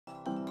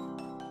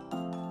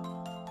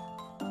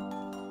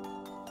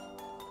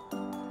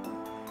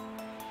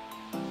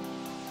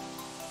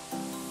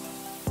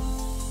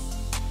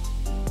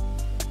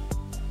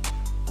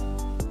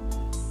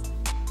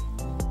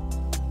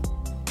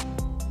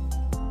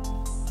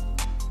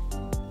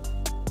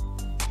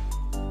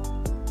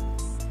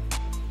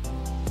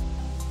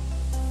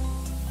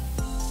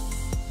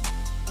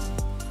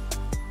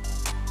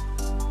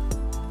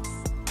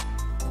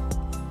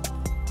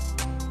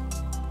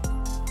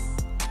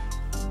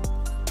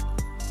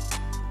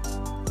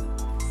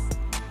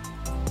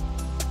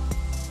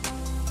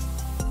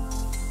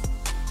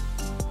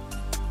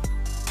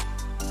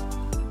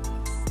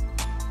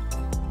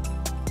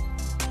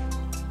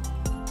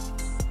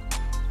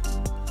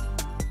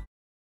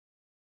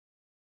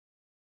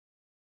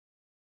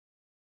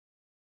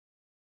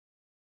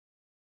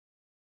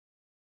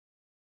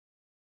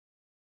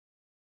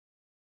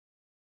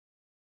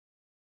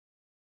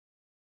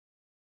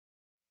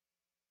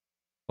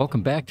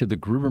Welcome back to the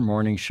Gruber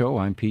Morning Show.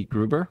 I'm Pete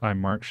Gruber.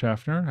 I'm Mark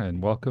Schaffner,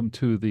 and welcome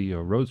to the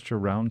Roadster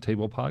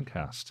Roundtable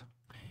podcast.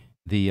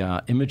 The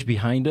image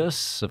behind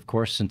us, of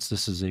course, since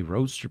this is a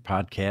Roadster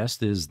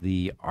podcast, is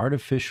the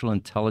artificial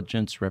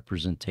intelligence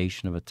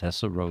representation of a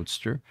Tesla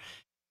Roadster.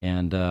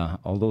 And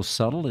although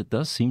subtle, it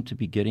does seem to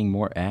be getting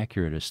more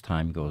accurate as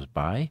time goes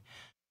by.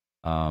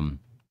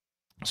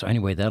 So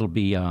anyway, that'll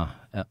be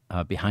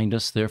behind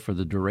us there for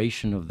the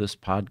duration of this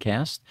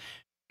podcast.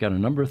 Got a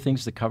number of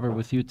things to cover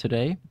with you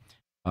today.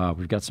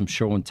 We've got some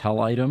show and tell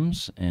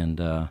items,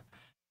 and I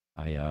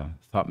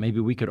thought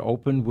maybe we could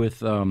open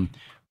with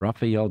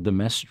Rafael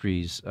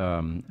Demestri's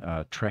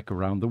trek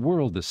around the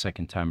world the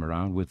second time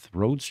around with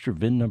Roadster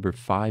VIN number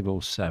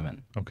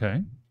 507.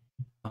 Okay.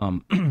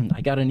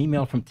 I got an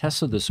email from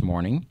Tesla this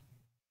morning,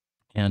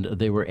 and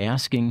they were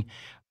asking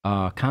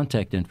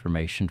contact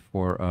information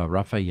for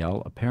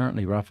Rafael.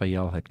 Apparently,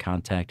 Rafael had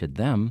contacted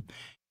them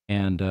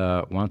and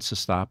wants to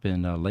stop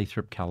in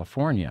Lathrop,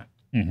 California.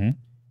 Mm-hmm.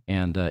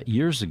 And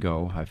years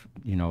ago,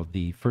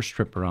 the first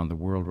trip around the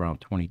world,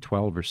 around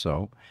 2012 or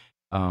so,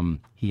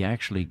 he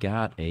actually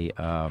got a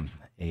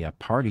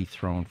party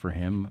thrown for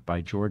him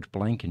by George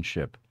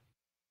Blankenship,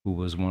 who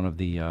was one of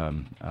the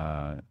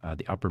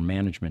upper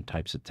management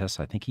types at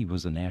Tesla. I think he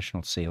was a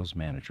national sales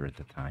manager at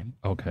the time.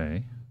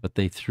 Okay. But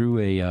they threw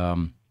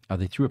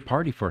a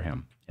party for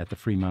him at the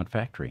Fremont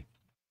factory.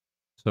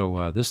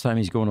 So this time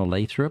he's going to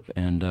Lathrop,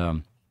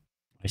 and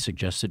I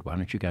suggested, why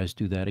don't you guys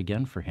do that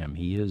again for him?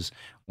 He is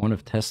one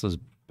of Tesla's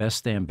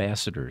best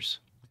ambassadors.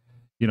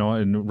 You know,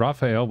 and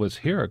Rafael was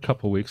here a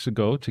couple weeks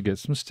ago to get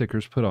some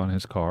stickers put on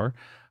his car.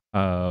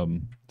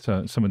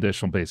 So some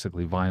additional,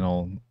 basically,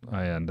 vinyl,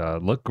 and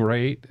looked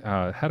great.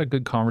 Had a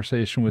good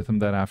conversation with him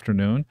that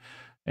afternoon.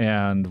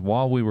 And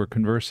while we were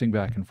conversing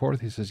back and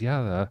forth, he says,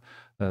 yeah,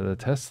 the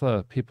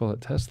Tesla people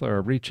at Tesla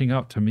are reaching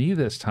out to me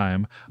this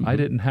time. Mm-hmm. I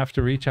didn't have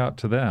to reach out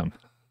to them.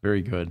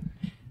 Very good.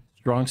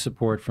 Strong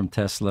support from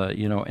Tesla,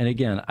 and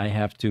again, I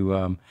have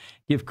to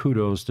give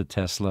kudos to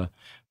Tesla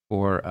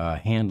for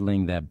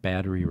handling that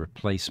battery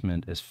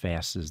replacement as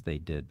fast as they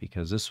did,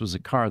 because this was a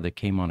car that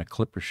came on a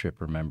clipper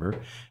ship, remember,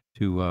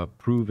 to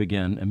prove,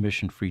 again,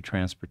 emission-free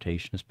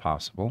transportation is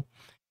possible,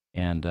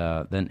 and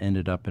then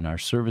ended up in our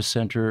service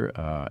center.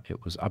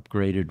 It was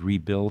upgraded,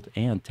 rebuilt,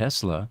 and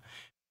Tesla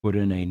put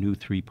in a new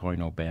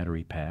 3.0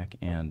 battery pack,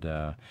 and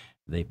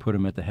they put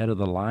them at the head of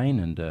the line,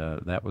 and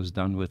that was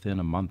done within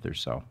a month or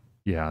so.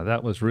 Yeah,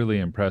 that was really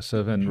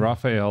impressive. And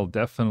Rafael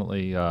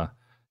definitely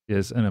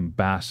is an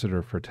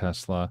ambassador for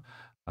Tesla.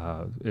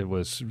 It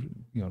was,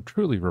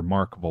 truly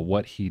remarkable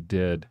what he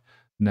did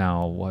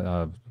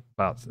now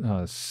about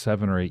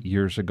 7 or 8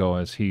 years ago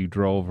as he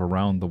drove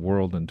around the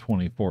world in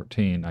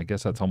 2014. I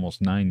guess that's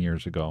almost 9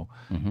 years ago.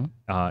 Mm-hmm.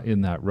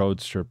 In that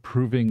Roadster,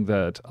 proving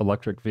that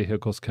electric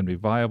vehicles can be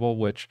viable,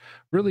 which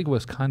really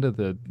was kind of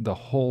the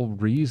whole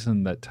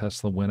reason that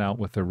Tesla went out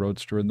with the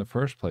Roadster in the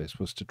first place,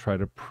 was to try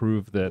to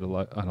prove that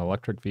an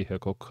electric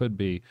vehicle could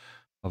be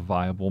a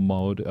viable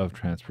mode of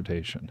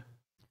transportation.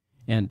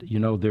 And,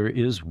 there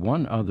is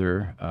one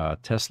other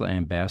Tesla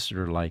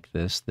ambassador like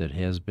this that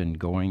has been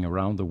going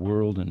around the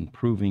world and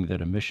proving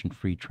that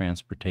emission-free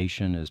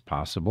transportation is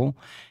possible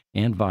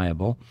and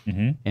viable.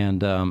 Mm-hmm.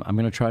 And I'm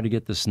going to try to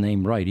get this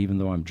name right, even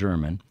though I'm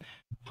German.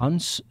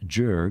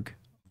 Hans-Jörg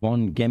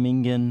von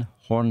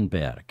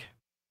Gemmingen-Hornberg.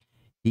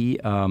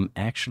 He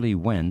actually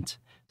went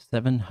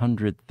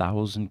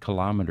 700,000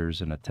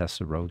 kilometers in a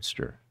Tesla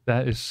Roadster.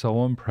 That is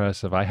so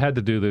impressive. I had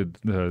to do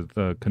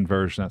the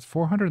conversion. That's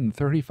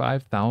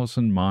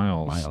 435,000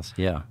 miles. Miles,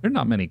 yeah. There are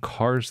not many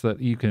cars that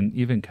you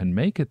can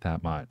make it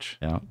that much.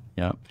 Yeah.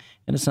 And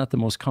it's not the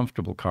most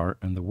comfortable car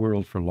in the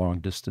world for long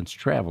distance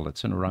travel.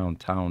 It's an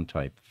around town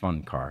type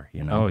fun car,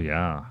 Oh,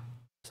 yeah.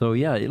 So,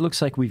 yeah, it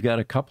looks like we've got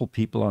a couple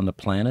people on the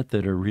planet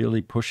that are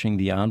really pushing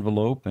the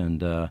envelope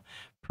and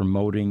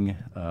promoting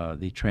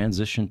the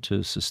transition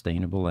to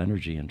sustainable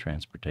energy and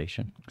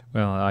transportation.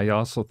 Well, I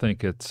also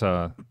think it's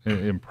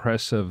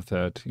impressive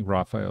that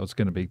Rafael is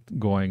going to be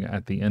going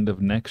at the end of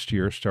next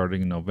year,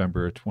 starting in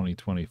November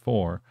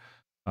 2024.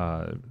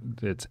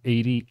 It's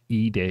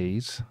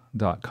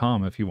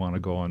 80edays.com if you want to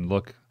go and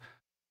look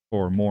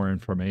for more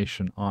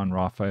information on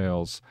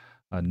Rafael's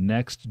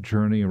next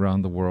journey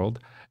around the world.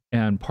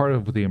 And part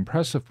of the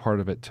impressive part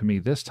of it to me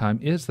this time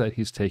is that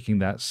he's taking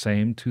that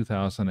same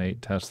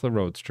 2008 Tesla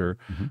Roadster,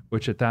 mm-hmm.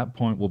 which at that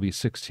point will be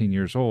 16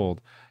 years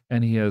old,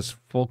 and he has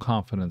full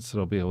confidence that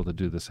he'll be able to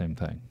do the same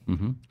thing.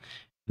 Mm-hmm.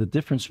 The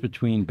difference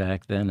between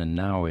back then and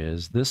now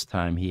is this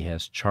time he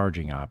has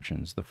charging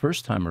options. The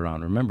first time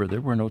around, remember, there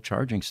were no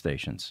charging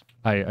stations.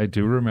 I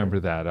do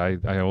remember that.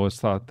 I always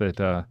thought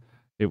that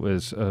it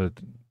was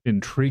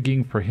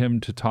intriguing for him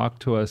to talk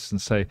to us and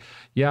say,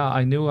 yeah,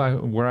 I knew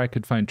where I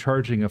could find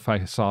charging if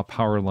I saw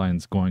power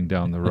lines going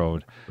down the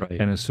road. Right.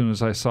 And as soon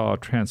as I saw a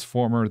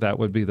transformer, that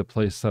would be the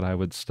place that I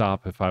would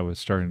stop if I was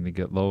starting to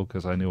get low,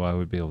 because I knew I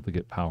would be able to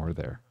get power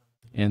there.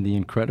 And the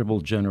incredible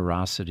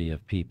generosity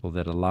of people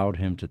that allowed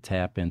him to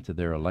tap into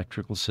their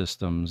electrical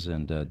systems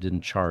and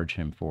didn't charge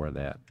him for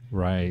that.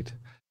 Right.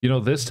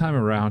 This time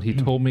around, he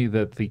told me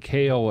that the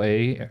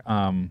KOA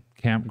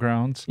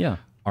campgrounds Yeah.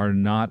 are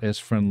not as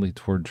friendly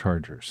toward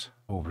chargers.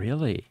 Oh,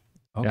 really?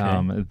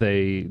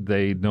 Okay.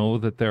 They know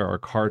that there are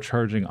car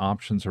charging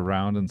options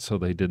around, and so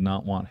they did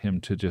not want him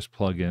to just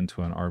plug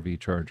into an RV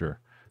charger.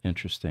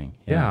 Interesting.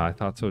 Yeah, I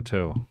thought so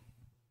too.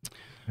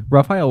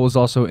 Rafael was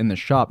also in the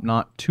shop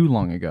not too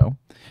long ago.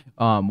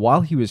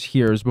 While he was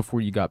here, it was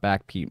before you got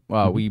back, Pete,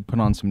 we put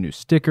on some new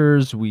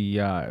stickers. We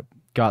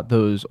got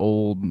those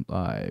old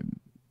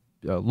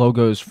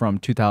logos from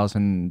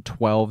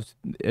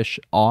 2012-ish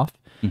off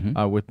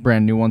with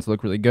brand new ones that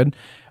look really good.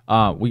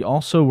 We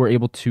also were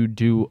able to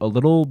do a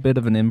little bit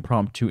of an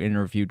impromptu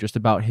interview just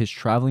about his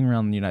traveling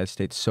around the United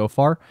States so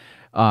far.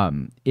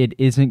 It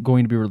isn't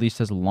going to be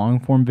released as a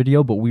long-form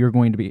video, but we are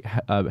going to be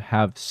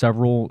have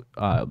several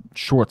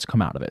shorts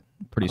come out of it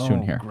pretty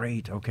soon here.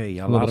 Great. Okay.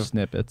 A Little lot of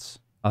snippets.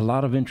 A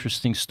lot of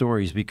interesting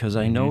stories, because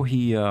I know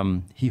he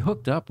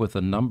hooked up with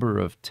a number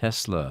of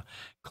Tesla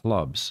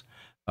clubs,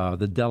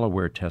 the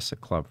Delaware Tesla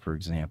Club, for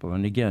example.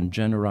 And again,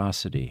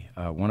 generosity.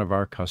 One of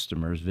our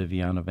customers,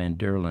 Viviana Van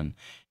Derlen,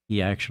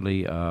 he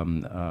actually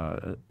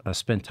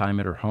spent time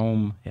at her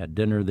home, had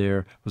dinner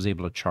there, was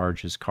able to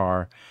charge his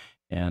car.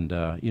 And,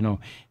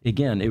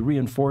 again, it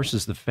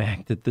reinforces the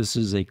fact that this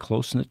is a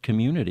close-knit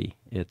community.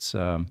 It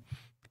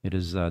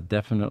is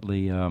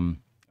definitely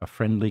a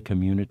friendly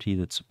community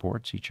that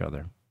supports each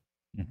other.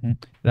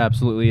 It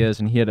absolutely is.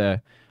 And he had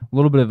a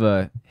little bit of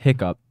a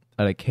hiccup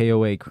at a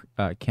KOA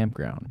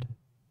campground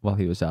while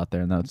he was out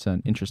there. And that's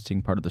an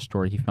interesting part of the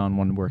story. He found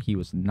one where he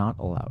was not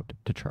allowed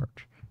to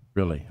charge.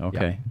 Really?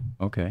 Okay.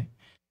 Yeah. Okay.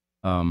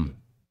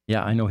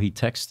 Yeah, I know he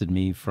texted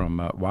me from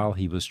while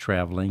he was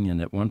traveling, and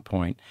at one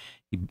point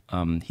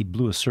he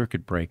blew a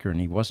circuit breaker,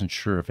 and he wasn't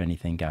sure if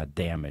anything got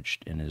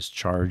damaged in his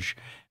charge.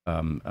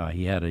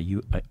 He had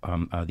the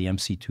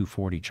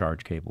MC240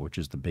 charge cable, which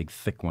is the big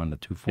thick one, the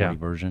 240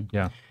 version.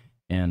 Yeah.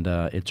 And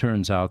it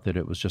turns out that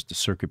it was just a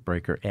circuit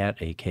breaker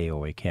at a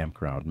KOA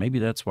campground. Maybe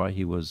that's why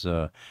he was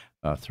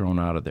thrown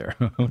out of there.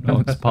 Who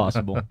knows? It's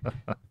possible.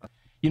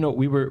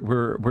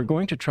 We're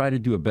going to try to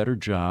do a better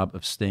job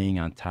of staying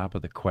on top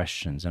of the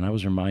questions. And I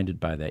was reminded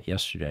by that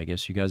yesterday. I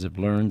guess you guys have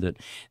learned that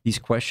these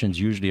questions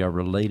usually are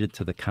related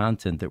to the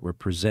content that we're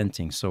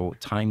presenting. So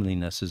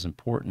timeliness is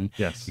important.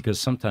 Yes. Because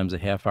sometimes a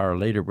half hour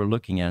later, we're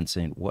looking at it and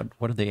saying, what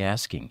are they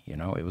asking?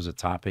 It was a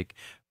topic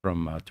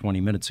from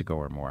 20 minutes ago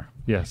or more.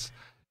 Yes.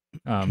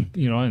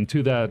 And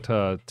to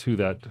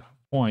that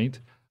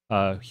point,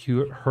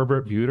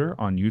 Herbert Buter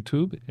on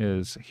YouTube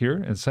is here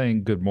and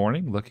saying good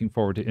morning. Looking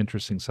forward to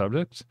interesting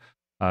subjects.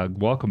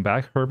 Welcome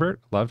back,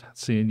 Herbert. Loved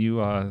seeing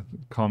you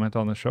comment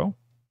on the show.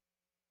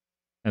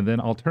 And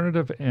then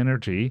Alternative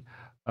Energy,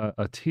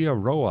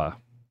 Aotearoa.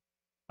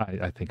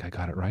 I think I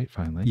got it right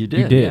finally. You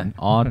did. You did. Yeah.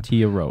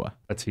 Aotearoa.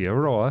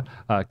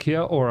 Aotearoa.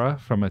 Kia ora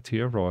from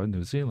Aotearoa,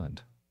 New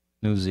Zealand.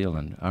 New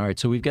Zealand. All right,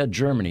 so we've got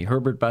Germany.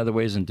 Herbert, by the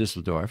way, is in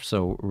Düsseldorf,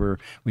 so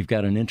we've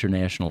got an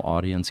international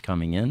audience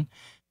coming in.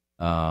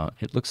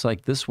 It looks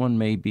like this one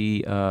may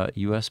be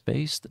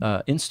U.S.-based.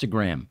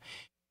 Instagram,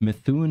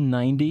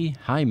 Mithun90.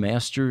 Hi,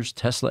 Masters,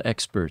 Tesla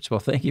experts. Well,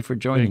 thank you for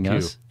joining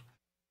us.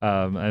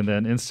 And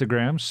then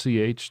Instagram,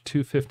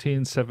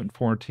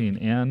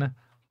 CH215714N.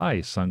 Hi,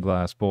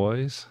 Sunglass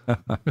Boys.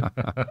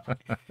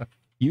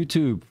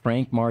 YouTube,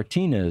 Frank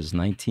Martinez,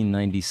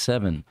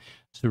 1997.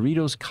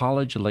 Cerritos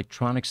College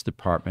Electronics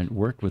Department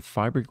worked with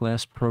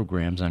fiberglass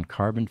programs on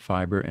carbon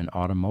fiber and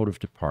automotive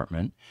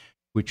department,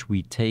 which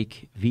we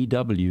take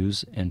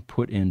VWs and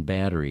put in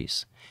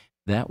batteries.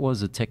 That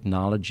was a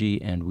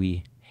technology, and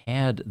we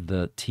had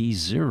the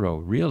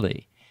T0,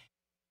 really.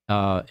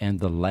 And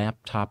the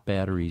laptop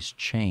batteries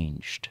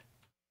changed.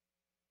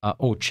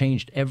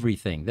 Changed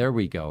everything. There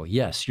we go.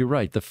 Yes, you're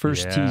right. The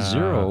first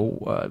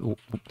T0,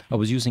 I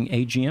was using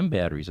AGM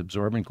batteries,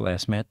 absorbent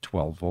glass mat,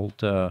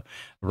 12-volt,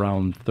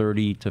 around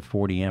 30 to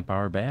 40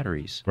 amp-hour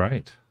batteries.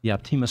 Right. The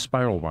Optima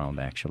spiral wound,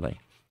 actually.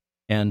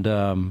 And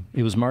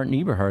it was Martin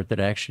Eberhardt that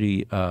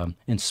actually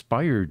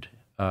inspired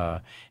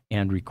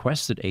and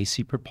requested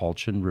AC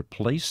propulsion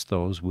replace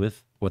those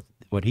with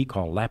what he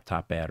called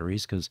laptop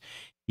batteries, because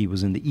he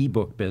was in the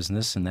e-book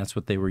business, and that's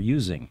what they were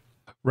using.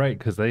 Right,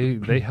 because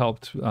they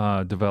helped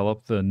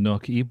develop the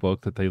Nook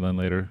ebook that they then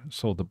later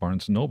sold to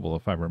Barnes & Noble,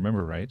 if I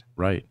remember right.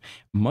 Right.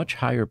 Much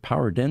higher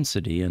power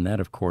density, and that,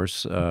 of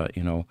course,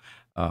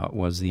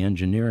 was the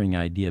engineering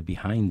idea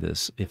behind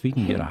this. If we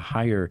can get a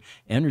higher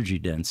energy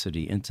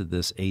density into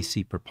this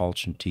AC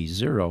propulsion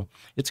T0,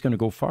 it's going to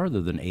go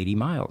farther than 80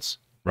 miles.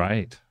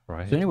 Right,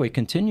 right. So anyway,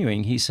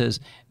 continuing, he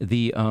says,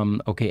 the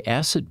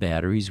acid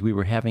batteries, we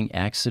were having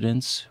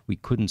accidents. We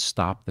couldn't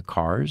stop the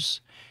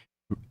cars.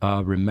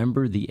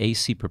 Remember the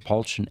AC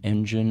propulsion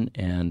engine,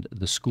 and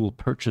the school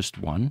purchased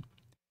one.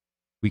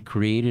 We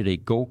created a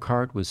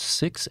go-kart with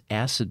 6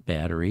 acid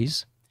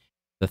batteries.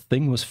 The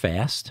thing was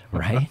fast,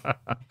 right?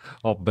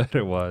 I'll bet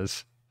it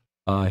was.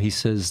 He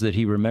says that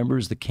he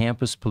remembers the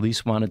campus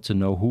police wanted to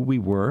know who we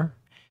were.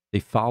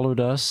 They followed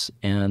us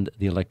and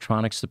the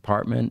electronics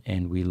department,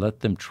 and we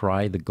let them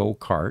try the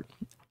go-kart.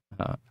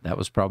 That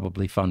was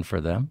probably fun for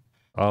them.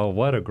 Oh,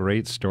 what a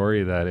great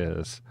story that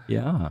is.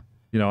 Yeah.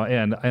 You know,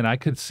 and I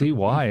could see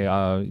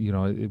why. You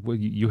know,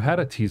 you had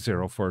a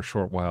T0 for a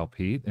short while,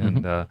 Pete,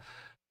 and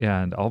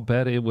I'll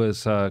bet it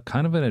was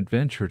kind of an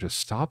adventure to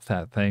stop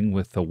that thing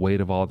with the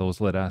weight of all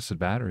those lead acid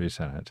batteries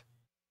in it.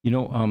 You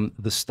know,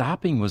 the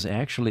stopping was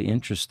actually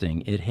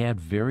interesting. It had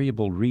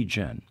variable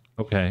regen.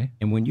 Okay.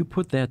 And when you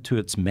put that to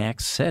its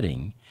max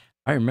setting,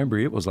 I remember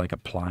it was like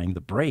applying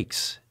the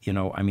brakes, you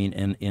know, I mean,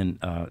 in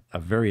a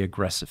very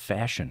aggressive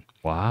fashion.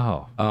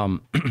 Wow.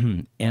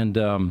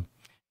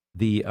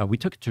 We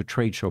took it to a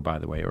trade show, by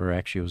the way, or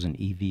actually it was an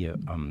EV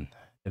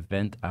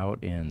event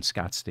out in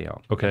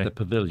Scottsdale. Okay. At the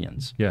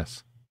pavilions.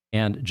 Yes.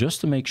 And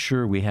just to make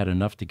sure we had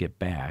enough to get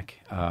back,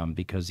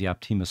 because the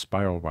Optima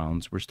spiral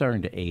rounds were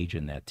starting to age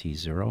in that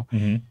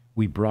T0,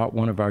 we brought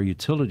one of our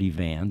utility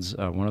vans,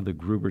 one of the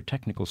Gruber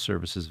Technical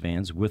Services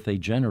vans, with a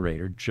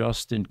generator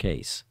just in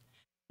case.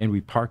 And we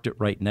parked it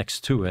right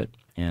next to it.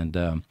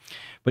 And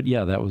but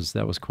yeah, that was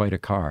quite a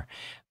car.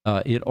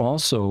 It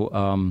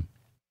also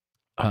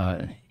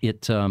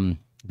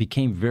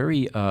became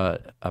very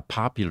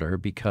popular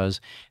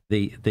because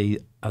they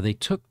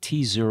took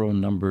T0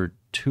 number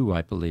 2,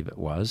 I believe it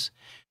was,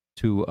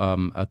 to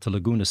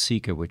Laguna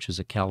Seca, which is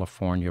a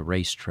California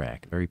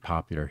racetrack, very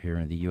popular here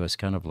in the U.S.,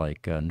 kind of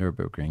like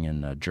Nürburgring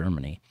in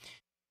Germany.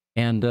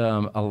 And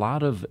a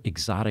lot of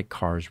exotic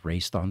cars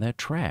raced on that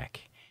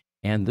track.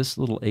 And this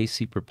little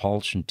AC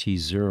propulsion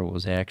T0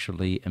 was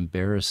actually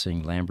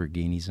embarrassing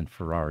Lamborghinis and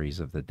Ferraris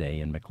of the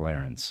day and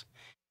McLarens.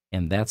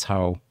 And that's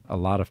how a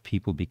lot of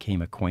people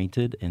became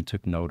acquainted and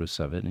took notice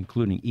of it,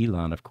 including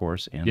Elon, of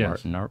course, and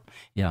Yes.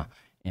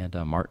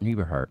 Martin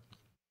Eberhard.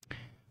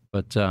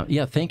 But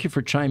yeah, thank you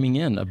for chiming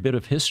in. A bit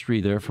of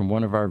history there from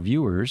one of our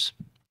viewers.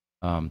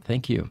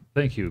 Thank you.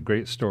 Thank you.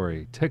 Great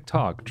story.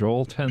 TikTok,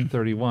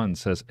 Joel1031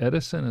 says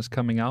Edison is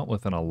coming out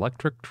with an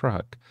electric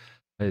truck.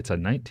 It's a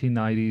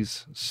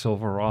 1990s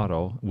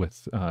Silverado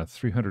with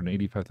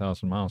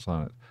 385,000 miles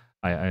on it.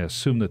 I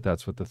assume that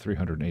that's what the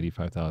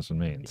 385,000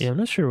 means. Yeah, I'm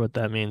not sure what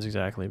that means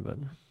exactly, but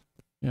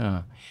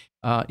Yeah,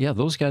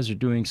 those guys are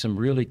doing some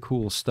really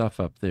cool stuff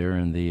up there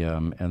in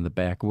the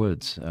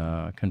backwoods,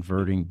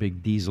 converting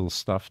big diesel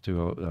stuff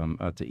to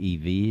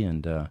EV,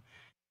 and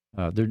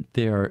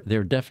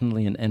they're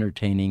definitely an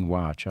entertaining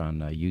watch on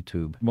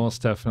YouTube.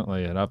 Most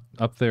definitely. And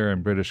up there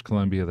in British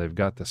Columbia, they've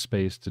got the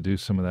space to do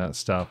some of that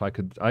stuff. I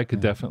could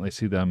definitely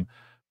see them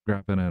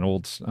grabbing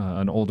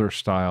an older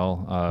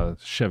style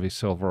Chevy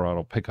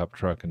Silverado pickup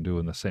truck and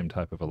doing the same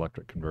type of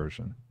electric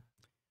conversion.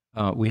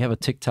 We have a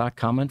TikTok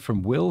comment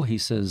from Will. He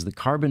says the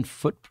carbon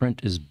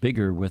footprint is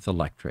bigger with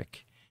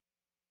electric.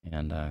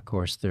 And of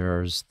course,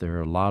 there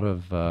are a lot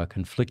of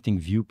conflicting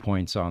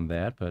viewpoints on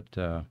that, but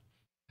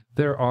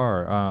there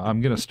are.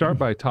 I'm going to start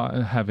by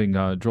having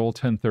Joel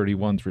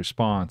 1031's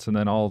response, and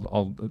then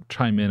I'll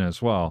chime in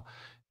as well.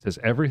 It says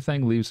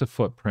everything leaves a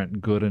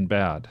footprint, good and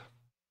bad.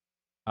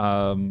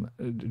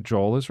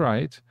 Joel is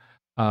right.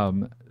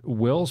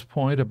 Will's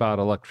point about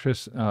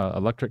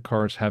electric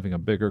cars having a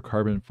bigger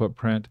carbon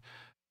footprint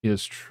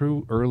is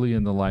true early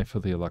in the life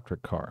of the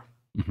electric car.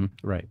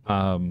 Right.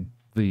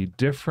 The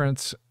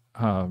difference,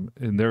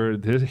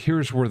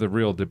 here's where the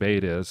real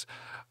debate is: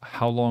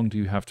 how long do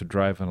you have to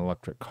drive an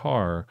electric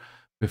car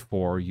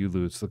before you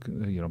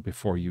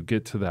before you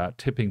get to that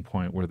tipping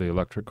point where the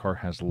electric car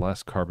has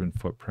less carbon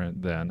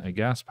footprint than a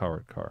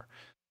gas-powered car?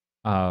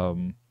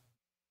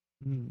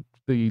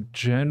 The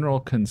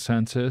general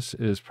consensus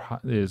is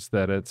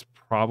that it's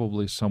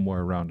probably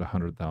somewhere around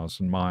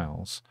 100,000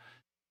 miles.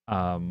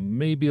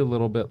 Maybe a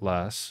little bit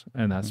less,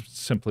 and that's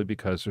simply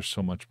because there's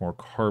so much more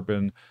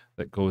carbon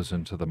that goes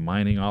into the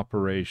mining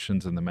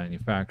operations and the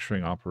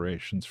manufacturing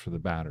operations for the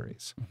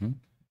batteries.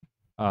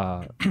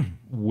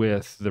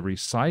 With the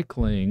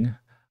recycling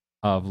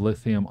of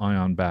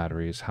lithium-ion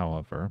batteries,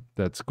 however,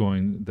 that's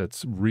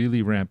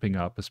really ramping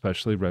up,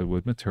 especially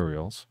redwood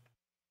materials,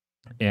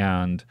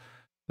 and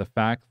the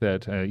fact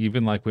that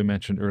even like we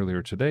mentioned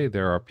earlier today,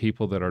 there are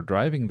people that are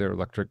driving their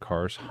electric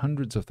cars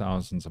hundreds of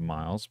thousands of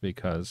miles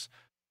because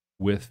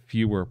with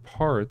fewer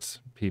parts,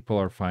 people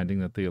are finding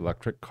that the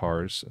electric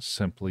cars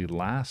simply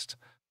last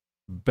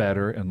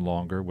better and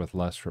longer with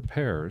less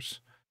repairs.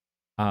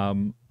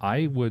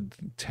 I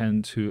would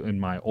tend to,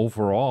 in my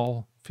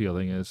overall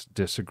feeling, is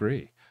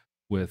disagree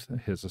with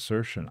his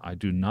assertion. I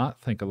do not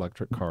think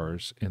electric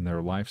cars in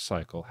their life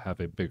cycle have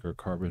a bigger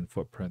carbon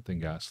footprint than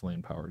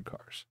gasoline-powered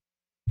cars.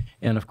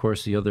 And of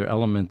course, the other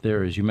element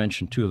there is you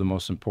mentioned two of the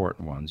most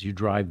important ones. You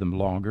drive them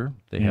longer.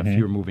 They have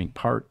fewer moving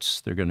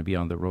parts. They're going to be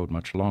on the road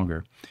much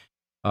longer.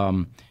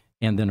 And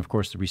then, of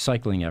course, the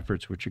recycling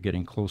efforts, which are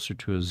getting closer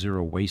to a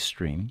zero waste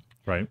stream.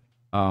 Right.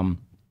 Yeah,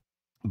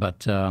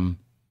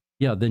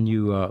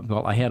 then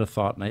well, I had a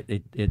thought, and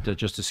it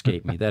just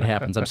escaped me. That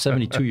happens. I'm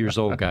 72 years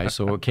old, guys,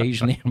 so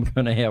occasionally I'm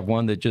going to have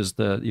one that just,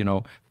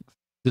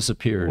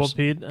 disappears. Well,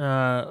 Pete,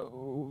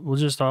 we'll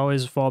just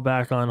always fall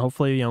back on,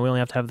 hopefully, we only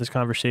have to have this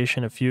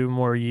conversation a few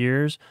more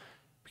years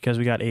because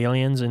we got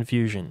aliens and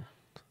fusion.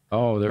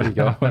 Oh, there we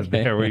go.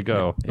 There we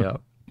go. Yeah.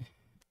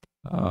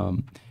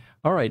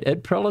 All right,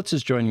 Ed Prelitz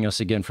is joining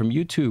us again from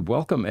YouTube.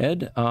 Welcome,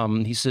 Ed.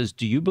 He says,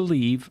 do you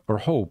believe or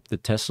hope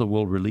that Tesla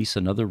will release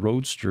another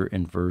Roadster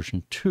in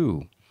version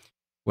 2?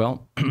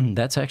 Well,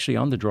 that's actually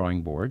on the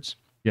drawing boards.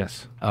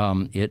 Yes.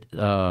 It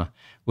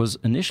was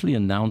initially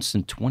announced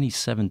in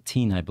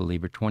 2017, I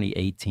believe, or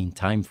 2018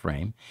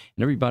 timeframe, and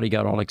everybody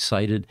got all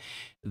excited.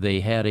 They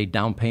had a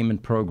down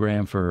payment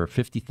program for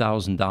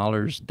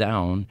 $50,000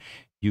 down.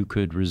 You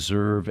could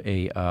reserve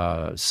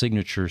a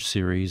signature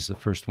series, the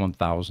first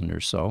 1,000 or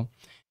so.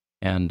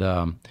 And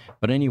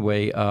but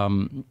anyway,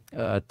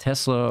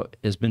 Tesla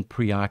has been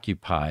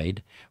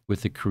preoccupied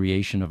with the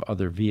creation of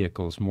other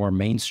vehicles, more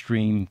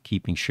mainstream,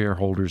 keeping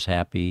shareholders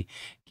happy,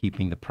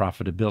 keeping the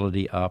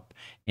profitability up,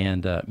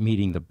 and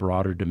meeting the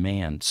broader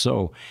demand.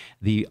 So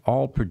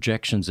all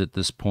projections at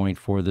this point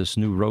for this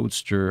new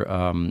Roadster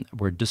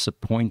were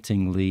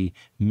disappointingly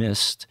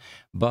missed,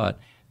 but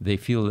they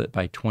feel that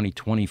by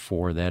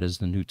 2024, that is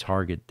the new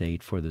target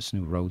date for this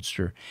new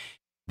Roadster.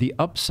 The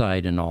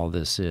upside in all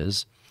this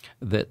is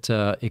that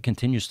it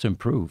continues to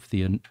improve.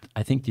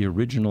 I think the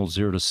original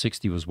 0 to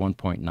 60 was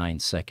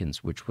 1.9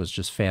 seconds, which was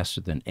just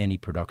faster than any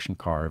production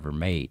car ever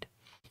made.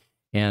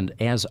 And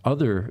as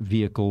other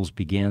vehicles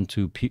began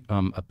to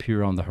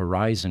appear on the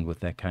horizon with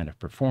that kind of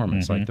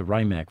performance, like the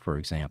Rimac, for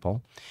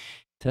example,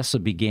 Tesla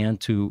began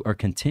to, or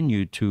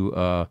continued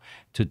to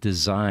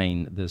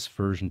design this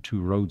version 2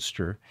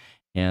 Roadster.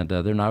 And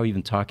they're now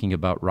even talking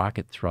about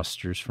rocket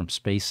thrusters from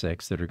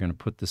SpaceX that are going to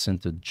put this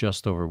into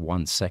just over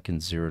 1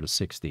 second, 0 to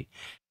 60.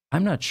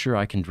 I'm not sure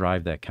I can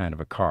drive that kind of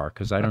a car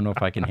because I don't know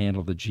if I can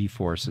handle the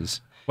G-forces.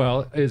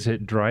 Well, is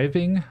it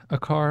driving a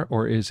car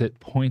or is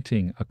it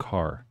pointing a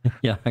car?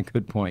 Yeah,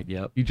 good point.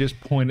 Yep. You just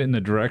point it in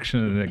the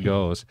direction and it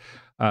goes.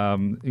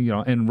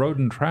 In Road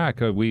and Track,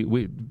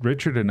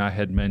 Richard and I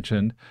had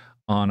mentioned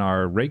on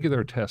our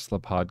regular Tesla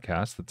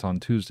podcast that's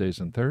on Tuesdays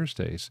and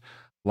Thursdays.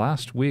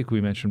 Last week,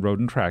 we mentioned Road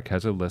and Track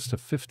has a list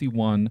of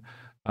 51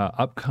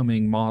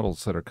 upcoming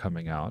models that are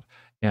coming out.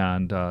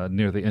 And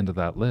near the end of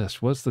that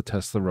list was the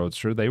Tesla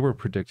Roadster. They were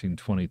predicting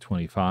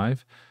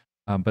 2025,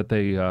 but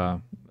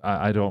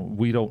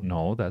we don't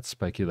know. That's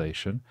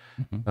speculation.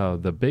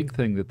 The big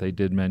thing that they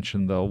did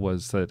mention, though,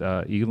 was that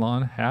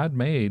Elon had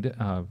made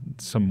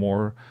some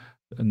more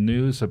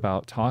news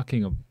about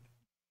talking of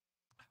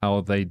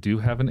how they do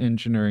have an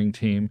engineering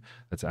team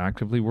that's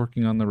actively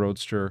working on the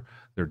Roadster.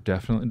 They're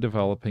definitely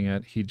developing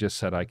it. He just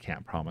said, I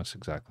can't promise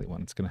exactly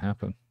when it's going to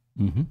happen.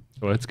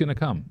 So it's going to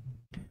come.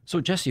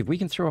 So, Jesse, if we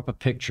can throw up a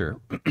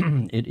picture,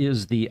 it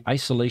is the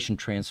isolation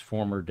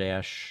transformer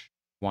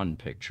 -1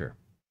 picture.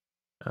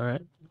 All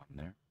right.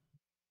 There.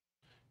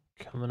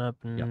 Coming up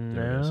Yep,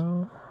 there it is.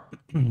 now.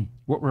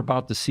 What we're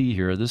about to see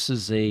here, this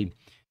is a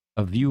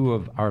view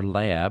of our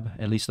lab,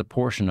 at least a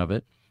portion of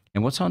it.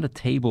 And what's on the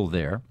table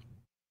there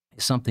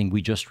is something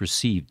we just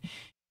received.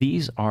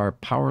 These are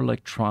power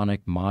electronic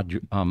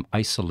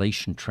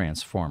isolation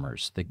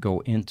transformers that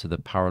go into the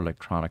power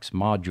electronics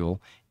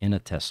module in a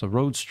Tesla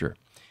Roadster.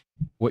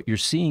 What you're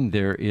seeing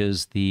there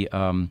is the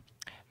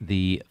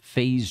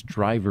phase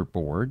driver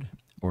board,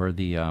 or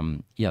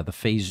the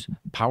phase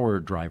power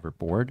driver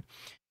board,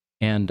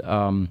 and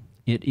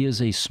it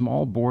is a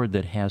small board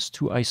that has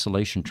 2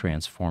 isolation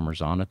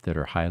transformers on it that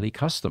are highly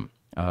custom.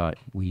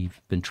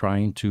 We've been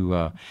trying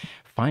to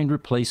find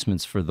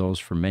replacements for those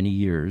for many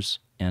years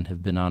and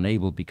have been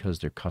unable because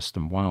they're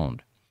custom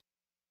wound.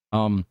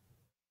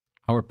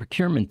 Our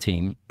procurement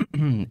team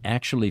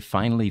actually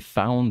finally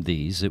found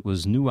these. It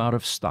was new out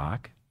of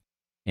stock,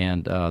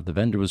 and the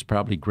vendor was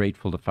probably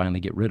grateful to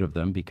finally get rid of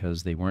them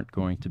because they weren't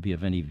going to be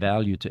of any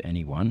value to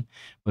anyone.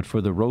 But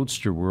for the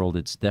Roadster world,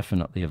 it's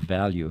definitely of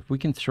value. If we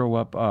can throw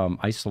up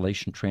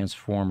isolation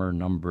transformer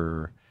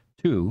number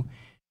 2,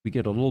 we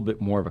get a little bit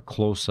more of a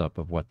close-up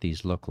of what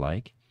these look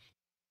like.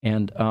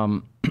 And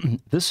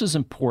this is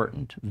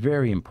important,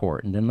 very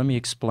important, and let me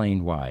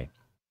explain why.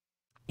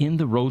 In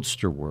the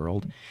Roadster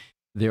world,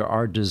 there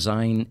are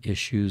design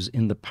issues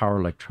in the power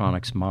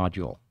electronics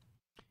module.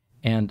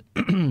 And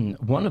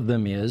one of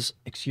them is,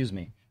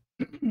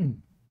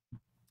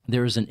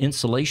 there is an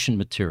insulation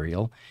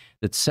material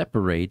that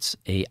separates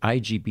a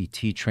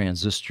IGBT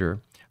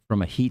transistor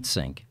from a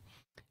heatsink.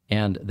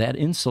 And that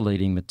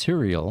insulating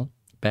material,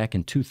 back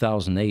in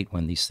 2008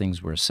 when these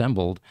things were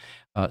assembled,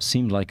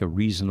 seemed like a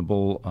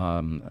reasonable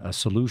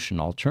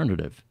solution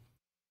alternative.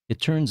 It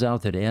turns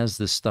out that as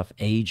this stuff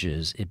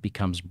ages, it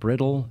becomes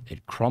brittle,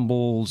 it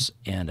crumbles,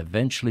 and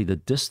eventually the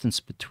distance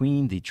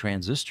between the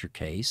transistor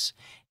case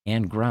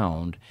and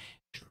ground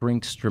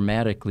shrinks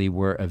dramatically,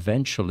 where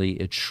eventually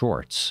it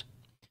shorts.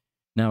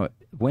 Now,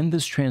 when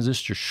this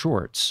transistor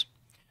shorts,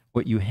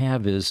 what you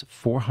have is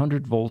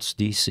 400 volts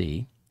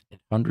DC,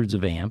 hundreds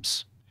of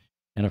amps,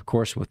 and of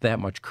course, with that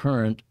much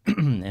current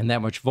and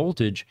that much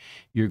voltage,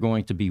 you're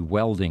going to be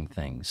welding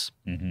things.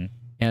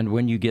 And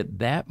when you get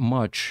that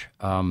much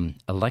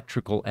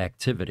electrical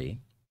activity,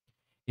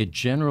 it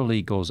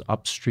generally goes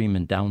upstream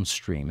and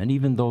downstream. And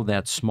even though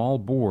that small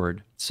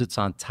board sits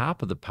on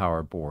top of the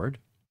power board,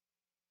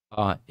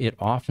 it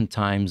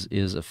oftentimes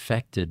is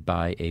affected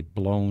by a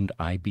blown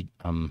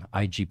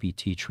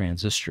IGBT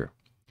transistor.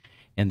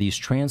 And these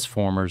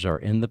transformers are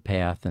in the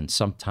path, and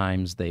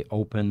sometimes they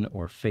open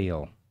or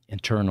fail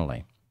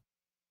internally.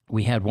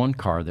 We had one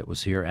car that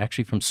was here,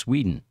 actually from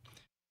Sweden.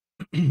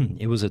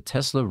 It was a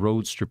Tesla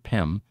Roadster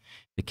PEM.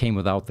 It came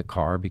without the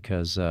car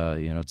because,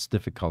 it's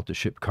difficult to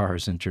ship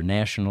cars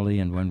internationally.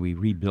 And when we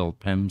rebuild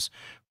PEMs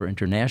for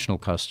international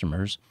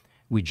customers,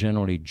 we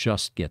generally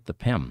just get the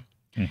PEM.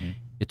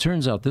 It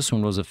turns out this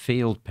one was a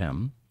failed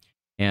PEM,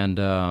 and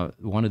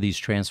one of these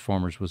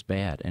transformers was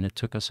bad. And it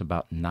took us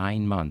about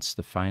 9 months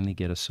to finally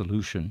get a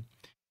solution.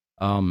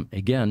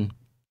 Again,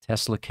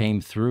 Tesla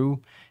came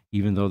through.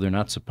 Even though they're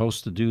not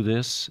supposed to do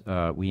this,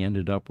 we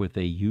ended up with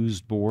a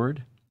used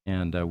board,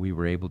 and we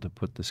were able to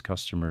put this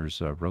customer's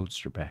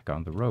Roadster back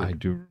on the road.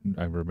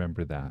 I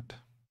remember that.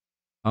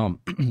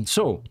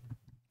 So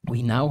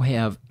we now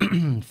have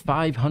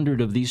 500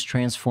 of these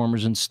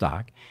transformers in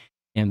stock,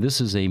 and this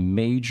is a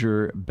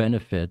major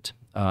benefit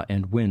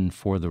and win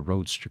for the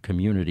Roadster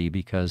community,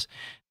 because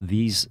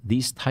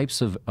these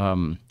types of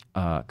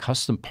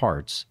custom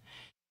parts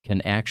can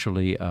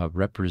actually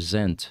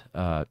represent,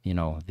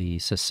 the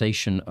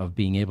cessation of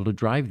being able to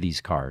drive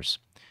these cars.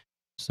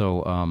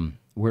 So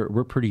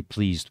we're pretty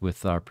pleased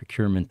with our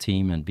procurement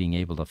team and being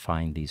able to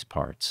find these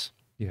parts.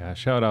 Yeah,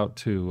 shout out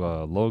to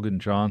Logan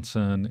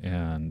Johnson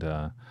and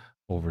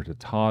over to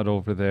Todd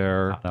over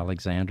there. Todd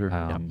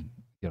Alexander.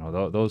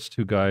 Those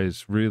two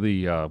guys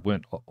really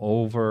went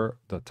over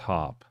the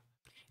top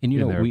in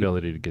their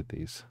ability to get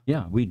these.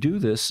 Yeah, we do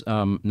this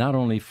not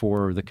only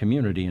for the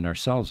community and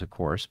ourselves, of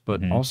course,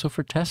 but also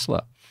for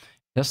Tesla.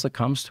 Tesla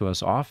comes to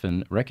us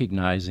often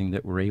recognizing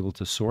that we're able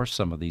to source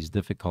some of these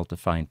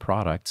difficult-to-find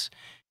products.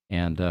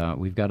 And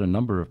we've got a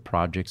number of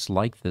projects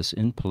like this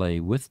in play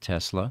with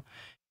Tesla.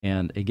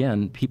 And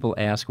again, people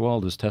ask, well,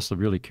 does Tesla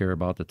really care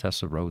about the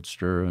Tesla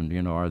Roadster?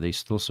 And, are they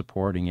still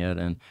supporting it?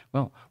 And,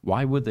 well,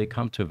 why would they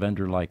come to a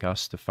vendor like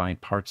us to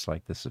find parts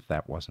like this if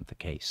that wasn't the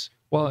case?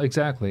 Well,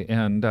 exactly.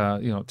 And,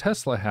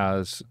 Tesla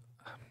has,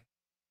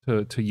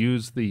 to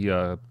use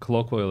the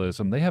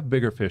colloquialism, they have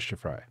bigger fish to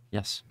fry.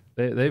 Yes.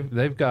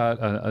 They've got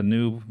a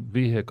new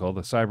vehicle,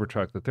 the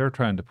Cybertruck, that they're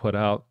trying to put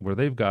out where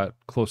they've got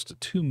close to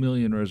 2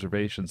 million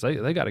reservations.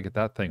 They got to get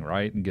that thing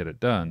right and get it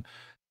done.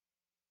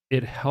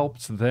 It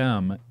helps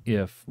them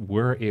if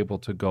we're able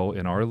to go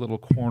in our little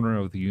corner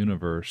of the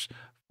universe,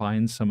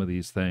 find some of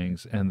these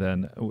things, and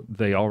then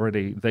they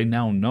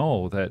now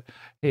know that,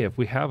 hey, if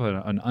we have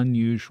an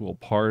unusual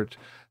part,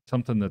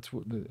 something that's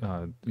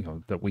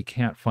that we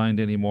can't find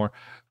anymore,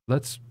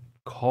 let's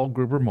call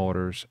Gruber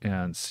Motors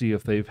and see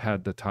if they've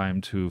had the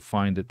time to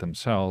find it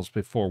themselves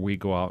before we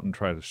go out and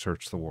try to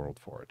search the world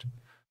for it.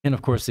 And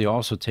of course, they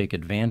also take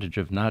advantage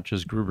of not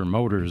just Gruber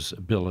Motors'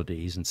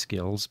 abilities and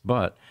skills,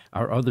 but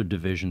our other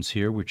divisions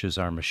here, which is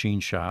our machine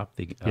shop,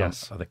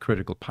 the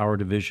critical power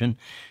division.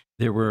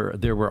 There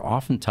were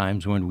often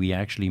times when we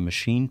actually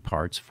machined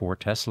parts for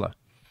Tesla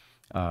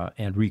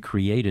and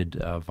recreated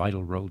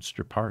vital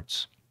Roadster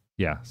parts.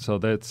 Yeah, so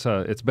that's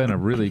it's been a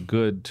really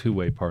good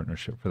two-way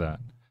partnership for that.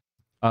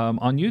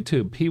 On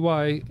YouTube,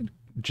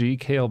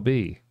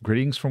 PYGKLB,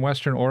 greetings from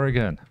Western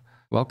Oregon.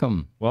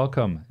 Welcome.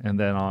 And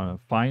then on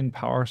Fein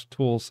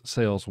Tools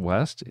Sales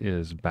West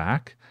is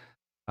back.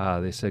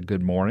 They said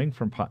good morning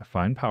from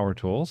Fein Power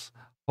Tools.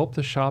 Hope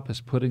the shop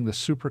is putting the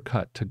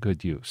supercut to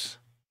good use.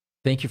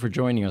 Thank you for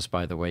joining us,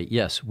 by the way.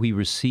 Yes, we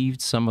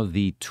received some of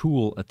the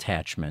tool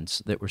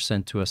attachments that were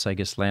sent to us, I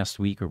guess, last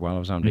week or while I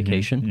was on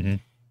vacation.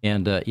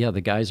 And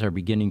the guys are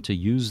beginning to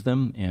use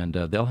them, and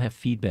they'll have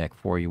feedback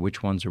for you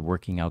which ones are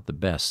working out the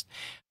best.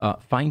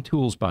 Fein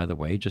Tools, by the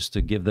way, just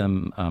to give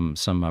them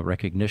some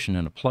recognition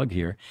and a plug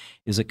here,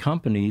 is a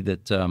company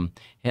that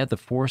had the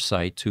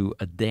foresight to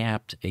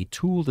adapt a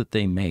tool that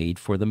they made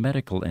for the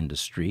medical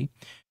industry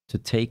to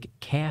take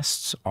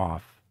casts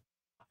off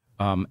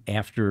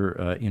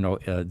after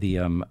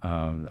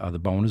the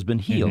bone has been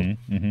healed.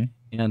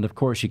 And of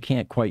course, you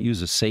can't quite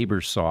use a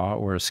saber saw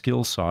or a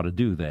skill saw to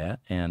do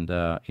that, and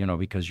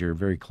because you're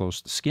very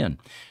close to skin.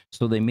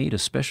 So they made a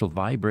special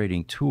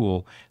vibrating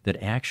tool that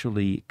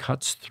actually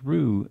cuts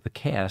through the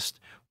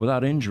cast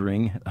without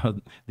injuring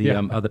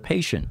the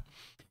patient.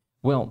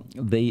 Well,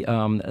 they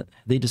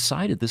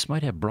decided this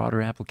might have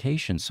broader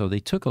applications, so they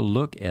took a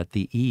look at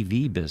the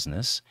EV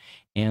business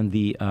and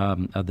the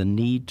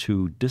need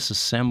to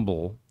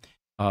disassemble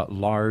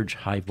large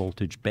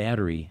high-voltage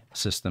battery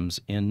systems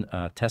in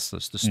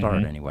Teslas to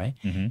start anyway,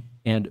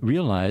 and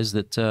realized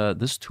that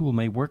this tool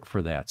may work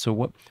for that. So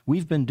what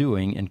we've been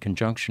doing in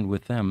conjunction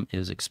with them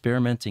is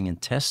experimenting and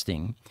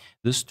testing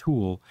this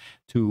tool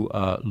to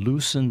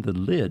loosen the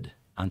lid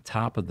on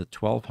top of the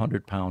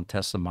 1,200-pound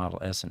Tesla Model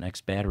S and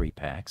X battery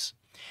packs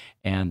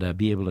and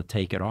be able to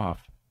take it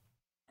off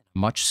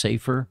much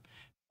safer,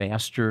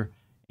 faster,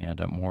 and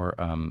a more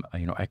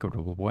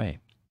equitable way.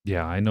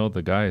 Yeah, I know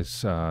the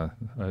guys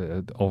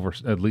over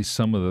at least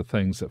some of the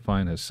things that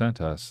Fein has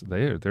sent us.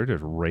 They're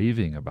just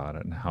raving about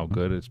it and how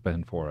good it's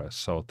been for us.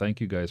 So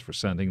thank you guys for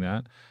sending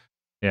that.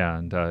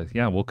 And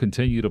we'll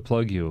continue to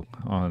plug you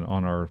on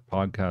our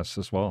podcast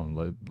as well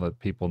and let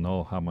people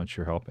know how much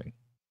you're helping.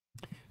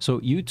 So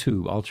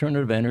YouTube,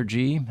 alternative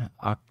energy,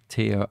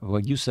 well,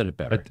 you said it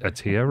better.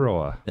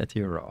 Aotearoa.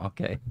 Aotearoa,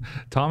 okay.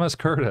 Thomas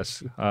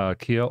Curtis,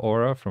 Kia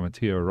ora from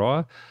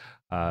Aotearoa.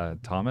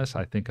 Thomas,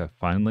 I think I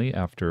finally,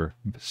 after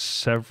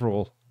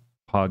several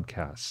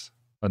podcasts,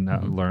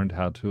 learned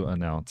how to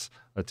announce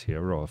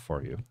Aotearoa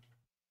for you.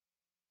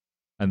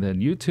 And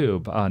then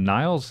YouTube,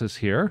 Niles is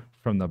here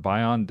from the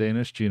Bion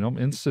Danish Genome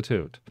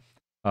Institute.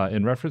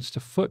 In reference to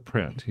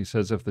footprint, he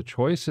says if the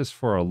choice is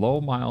for a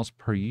low miles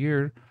per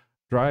year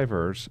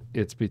drivers,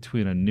 it's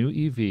between a new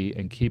EV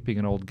and keeping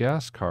an old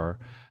gas car,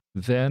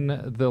 then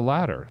the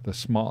latter,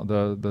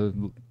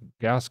 the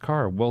gas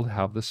car will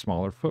have the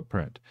smaller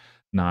footprint.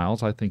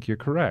 Niles, I think you're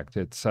correct.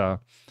 It's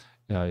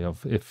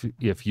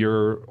if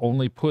you're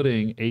only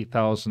putting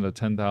 8,000 to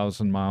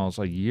 10,000 miles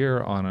a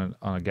year on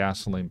a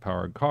gasoline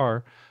powered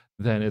car,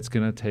 then it's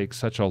going to take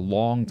such a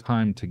long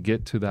time to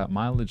get to that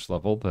mileage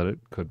level that it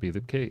could be the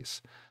case.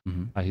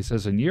 He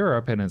says in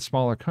Europe and in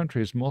smaller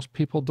countries, most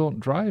people don't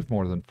drive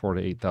more than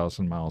 4,000 to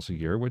 8,000 miles a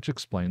year, which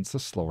explains the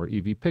slower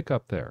EV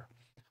pickup there.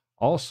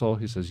 Also,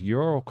 he says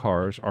Euro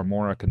cars are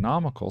more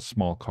economical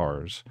small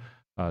cars.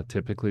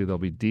 Typically, they'll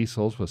be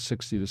diesels with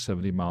 60 to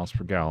 70 miles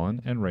per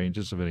gallon and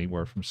ranges of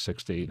anywhere from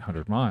 600 to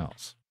 800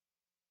 miles.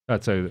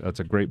 That's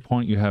a great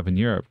point you have in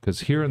Europe,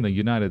 because here in the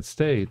United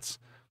States,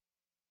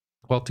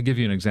 well, to give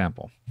you an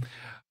example,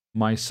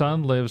 my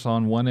son lives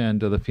on one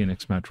end of the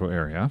Phoenix metro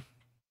area.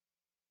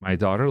 My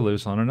daughter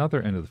lives on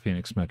another end of the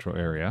Phoenix metro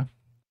area.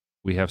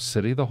 We have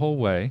city the whole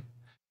way,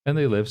 and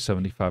they live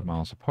 75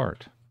 miles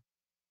apart.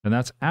 And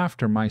that's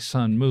after my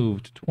son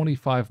moved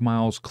 25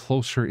 miles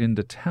closer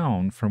into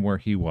town from where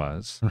he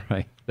was.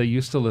 Right. They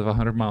used to live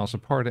 100 miles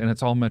apart, and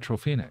it's all Metro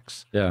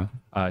Phoenix. Yeah.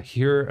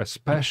 Here,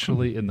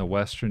 especially in the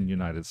Western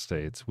United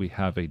States, we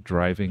have a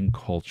driving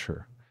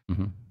culture.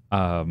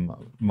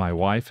 My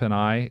wife and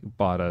I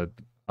bought a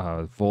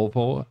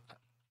Volvo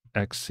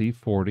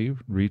XC40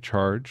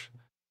 Recharge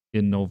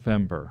in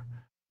November.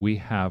 We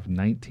have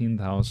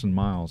 19,000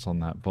 miles on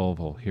that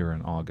Volvo here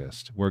in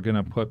August. We're going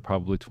to put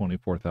probably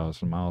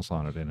 24,000 miles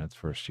on it in its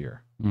first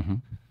year.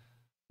 You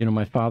know,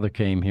 my father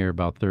came here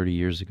about 30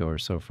 years ago or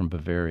so from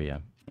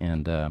Bavaria,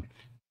 and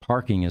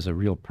parking is a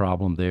real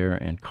problem there,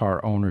 and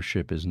car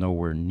ownership is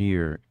nowhere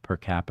near per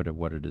capita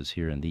what it is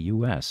here in the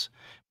U.S.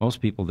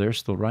 Most people there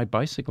still ride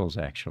bicycles,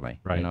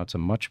 actually. Right. You know, it's a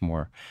much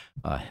more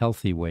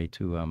healthy way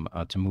to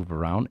move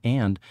around,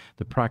 and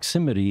the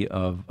proximity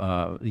of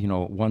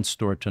one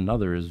store to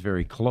another is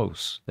very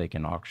close. They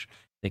can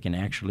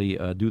actually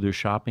do their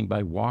shopping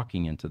by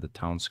walking into the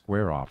town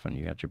square. Often,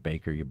 you got your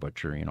baker, your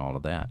butcher, and all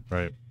of that.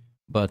 Right.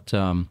 But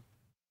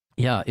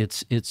yeah,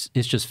 it's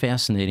just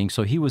fascinating.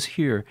 So he was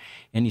here,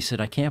 and he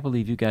said, "I can't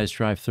believe you guys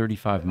drive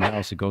 35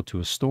 miles to go to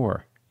a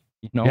store."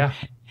 You know, Yeah.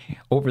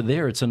 Over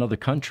there it's another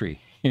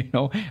country. You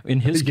know, in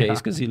his case,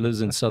 because he lives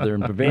in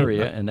southern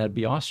Bavaria, and that'd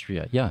be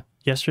Austria. Yeah.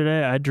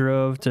 Yesterday, I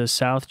drove to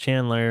South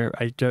Chandler.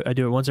 I do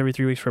it once every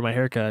 3 weeks for my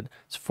haircut.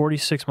 It's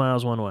 46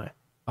 miles one way.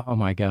 Oh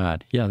my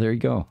God. Yeah. There you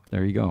go.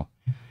 There you go.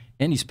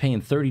 And he's paying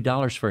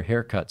 $30 for a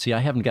haircut. See, I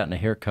haven't gotten a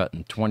haircut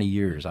in 20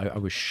 years. I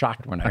was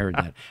shocked when I heard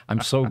that.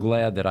 I'm so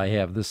glad that I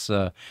have this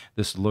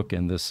look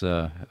and this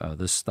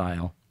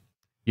style.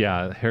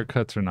 Yeah,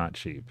 haircuts are not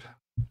cheap.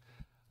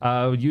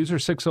 User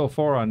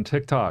 604 on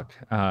TikTok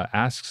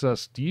asks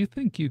us, do you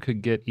think you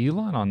could get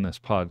Elon on this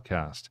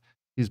podcast?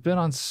 He's been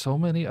on so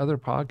many other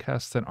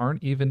podcasts that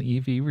aren't even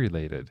EV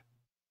related.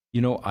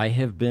 You know, I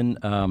have been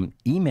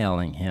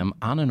emailing him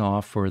on and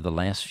off for the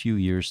last few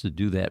years to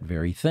do that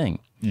very thing.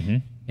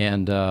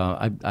 And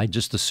I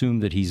just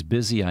assume that he's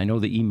busy. I know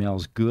the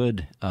email's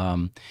good.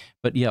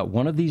 But yeah,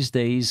 one of these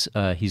days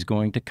he's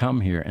going to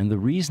come here. And the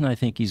reason I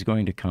think he's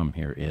going to come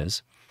here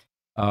is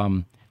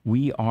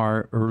we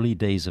are early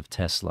days of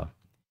Tesla.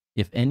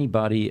 If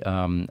anybody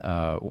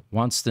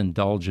wants to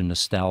indulge in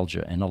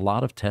nostalgia, and a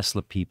lot of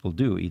Tesla people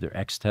do, either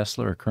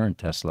ex-Tesla or current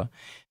Tesla,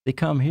 they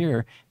come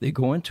here, they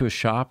go into a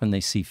shop and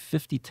they see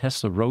 50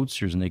 Tesla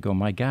Roadsters and they go,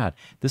 my God,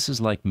 this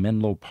is like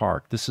Menlo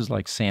Park. This is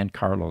like San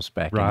Carlos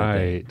back in the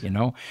day, you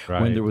know,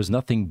 when there was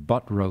nothing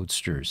but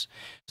Roadsters.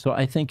 So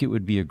I think it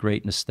would be a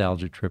great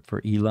nostalgia trip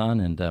for Elon.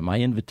 And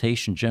my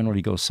invitation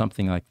generally goes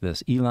something like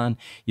this. Elon,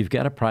 you've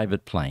got a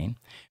private plane.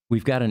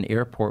 We've got an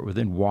airport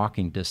within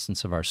walking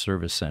distance of our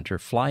service center.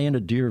 Fly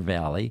into Deer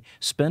Valley,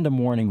 spend a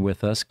morning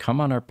with us,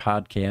 come on our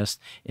podcast,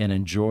 and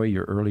enjoy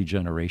your early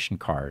generation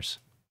cars.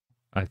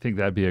 I think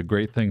that'd be a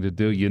great thing to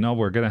do. You know,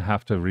 we're going to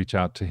have to reach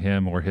out to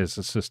him or his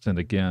assistant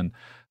again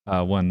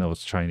when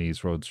those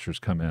Chinese Roadsters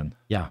come in.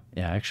 Yeah,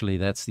 actually,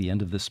 that's the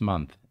end of this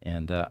month.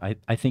 And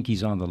I think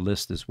he's on the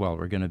list as well.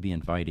 We're going to be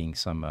inviting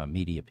some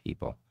media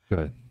people.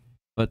 Good.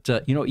 But,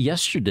 you know,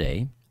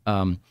 yesterday,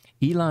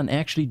 Elon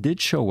actually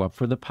did show up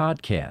for the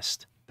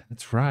podcast.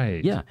 That's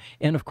right. Yeah.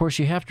 And of course,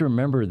 you have to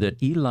remember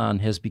that Elon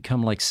has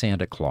become like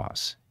Santa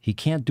Claus. He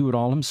can't do it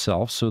all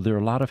himself, so there are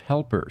a lot of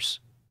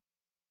helpers.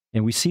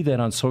 And we see that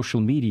on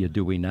social media,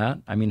 do we not?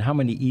 I mean, how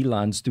many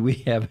Elons do we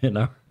have in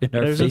our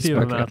There's a few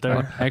of Facebook them out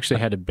there. I actually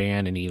had to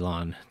ban an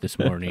Elon this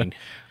morning.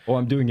 Oh,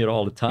 I'm doing it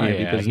all the time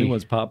Yeah, because new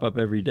ones pop up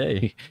every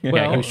day.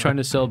 Well, he was trying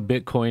to sell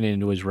Bitcoin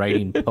and was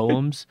writing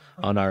poems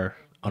on our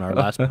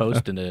last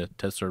post in the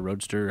Tesla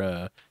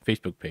Roadster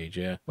Facebook page.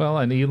 Yeah. Well,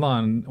 and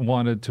Elon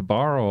wanted to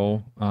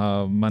borrow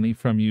money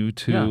from you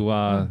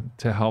to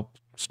help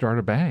start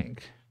a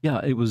bank. Yeah,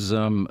 it was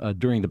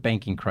during the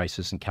banking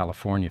crisis in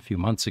California a few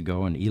months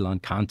ago, and Elon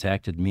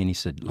contacted me and he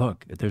said,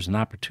 look, there's an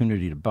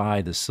opportunity to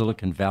buy the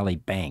Silicon Valley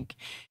Bank,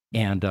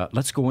 and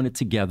let's go in it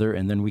together,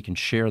 and then we can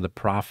share the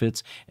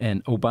profits.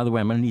 And, oh, by the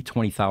way, I'm going to need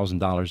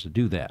 $20,000 to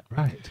do that.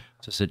 Right.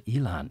 So I said,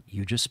 Elon,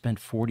 you just spent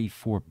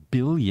 $44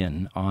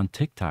 billion on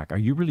TikTok. Are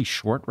you really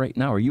short right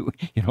now? Are you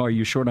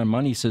short on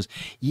money? He says,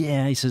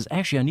 yeah. He says,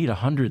 actually, I need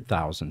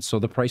 100,000. So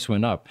the price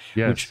went up,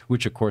 Yes.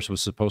 which of course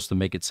was supposed to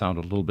make it sound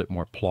a little bit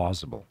more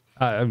plausible.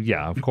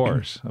 Yeah, of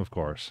course, of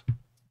course.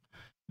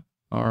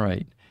 All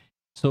right.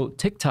 So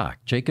TikTok,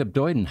 Jacob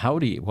Doyden,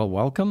 howdy. Well,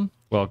 welcome.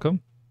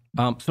 Welcome.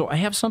 So I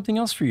have something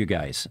else for you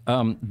guys.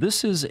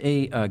 This is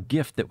a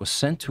gift that was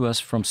sent to us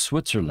from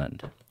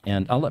Switzerland,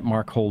 and I'll let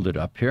Mark hold it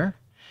up here.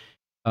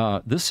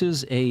 This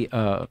is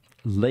a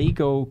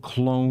Lego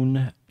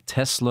clone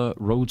Tesla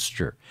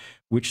Roadster,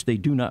 which they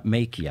do not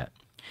make yet.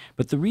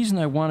 But the reason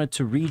I wanted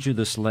to read you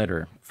this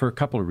letter, for a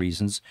couple of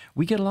reasons,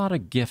 we get a lot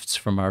of gifts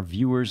from our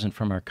viewers and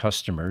from our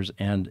customers,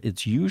 and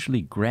it's usually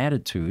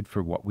gratitude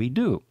for what we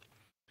do.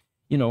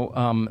 You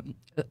know,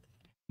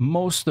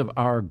 most of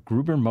our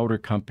Gruber Motor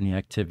Company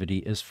activity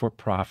is for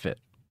profit,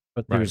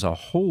 but there's a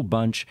whole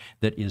bunch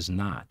that is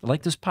not.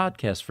 Like this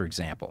podcast, for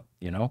example,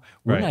 you know,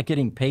 we're not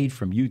getting paid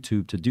from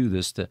YouTube to do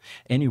this to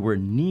anywhere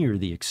near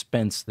the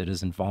expense that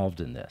is involved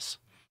in this.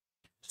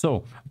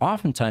 So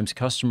oftentimes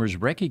customers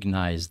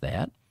recognize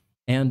that,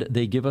 and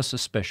they give us a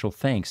special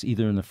thanks,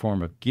 either in the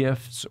form of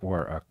gifts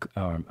or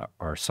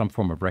some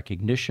form of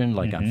recognition,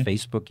 like on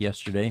Facebook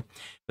yesterday.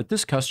 But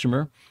this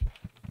customer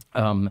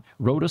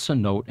wrote us a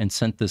note and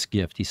sent this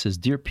gift. He says,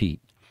 Dear Pete,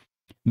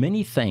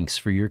 many thanks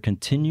for your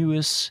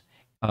continuous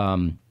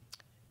kind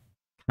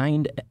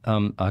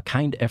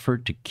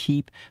effort to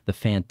keep the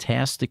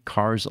fantastic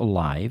cars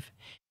alive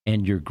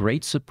and your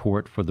great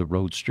support for the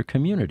Roadster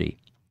community.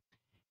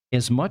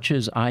 As much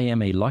as I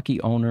am a lucky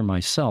owner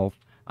myself,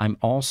 I'm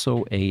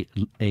also a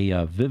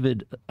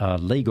vivid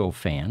Lego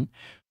fan.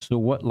 So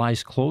what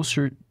lies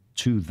closer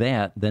to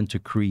that than to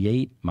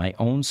create my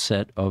own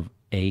set of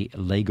a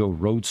Lego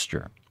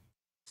Roadster,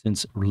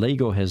 since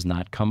Lego has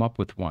not come up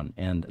with one,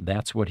 and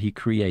that's what he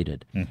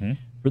created.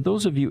 For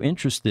those of you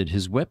interested,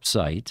 his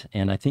website,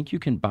 and I think you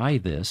can buy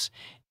this,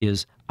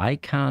 is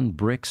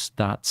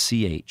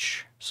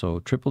iconbricks.ch.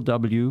 So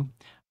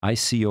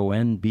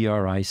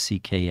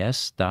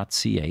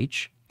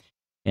www.iconbricks.ch.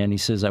 And he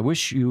says, I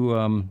wish you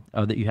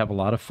that you have a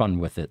lot of fun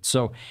with it.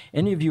 So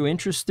any of you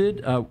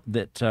interested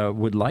that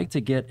would like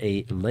to get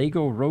a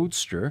Lego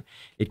Roadster,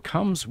 it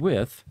comes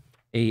with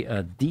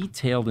a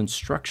detailed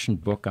instruction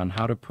book on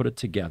how to put it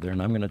together.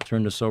 And I'm going to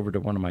turn this over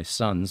to one of my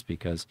sons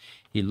because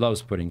he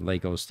loves putting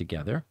Legos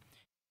together.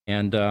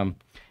 And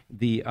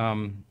the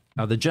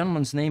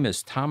gentleman's name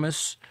is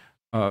Thomas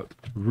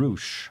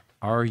Ruesch,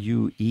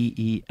 R-U-E-E-S-H,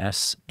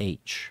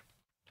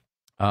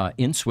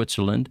 in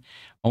Switzerland.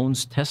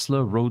 Owns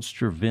Tesla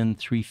Roadster VIN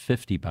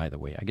 350, by the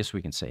way. I guess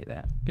we can say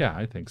that. Yeah,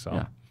 I think so.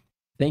 Yeah.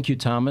 Thank you,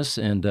 Thomas.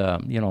 And,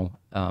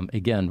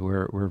 again,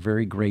 we're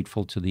very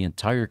grateful to the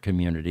entire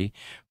community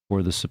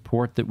for the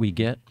support that we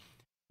get.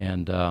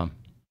 And, Well,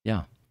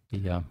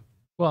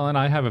 and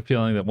I have a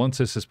feeling that once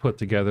this is put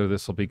together,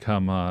 this will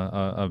become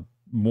a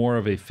more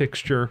of a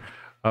fixture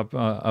up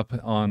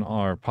on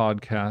our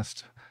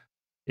podcast.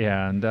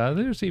 And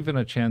there's even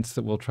a chance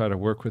that we'll try to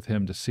work with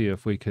him to see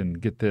if we can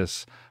get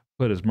this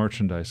put as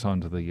merchandise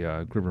onto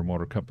the Gruber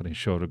Motor Company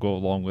show to go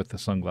along with the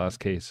sunglass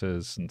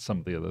cases and some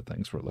of the other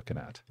things we're looking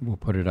at. We'll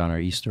put it on our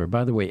e-store.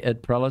 By the way,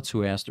 Ed Prelitz,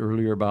 who asked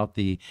earlier about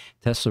the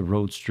Tesla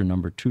Roadster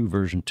number 2,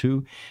 version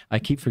 2, I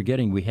keep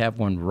forgetting we have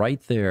one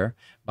right there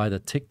by the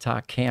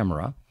TikTok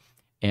camera.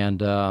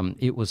 And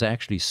it was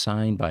actually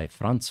signed by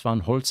Franz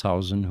von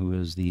Holzhausen, who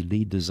is the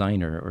lead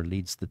designer or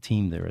leads the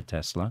team there at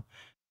Tesla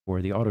for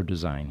the auto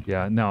design.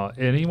 Yeah. Now,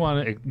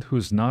 anyone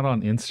who's not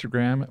on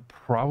Instagram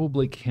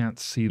probably can't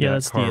see that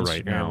that's car the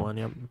right Instagram now. one,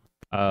 yep.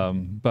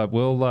 But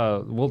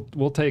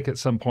we'll take at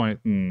some point,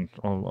 and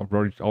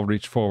I'll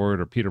reach forward,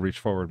 or Peter reach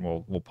forward,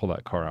 and we'll pull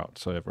that car out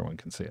so everyone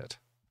can see it.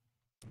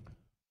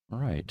 All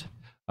right.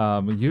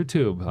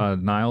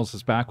 YouTube. Niles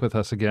is back with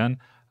us again,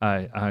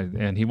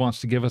 and he wants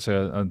to give us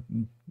a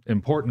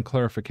important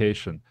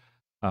clarification.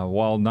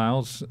 While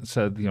Niles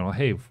said,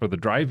 hey, for the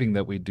driving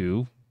that we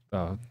do,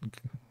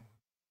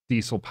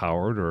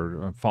 diesel-powered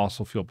or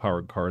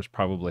fossil-fuel-powered cars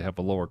probably have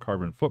a lower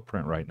carbon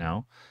footprint right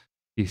now.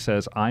 He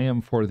says, I am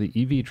for the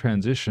EV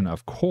transition.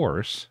 Of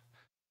course,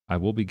 I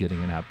will be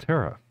getting an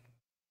Aptera.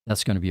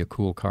 That's going to be a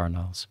cool car,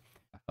 Niles.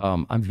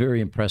 I'm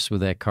very impressed with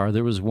that car.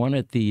 There was one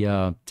at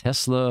the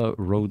Tesla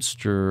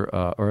Roadster,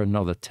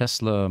 the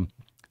Tesla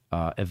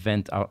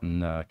event out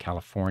in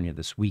California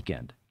this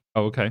weekend.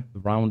 Oh, okay. The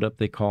Roundup,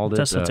 they called it.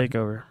 Tesla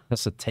takeover.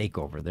 Tesla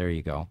takeover. There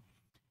you go.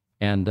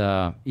 And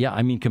yeah,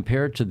 I mean,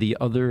 compared to the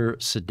other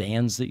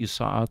sedans that you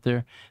saw out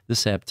there,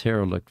 this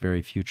Aptera looked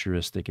very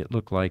futuristic. It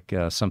looked like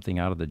something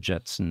out of the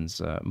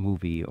Jetsons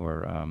movie,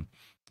 or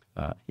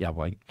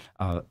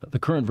the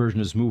current version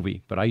is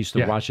movie, but I used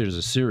to watch it as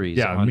a series.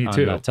 Yeah, me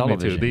too. On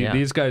television. Me too.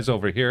 These guys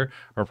over here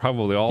are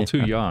probably all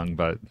too young,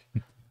 but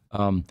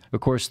of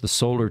course, the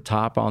solar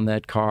top on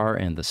that car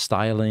and the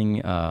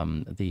styling,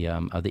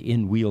 the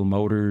in-wheel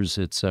motors,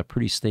 it's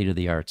pretty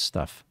state-of-the-art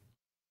stuff.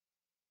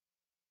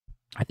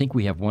 I think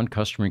we have one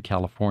customer in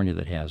California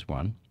that has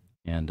one,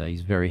 and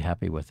he's very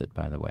happy with it,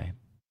 by the way.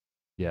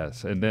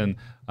 yes. And then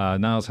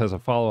Niles has a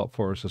follow-up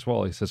for us as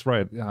well. He says,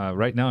 right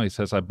now, he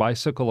says, I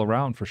bicycle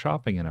around for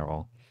shopping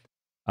interval.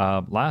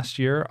 Last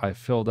year, I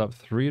filled up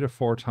 3 to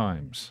 4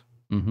 times.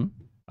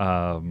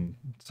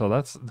 So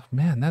that's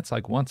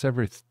like once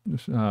every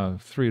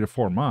 3 to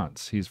 4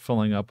 months, he's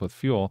filling up with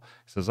fuel.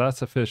 He says,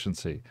 that's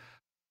efficiency.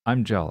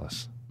 I'm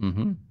jealous.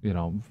 You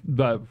know,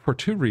 but for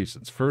 2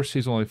 reasons. First,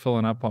 he's only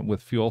filling up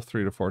with fuel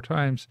 3 to 4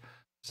 times.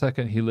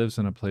 Second, he lives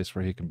in a place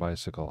where he can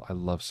bicycle. I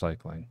love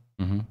cycling.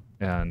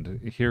 And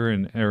here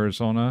in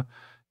Arizona,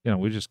 you know,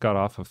 we just got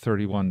off of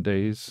 31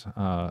 days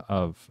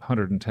of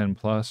 110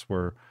 plus.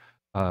 We're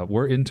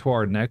into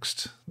our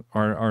next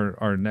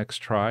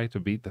try to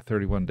beat the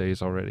 31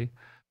 days already,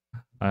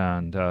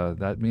 and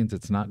that means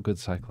it's not good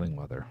cycling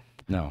weather.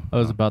 No, I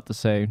was about to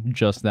say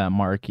just that,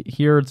 Mark.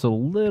 Here it's a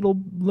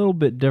little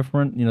bit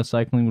different. You know,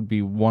 cycling would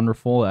be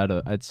wonderful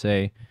I'd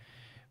say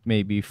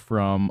maybe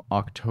from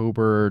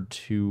October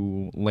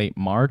to late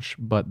March,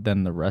 but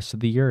then the rest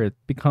of the year it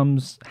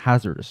becomes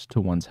hazardous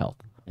to one's health.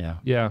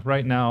 Yeah.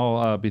 Right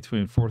now,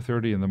 between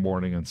 4:30 in the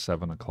morning and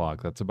 7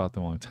 o'clock, that's about the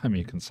only time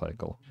you can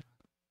cycle.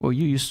 Well,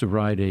 you used to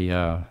ride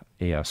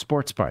a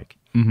sports bike,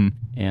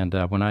 and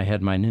when I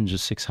had my Ninja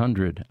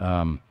 600,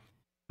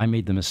 I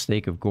made the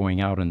mistake of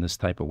going out in this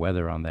type of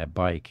weather on that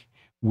bike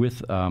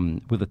with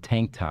a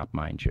tank top,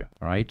 mind you.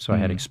 All right, so I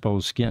had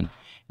exposed skin,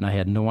 and I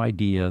had no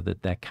idea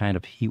that kind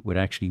of heat would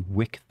actually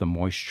wick the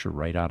moisture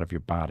right out of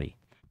your body,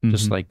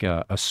 just like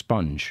a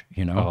sponge,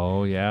 you know.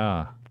 Oh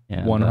yeah.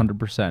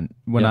 100%.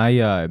 When I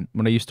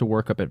used to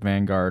work up at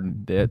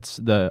Vanguard,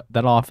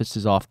 that office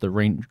is off the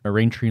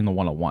Raintree and the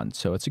 101,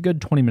 so it's a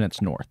good 20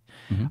 minutes north.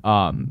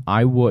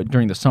 I would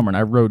during the summer, and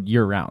I rode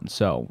year round.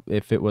 So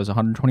if it was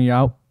 120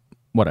 out,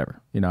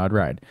 whatever, you know, I'd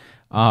ride.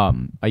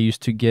 I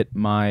used to get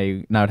and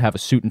I would have a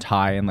suit and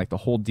tie and like the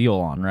whole deal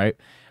on, right?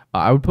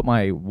 I would put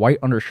my white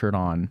undershirt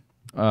on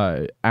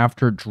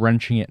after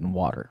drenching it in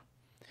water.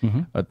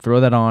 I'd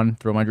throw that on,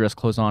 throw my dress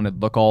clothes on,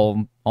 it'd look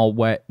all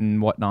wet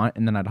and whatnot,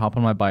 and then I'd hop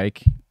on my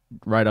bike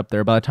right up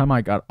there. By the time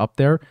I got up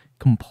there,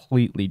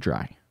 completely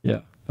dry. Yeah,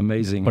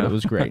 amazing. But it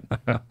was great.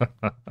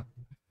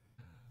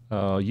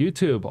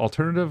 YouTube,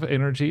 Alternative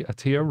Energy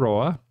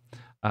Aotearoa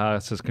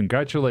says,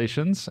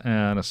 congratulations,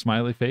 and a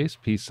smiley face,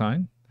 peace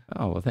sign.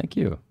 Oh, well, thank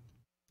you.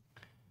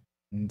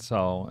 And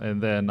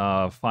then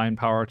Fein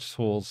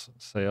Tools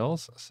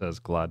Sales says,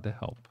 glad to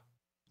help.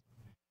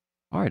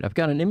 All right, I've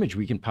got an image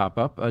we can pop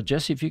up.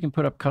 Jesse, if you can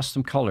put up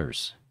custom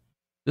colors.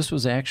 This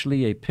was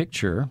actually a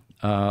picture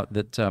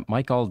that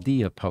Mike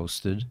Aldea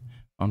posted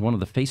on one of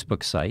the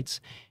Facebook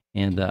sites.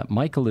 And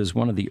Michael is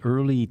one of the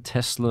early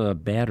Tesla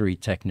battery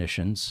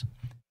technicians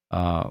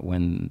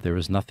when there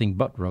was nothing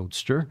but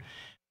Roadster.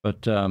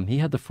 But he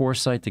had the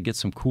foresight to get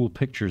some cool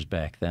pictures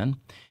back then.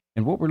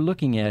 And what we're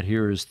looking at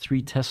here is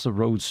 3 Tesla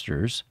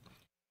Roadsters.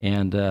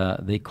 And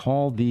they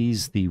call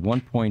these the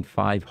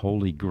 1.5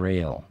 Holy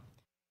Grail.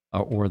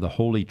 Or the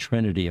Holy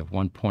Trinity of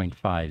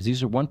 1.5s.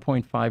 These are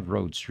 1.5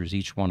 Roadsters,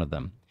 each one of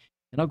them.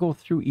 And I'll go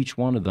through each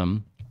one of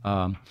them.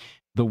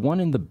 The one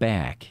in the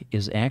back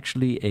is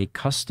actually a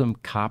custom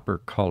copper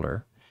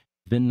color,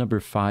 VIN number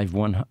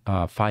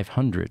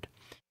 500.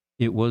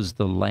 It was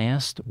the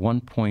last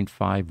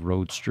 1.5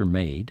 Roadster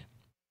made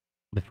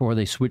before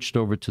they switched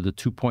over to the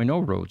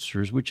 2.0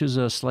 Roadsters, which is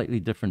a slightly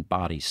different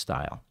body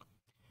style.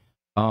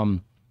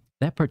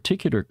 That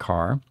particular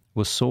car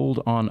was sold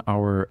on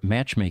our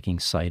matchmaking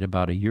site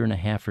about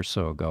 1.5 years or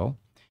so ago,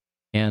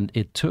 and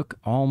it took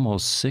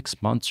almost 6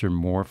 months or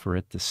more for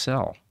it to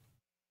sell.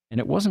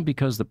 And it wasn't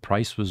because the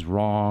price was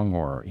wrong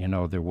or, you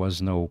know, there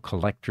was no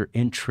collector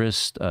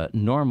interest.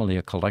 Normally,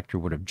 a collector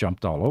would have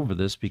jumped all over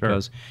this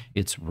because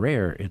it's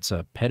rare. It's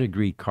a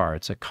pedigree car.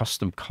 It's a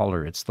custom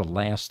color. It's the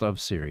last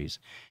of series.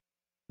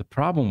 The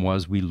problem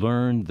was we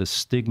learned the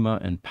stigma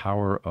and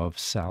power of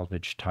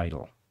salvage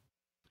title.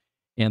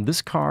 And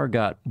this car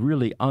got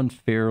really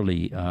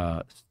unfairly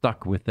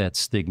stuck with that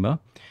stigma.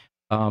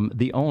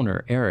 The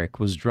owner, Eric,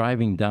 was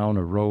driving down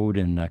a road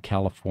in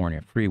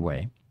California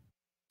freeway,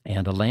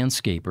 and a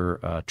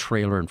landscaper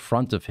trailer in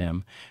front of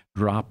him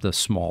dropped a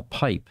small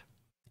pipe,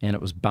 and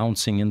it was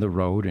bouncing in the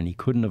road, and he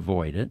couldn't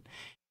avoid it.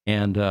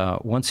 And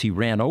once he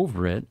ran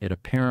over it, it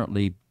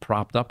apparently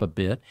propped up a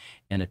bit,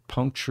 and it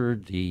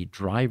punctured the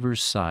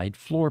driver's side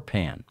floor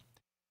pan.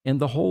 And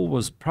the hole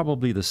was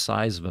probably the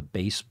size of a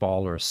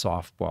baseball or a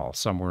softball,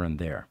 somewhere in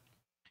there.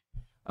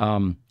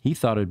 He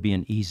thought it'd be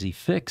an easy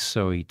fix,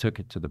 so he took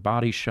it to the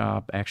body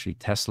shop, actually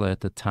Tesla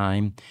at the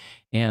time,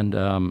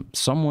 and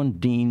someone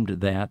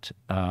deemed that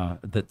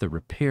that the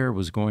repair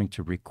was going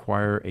to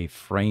require a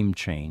frame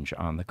change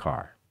on the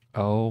car.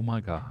 Oh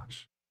my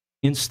gosh.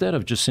 Instead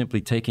of just simply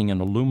taking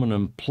an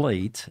aluminum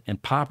plate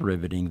and pop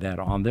riveting that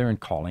on there and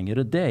calling it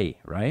a day,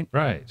 right?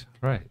 Right,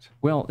 right.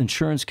 Well,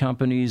 insurance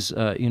companies,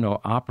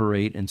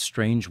 operate in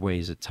strange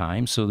ways at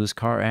times. So this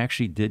car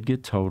actually did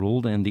get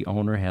totaled, and the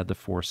owner had the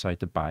foresight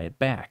to buy it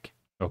back.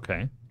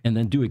 Okay. And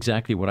then do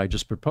exactly what I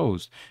just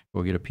proposed.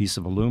 Go get a piece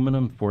of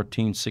aluminum,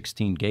 14,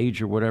 16 gauge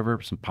or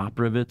whatever, some pop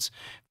rivets,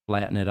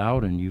 flatten it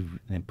out,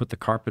 and put the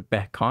carpet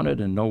back on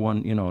it, and no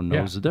one,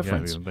 knows the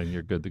difference. Yeah, then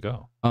you're good to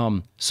go.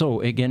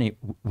 So again,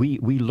 we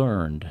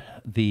learned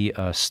the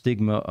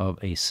stigma of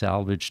a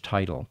salvage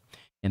title,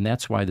 and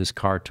that's why this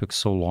car took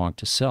so long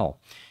to sell.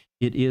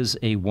 It is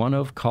a one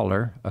of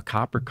color, a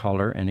copper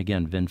color, and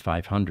again, VIN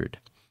 500.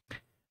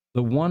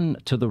 The one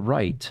to the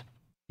right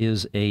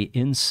is a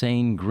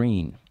insane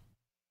green.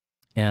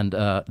 And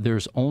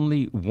there's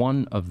only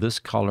one of this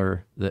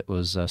color that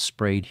was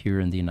sprayed here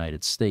in the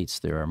United States.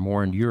 There are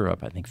more in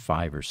Europe, I think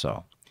 5 or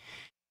so.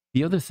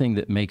 The other thing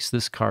that makes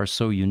this car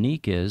so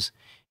unique is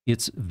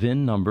it's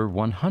VIN number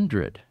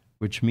 100,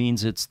 which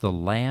means it's the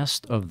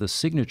last of the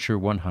signature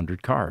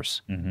 100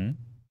 cars. Mm-hmm.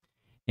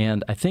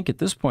 And I think at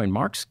this point,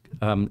 Mark's,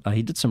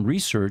 he did some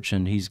research,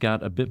 and he's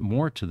got a bit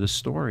more to this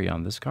story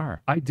on this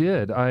car. I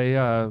did.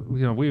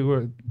 We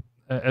were...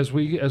 As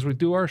we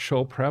do our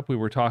show prep, we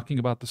were talking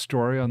about the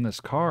story on this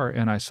car,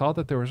 and I saw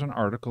that there was an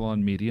article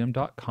on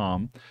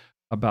medium.com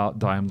about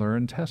Daimler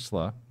and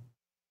Tesla.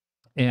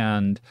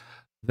 And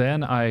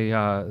then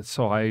I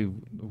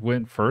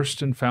went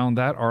first and found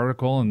that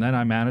article, and then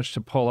I managed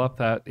to pull up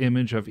that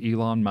image of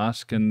Elon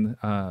Musk and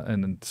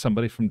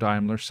somebody from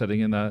Daimler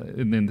sitting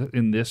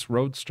in this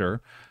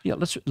Roadster. Yeah,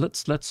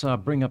 let's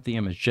bring up the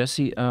image,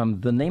 Jesse.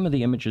 The name of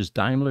the image is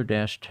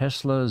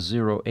Daimler-Tesla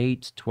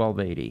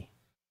 08-1280.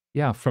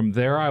 Yeah, from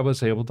there I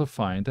was able to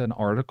find an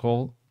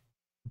article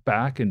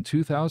back in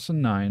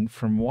 2009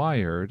 from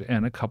Wired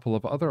and a couple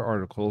of other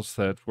articles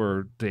that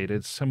were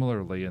dated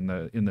similarly in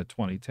the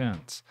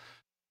 2010s.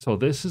 So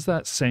this is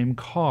that same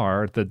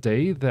car, the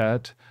day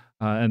that,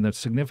 and the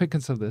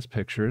significance of this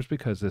picture is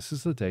because this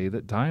is the day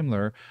that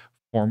Daimler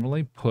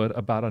formally put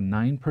about a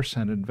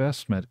 9%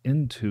 investment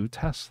into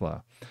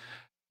Tesla.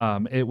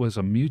 It was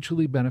a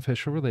mutually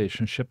beneficial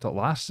relationship that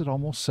lasted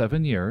almost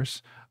 7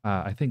 years.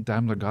 I think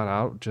Daimler got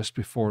out just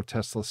before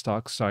Tesla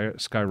stock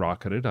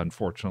skyrocketed,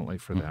 unfortunately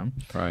for them.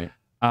 Right.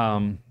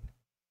 And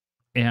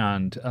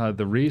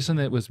the reason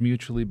it was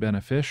mutually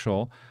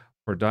beneficial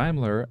for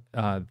Daimler,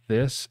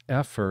 this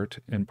effort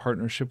in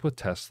partnership with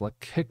Tesla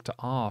kicked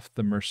off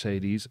the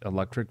Mercedes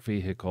electric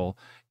vehicle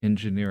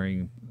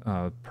engineering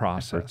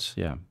process.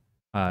 Yeah.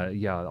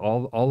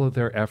 All of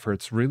their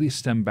efforts really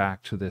stem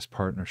back to this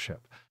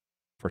partnership.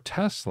 For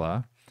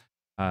Tesla,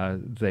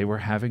 they were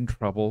having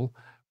trouble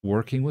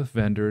working with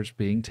vendors,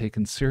 being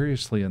taken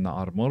seriously in the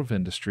automotive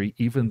industry,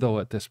 even though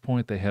at this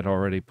point they had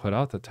already put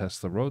out the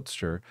Tesla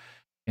Roadster.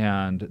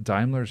 And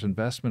Daimler's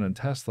investment in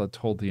Tesla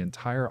told the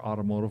entire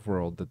automotive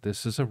world that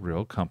this is a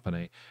real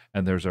company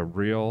and there's a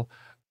real,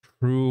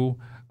 true,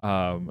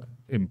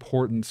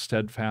 important,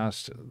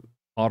 steadfast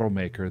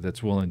automaker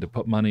that's willing to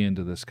put money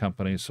into this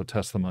company, so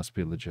Tesla must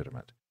be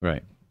legitimate.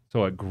 Right.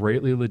 So it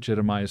greatly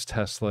legitimized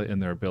Tesla in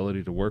their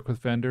ability to work with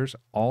vendors.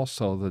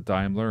 Also, the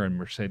Daimler and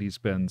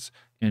Mercedes-Benz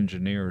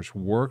engineers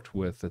worked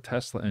with the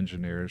Tesla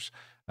engineers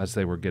as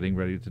they were getting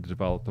ready to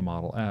develop the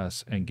Model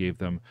S and gave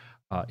them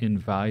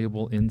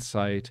invaluable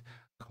insight,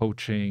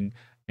 coaching,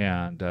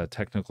 and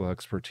technical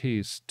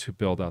expertise to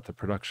build out the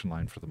production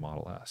line for the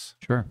Model S.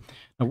 Sure.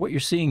 Now, what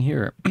you're seeing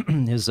here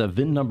is a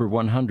VIN number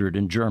 100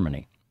 in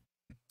Germany.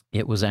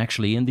 It was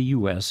actually in the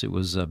U.S. It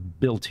was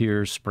built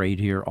here, sprayed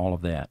here, all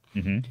of that.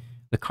 Mm-hmm.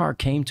 The car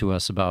came to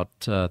us about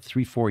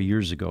 3-4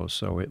 years ago,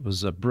 so it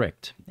was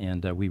bricked,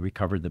 and we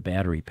recovered the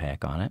battery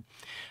pack on it.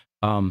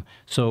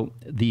 So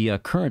the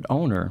current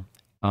owner,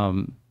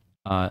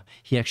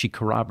 he actually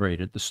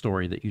corroborated the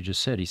story that you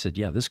just said. He said,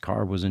 yeah, this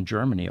car was in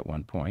Germany at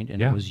one point, and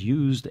it was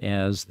used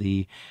as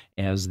the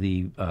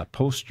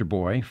poster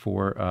boy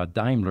for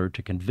Daimler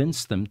to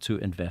convince them to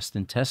invest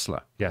in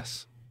Tesla.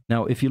 Yes.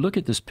 Now, if you look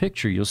at this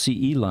picture, you'll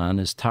see Elon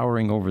is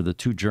towering over the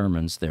two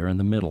Germans there in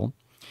the middle.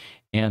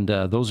 And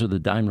those are the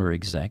Daimler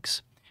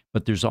execs.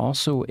 But there's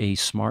also a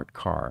smart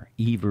car,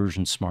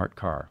 E-version smart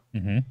car.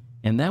 Mm-hmm.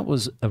 And that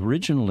was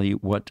originally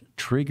what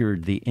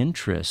triggered the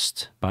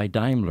interest by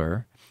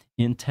Daimler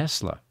in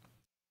Tesla.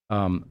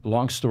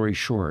 Long story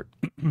short,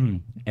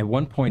 at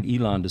one point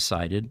Elon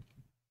decided,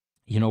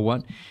 you know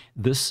what,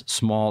 this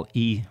small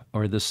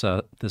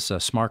this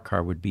smart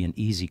car would be an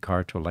easy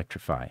car to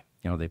electrify.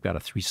 You know, they've got a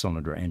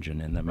 3-cylinder engine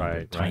in them, and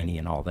they're tiny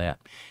and all that.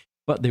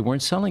 But they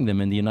weren't selling them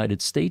in the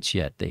United States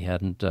yet. They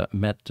hadn't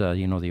met,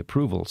 the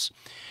approvals.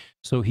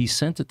 So he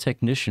sent a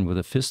technician with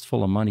a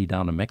fistful of money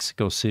down to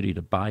Mexico City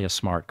to buy a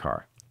smart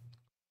car.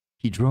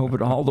 He drove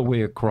it all the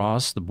way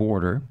across the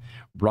border,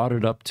 brought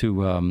it up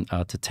to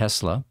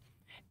Tesla,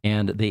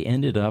 and they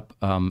ended up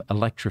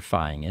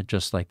electrifying it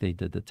just like they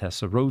did the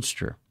Tesla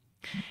Roadster.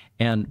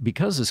 And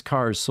because this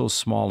car is so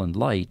small and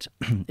light,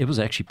 it was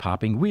actually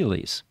popping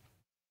wheelies.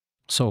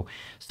 So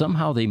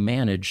somehow they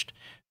managed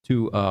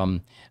to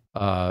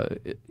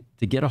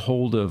get a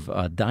hold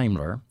of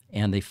Daimler,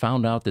 and they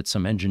found out that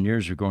some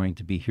engineers are going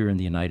to be here in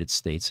the United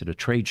States at a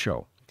trade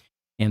show,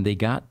 and they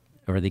got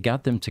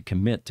them to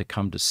commit to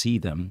come to see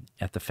them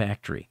at the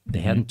factory.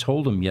 They hadn't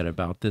told them yet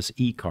about this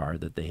e-car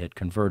that they had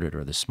converted,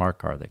 or the smart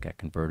car that got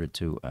converted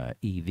to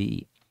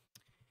EV.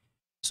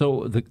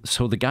 So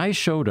the guys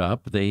showed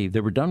up. They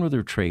were done with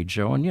their trade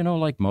show, and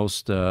like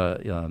most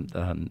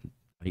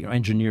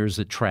engineers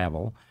that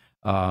travel,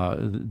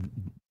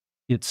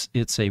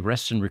 it's a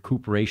rest and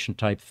recuperation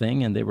type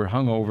thing, and they were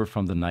hungover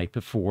from the night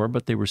before,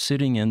 but they were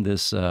sitting in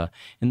this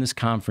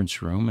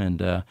conference room,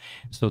 and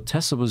so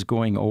Tesla was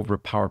going over a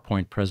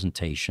PowerPoint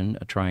presentation,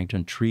 trying to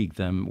intrigue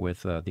them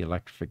with the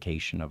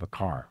electrification of a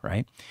car,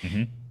 right?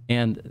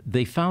 And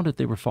they found that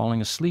they were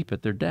falling asleep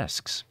at their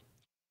desks.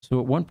 So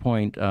at one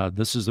point,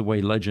 this is the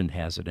way legend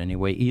has it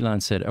anyway,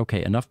 Elon said,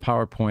 okay, enough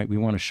PowerPoint, we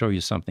want to show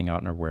you something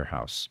out in our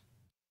warehouse.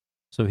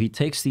 So he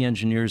takes the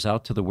engineers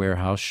out to the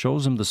warehouse,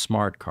 shows them the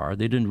smart car.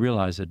 They didn't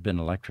realize it had been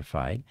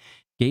electrified,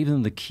 gave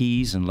them the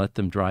keys and let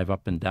them drive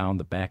up and down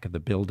the back of the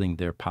building.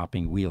 They're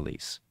popping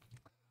wheelies.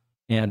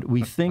 And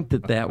we think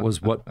that that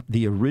was what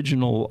the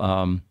original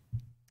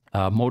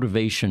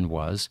motivation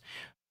was,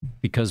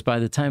 because by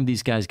the time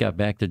these guys got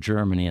back to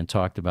Germany and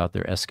talked about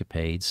their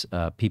escapades,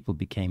 people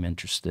became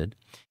interested.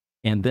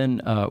 And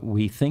then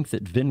we think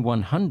that VIN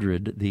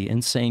 100, the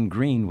insane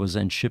green, was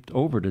then shipped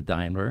over to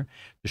Daimler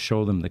to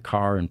show them the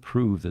car and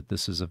prove that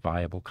this is a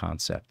viable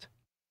concept.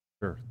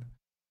 Sure.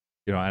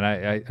 And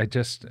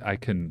I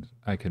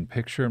can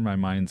picture in my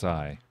mind's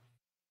eye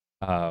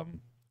a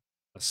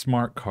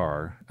smart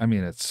car. I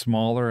mean, it's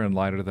smaller and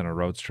lighter than a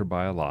Roadster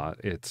by a lot.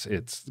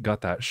 It's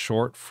got that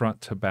short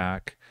front to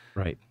back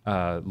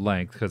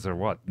length, because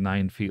they're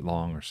 9 feet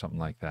long or something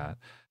like that.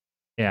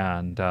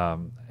 And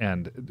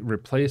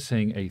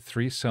replacing a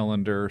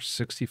 3-cylinder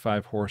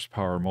 65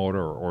 horsepower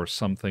motor or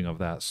something of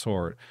that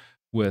sort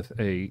with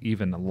a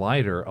even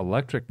lighter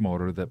electric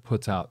motor that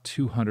puts out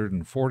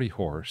 240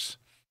 horse.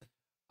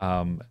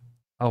 Oh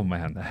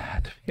man, that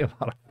had to be a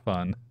lot of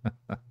fun.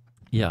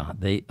 Yeah,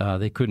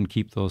 they couldn't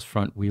keep those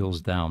front wheels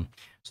down.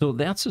 So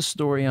that's a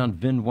story on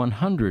VIN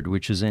 100,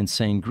 which is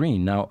insane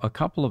green. Now, a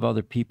couple of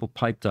other people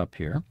piped up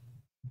here.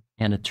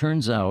 And it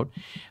turns out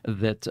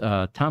that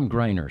Tom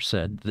Greiner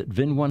said that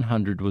VIN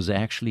 100 was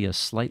actually a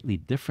slightly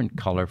different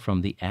color from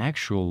the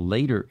actual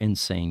later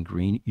insane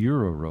green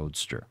Euro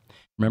Roadster.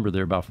 Remember,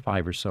 there are about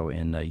 5 or so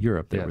in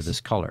Europe that were this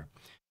color.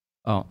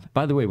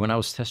 By the way, when I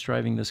was test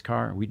driving this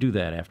car, we do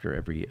that after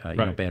every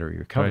battery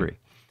recovery.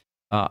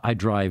 I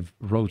drive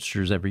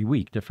Roadsters every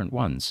week, different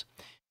ones.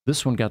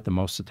 This one got the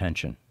most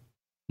attention.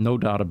 No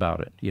doubt about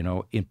it.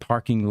 In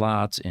parking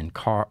lots, in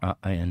car,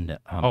 on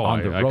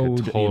the road. I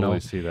could totally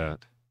see that.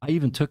 I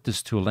even took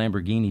this to a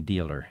Lamborghini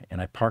dealer,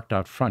 and I parked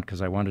out front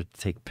because I wanted to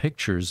take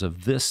pictures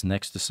of this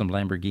next to some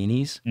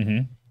Lamborghinis,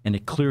 and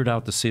it cleared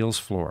out the sales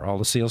floor. All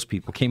the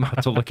salespeople came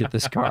out to look at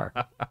this car.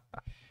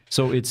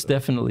 So it's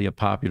definitely a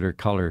popular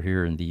color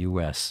here in the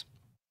U.S.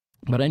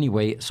 But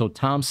anyway, so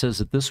Tom says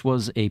that this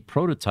was a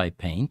prototype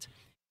paint,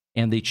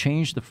 and they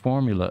changed the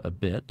formula a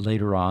bit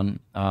later on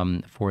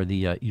for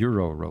the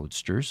Euro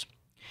Roadsters.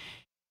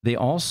 They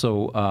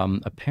also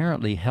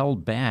apparently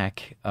held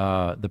back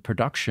the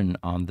production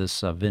on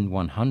this VIN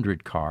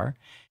 100 car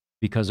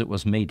because it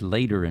was made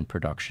later in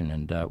production.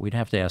 And we'd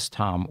have to ask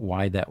Tom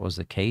why that was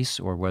the case,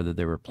 or whether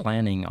they were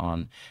planning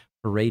on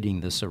parading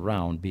this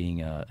around,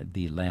 being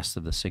the last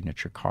of the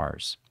signature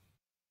cars.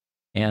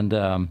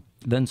 And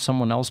then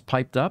someone else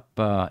piped up,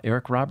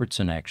 Eric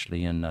Robertson,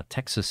 actually, in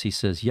Texas. He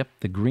says, yep,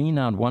 the green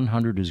on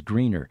 100 is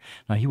greener.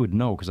 Now, he would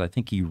know because I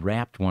think he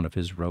wrapped one of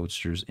his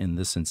Roadsters in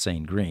this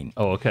insane green.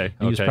 Oh, okay.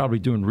 He was probably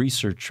doing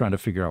research trying to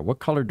figure out what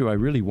color do I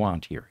really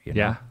want here.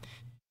 Yeah.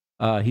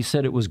 He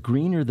said it was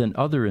greener than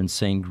other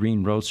insane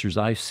green Roadsters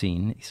I've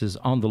seen. He says,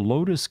 on the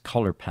Lotus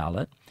color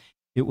palette,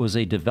 it was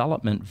a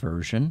development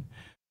version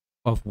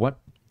of what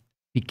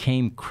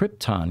became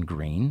Krypton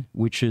green,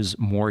 which is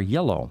more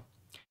yellow.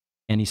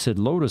 And he said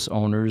Lotus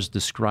owners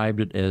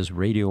described it as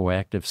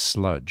radioactive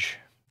sludge.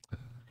 So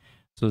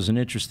there's an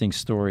interesting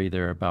story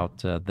there about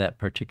that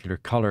particular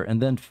color.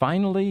 And then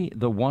finally,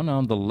 the one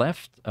on the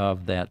left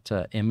of that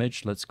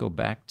image, let's go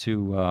back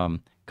to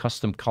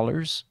custom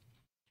colors.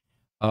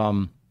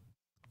 And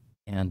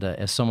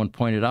as someone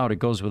pointed out, it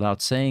goes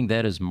without saying,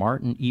 that is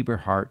Martin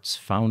Eberhardt's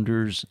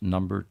Founders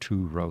No.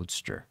 2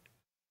 Roadster.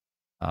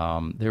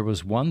 There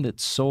was one that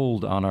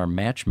sold on our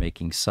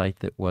matchmaking site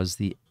that was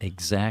the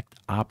exact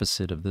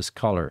opposite of this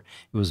color.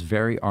 It was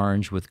very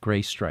orange with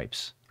gray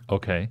stripes.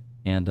 Okay.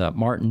 And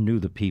Martin knew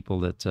the people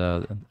that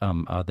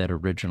that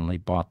originally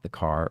bought the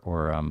car,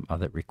 or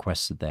that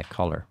requested that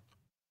color.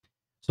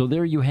 So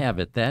there you have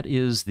it. That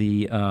is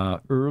the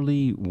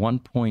early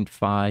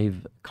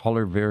 1.5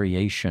 color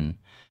variation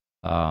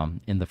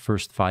in the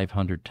first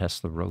 500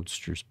 Tesla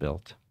Roadsters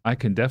built. I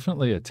can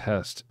definitely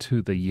attest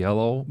to the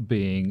yellow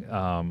being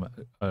an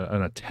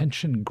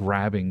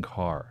attention-grabbing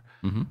car.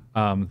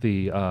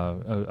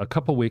 A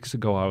couple weeks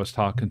ago, I was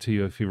talking to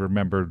you, if you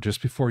remember,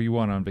 just before you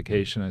went on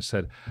vacation. I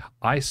said,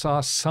 I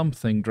saw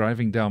something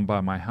driving down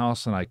by my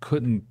house, and I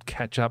couldn't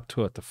catch up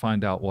to it to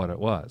find out what it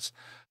was.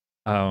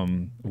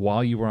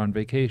 While you were on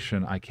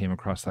vacation, I came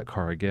across that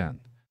car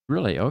again.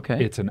 Really?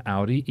 Okay. It's an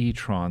Audi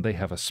e-tron. They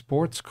have a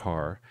sports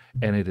car,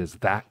 and it is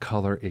that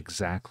color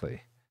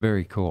exactly.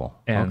 Very cool.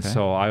 And okay.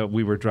 so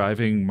we were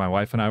driving, my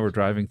wife and I were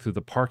driving through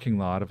the parking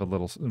lot of a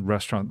little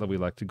restaurant that we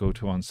like to go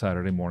to on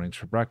Saturday mornings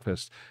for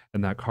breakfast.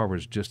 And that car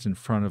was just in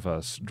front of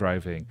us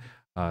driving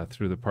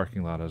through the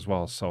parking lot as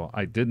well. So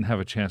I didn't have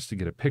a chance to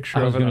get a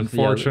picture of it,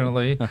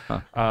 unfortunately.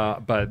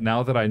 But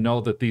now that I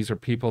know that these are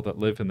people that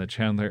live in the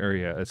Chandler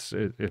area,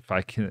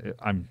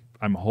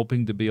 I'm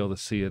hoping to be able to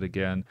see it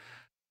again.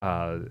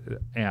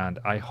 And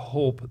I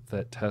hope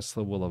that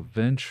Tesla will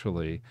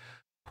eventually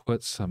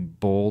put some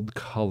bold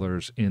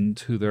colors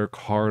into their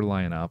car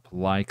lineup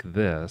like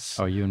this.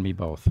 Oh, you and me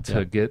both.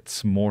 To get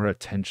some more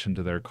attention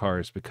to their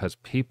cars, because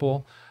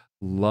people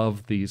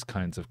love these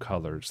kinds of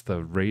colors.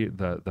 The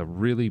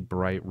really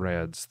bright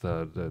reds,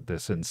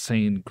 this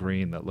insane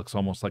green that looks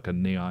almost like a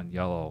neon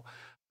yellow,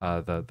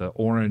 the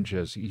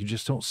oranges. You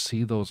just don't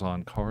see those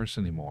on cars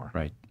anymore.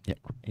 Right. Yeah.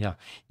 Yeah.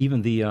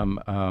 Even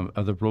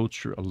the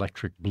Roadster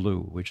electric blue,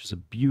 which is a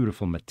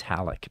beautiful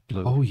metallic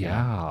blue. Oh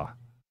yeah.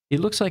 It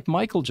looks like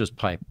Michael just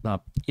piped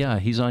up. Yeah,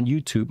 he's on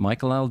YouTube.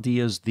 Michael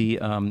Aldia's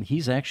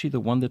he's actually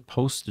the one that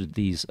posted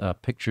these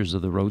pictures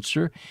of the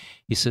Roadster.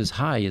 He says,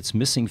 "Hi, it's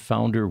missing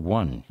Founder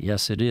 1."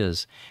 Yes, it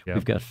is. Yep.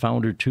 We've got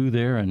Founder 2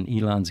 there, and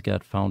Elon's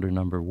got Founder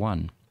number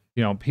 1.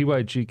 You know,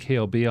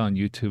 PYGKLB on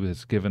YouTube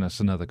has given us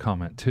another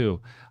comment too.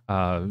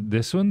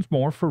 This one's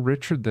more for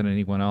Richard than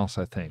anyone else,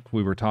 I think.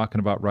 We were talking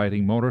about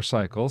riding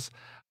motorcycles.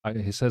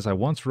 He says, I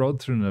once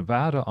rode through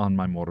Nevada on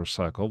my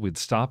motorcycle. We'd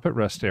stop at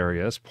rest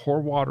areas,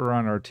 pour water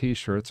on our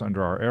T-shirts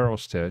under our arrow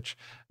stitch,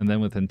 and then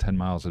within 10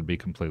 miles, it'd be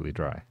completely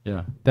dry.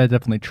 Yeah. That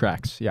definitely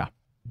tracks. Yeah.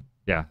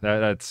 Yeah,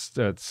 that's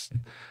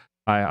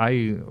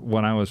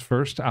when I was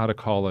first out of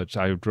college,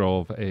 I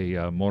drove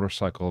a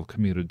motorcycle,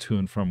 commuted to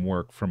and from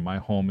work from my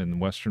home in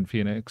Western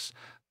Phoenix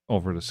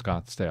over to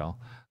Scottsdale.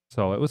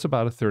 So it was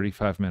about a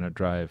 35-minute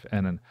drive,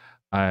 and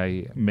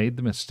I made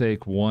the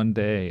mistake one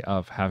day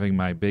of having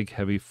my big,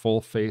 heavy,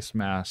 full face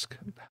mask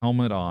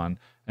helmet on,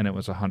 and it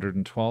was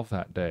 112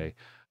 that day.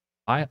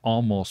 I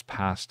almost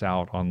passed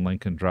out on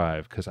Lincoln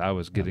Drive because I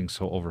was getting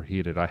so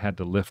overheated. I had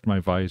to lift my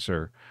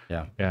visor,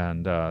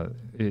 and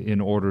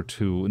in order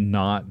to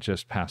not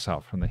just pass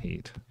out from the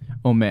heat.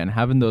 Oh man,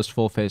 having those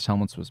full face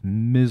helmets was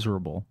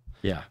miserable.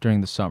 Yeah.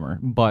 During the summer,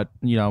 but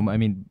you know, I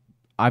mean,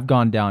 I've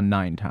gone down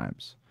 9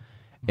 times,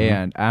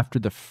 and after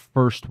the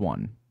first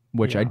one,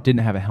 which I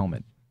didn't have a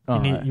helmet.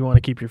 You want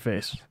to keep your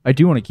face. I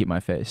do want to keep my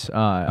face.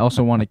 I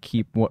also want to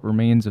keep what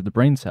remains of the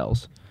brain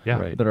cells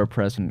right. that are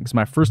present. Because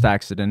my first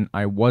accident,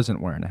 I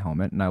wasn't wearing a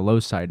helmet, and I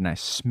low-sided, and I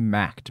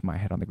smacked my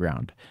head on the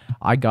ground.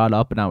 I got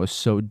up, and I was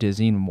so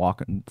dizzy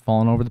and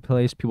falling over the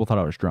place, people thought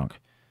I was drunk.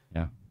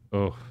 Yeah.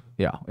 Oh.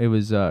 Yeah, it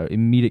was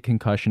immediate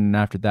concussion, and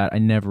after that, I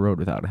never rode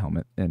without a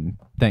helmet, and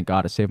thank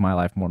God it saved my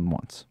life more than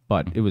once.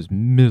 But it was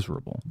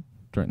miserable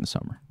during the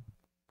summer.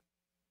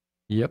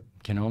 Yep,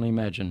 can only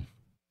imagine.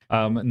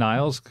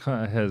 Niles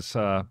has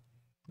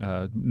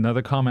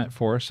another comment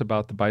for us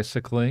about the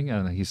bicycling,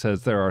 and he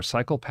says there are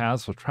cycle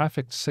paths with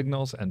traffic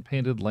signals and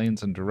painted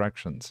lanes and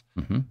directions.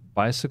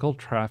 Bicycle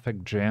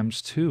traffic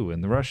jams too in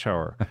the rush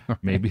hour.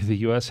 Maybe the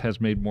U.S. has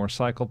made more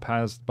cycle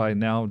paths by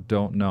now,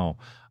 don't know.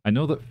 I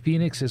know that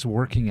Phoenix is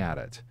working at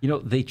it. You know,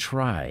 they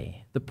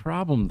try. The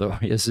problem, though,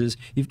 is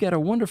you've got a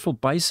wonderful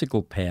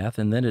bicycle path,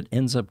 and then it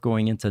ends up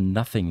going into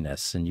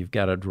nothingness, and you've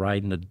got to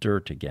ride in the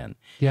dirt again.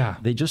 Yeah.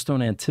 They just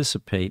don't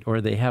anticipate,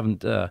 or they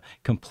haven't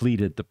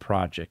completed the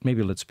project.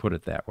 Maybe let's put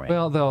it that way.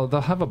 Well,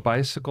 they'll have a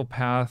bicycle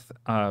path.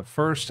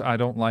 First, I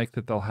don't like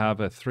that they'll have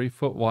a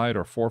 3-foot wide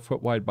or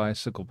 4-foot wide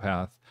bicycle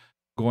path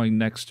going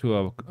next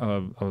to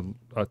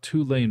a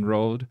 2-lane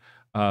road.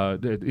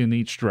 In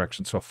each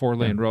direction, so a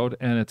 4-lane road,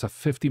 and it's a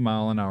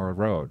 50-mile-an-hour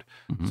road.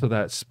 So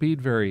that speed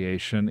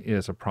variation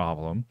is a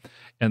problem.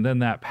 And then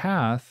that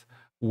path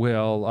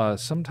will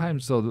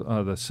sometimes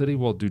the city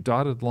will do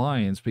dotted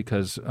lines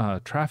because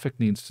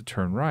traffic needs to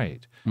turn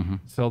right.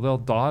 So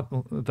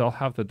they'll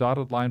have the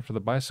dotted line for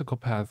the bicycle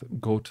path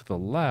go to the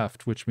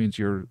left, which means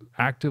you're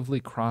actively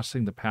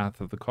crossing the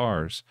path of the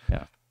cars.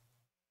 Yeah.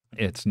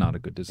 It's not a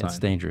good design. It's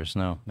dangerous.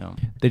 No.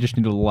 They just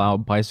need to allow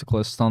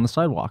bicyclists on the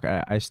sidewalk.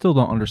 I still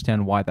don't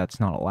understand why that's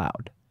not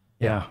allowed.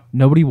 Yeah.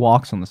 Nobody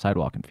walks on the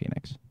sidewalk in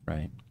Phoenix.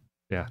 Right.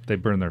 Yeah, they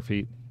burn their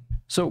feet.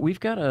 So we've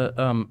got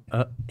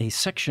a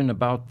section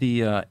about the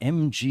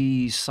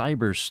MG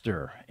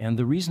Cyberster, and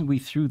the reason we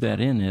threw that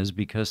in is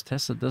because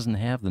Tesla doesn't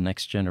have the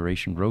next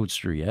generation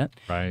Roadster yet.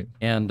 Right.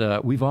 And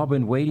we've all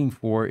been waiting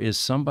for, is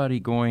somebody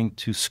going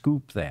to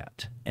scoop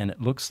that? And it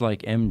looks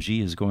like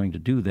MG is going to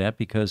do that,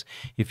 because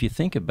if you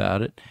think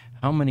about it,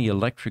 how many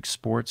electric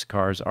sports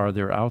cars are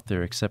there out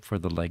there except for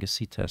the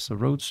legacy Tesla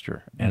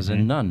Roadster? As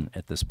in none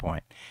at this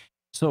point.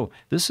 So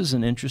this is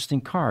an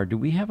interesting car. Do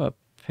we have a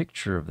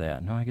picture of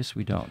that? No, I guess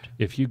we don't.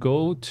 If you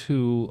go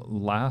to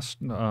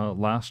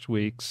last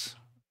week's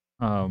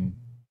I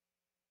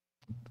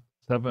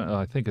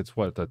think it's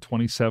the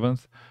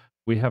 27th,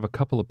 we have a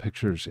couple of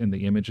pictures in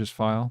the images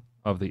file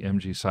of the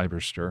MG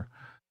Cyberster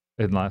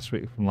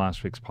from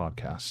last week's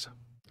podcast.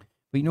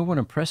 But you know what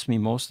impressed me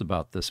most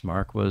about this,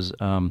 Mark, was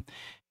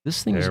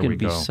this thing is There going we to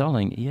be go.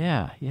 selling.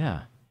 Yeah,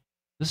 yeah.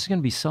 This is going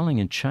to be selling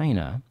in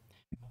China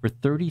for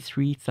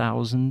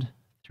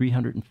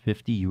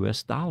 $33,350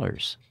 US.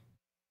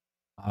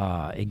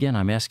 Again,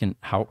 I'm asking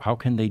how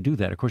can they do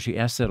that? Of course, you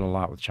ask that a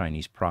lot with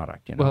Chinese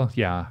product. You know? Well,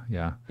 yeah.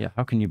 Yeah,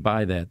 how can you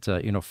buy that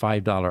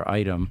 $5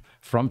 item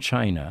from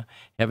China,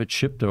 have it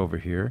shipped over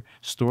here,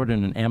 stored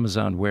in an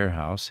Amazon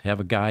warehouse,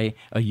 have a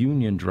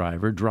union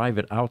driver drive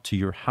it out to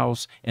your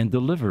house and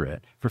deliver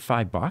it for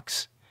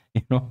 $5?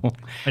 You know,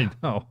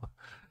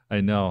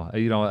 I know.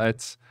 You know,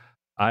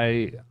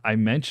 I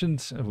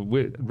mentioned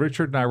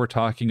Richard and I were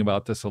talking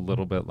about this a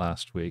little bit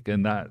last week,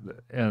 and that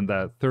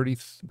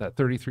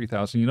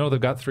 33,000. You know, they've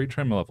got 3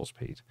 trim levels,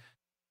 Pete.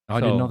 I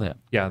didn't know that.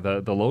 Yeah,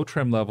 the low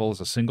trim level is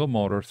a single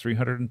motor,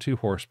 302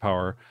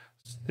 horsepower,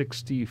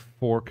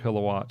 64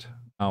 kilowatt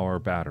hour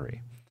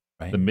battery.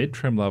 Right. The mid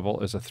trim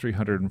level is a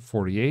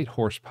 348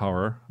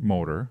 horsepower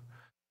motor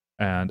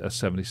and a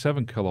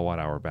 77 kilowatt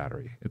hour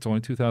battery. It's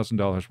only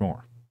 $2,000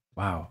 more.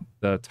 Wow.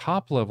 The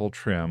top level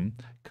trim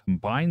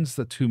combines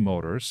the 2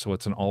 motors, so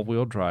it's an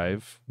all-wheel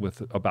drive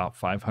with about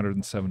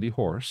 570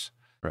 horse,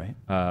 Right.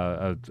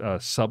 a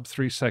sub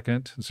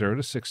 3-second 0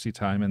 to 60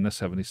 time, and the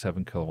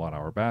 77 kilowatt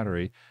hour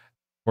battery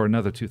for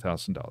another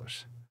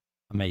 $2,000.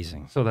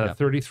 Amazing. So that Yeah.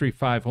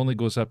 33.5 only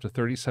goes up to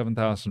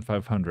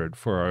 37,500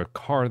 for a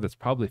car that's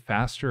probably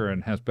faster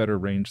and has better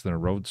range than a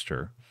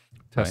Roadster,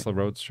 Tesla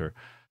Roadster.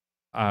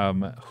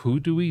 Who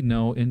do we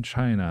know in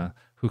China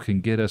who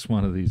can get us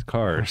one of these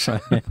cars? I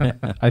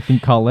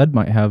think Khaled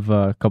might have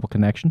a couple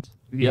connections.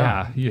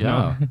 Yeah, you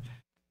know.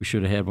 We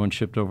should have had one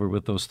shipped over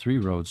with those 3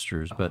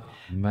 Roadsters, but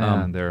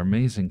Man, they're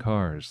amazing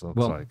cars, looks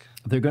like.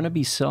 they're going to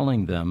be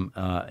selling them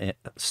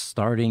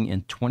starting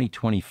in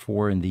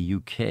 2024 in the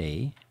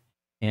UK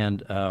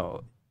and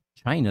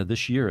China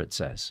this year, it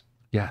says.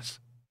 Yes.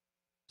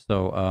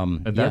 So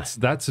And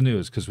that's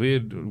news, because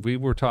we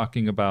were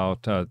talking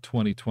about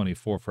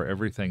 2024 for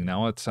everything.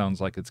 Now it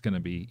sounds like it's going to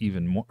be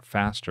even more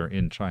faster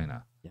in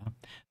China. Yeah.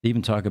 They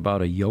even talk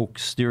about a yoke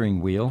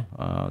steering wheel.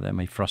 That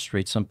may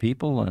frustrate some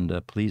people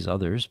and please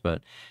others.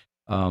 But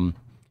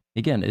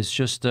again, it's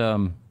just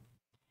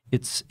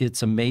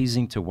it's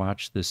amazing to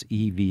watch this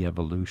EV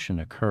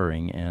evolution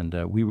occurring. And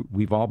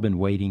we've all been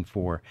waiting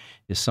for,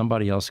 is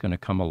somebody else going to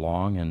come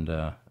along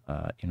and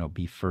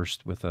be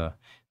first with a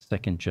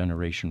second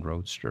generation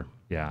Roadster?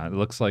 Yeah, it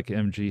looks like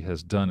MG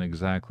has done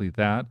exactly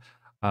that.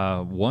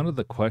 One of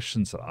the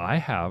questions that I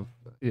have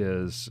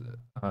is,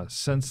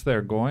 since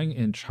they're going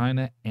in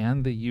China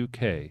and the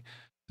UK,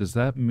 does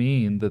that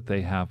mean that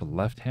they have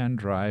left-hand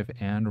drive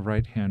and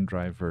right-hand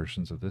drive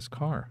versions of this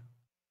car?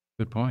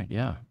 Good point.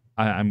 Yeah.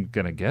 I'm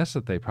going to guess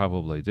that they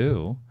probably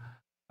do.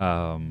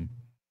 And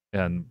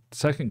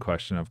second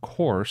question, of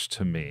course,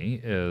 to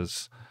me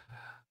is,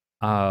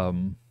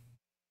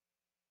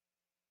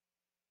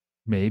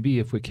 maybe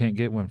if we can't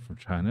get one from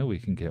China, we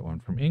can get one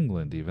from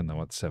England, even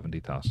though it's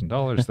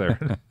 $70,000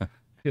 there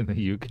in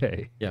the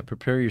UK. Yeah,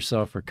 prepare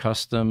yourself for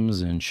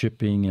customs and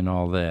shipping and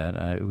all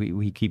that.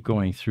 We keep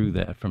going through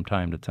that from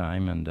time to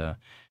time and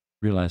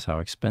realize how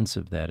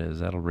expensive that is.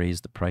 That'll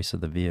raise the price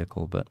of the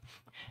vehicle. But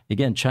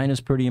again,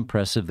 China's pretty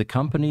impressive. The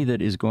company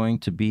that is going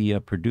to be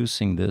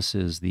producing this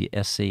is the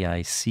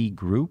SAIC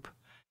Group.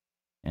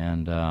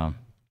 And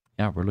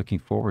we're looking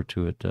forward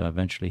to it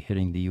eventually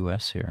hitting the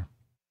U.S. here.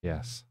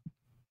 Yes.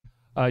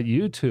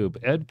 YouTube,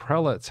 Ed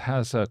Prelitz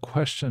has a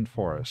question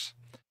for us.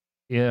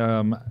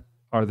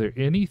 Are there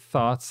any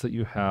thoughts that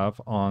you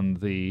have on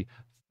the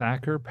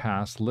Thacker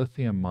Pass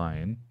lithium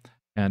mine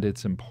and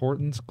its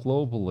importance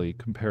globally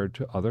compared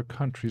to other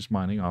countries'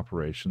 mining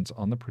operations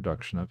on the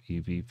production of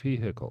EV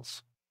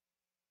vehicles?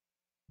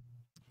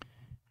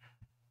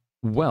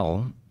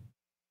 Well,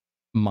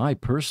 my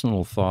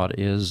personal thought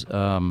is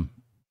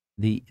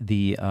the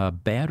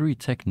battery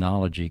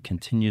technology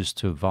continues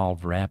to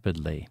evolve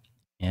rapidly.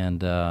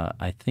 And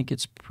I think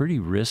it's pretty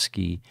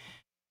risky,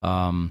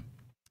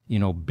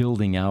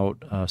 building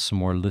out some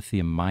more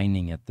lithium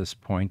mining at this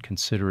point,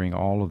 considering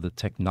all of the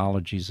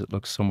technologies that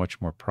look so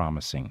much more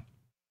promising.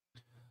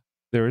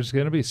 There is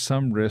going to be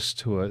some risk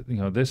to it. You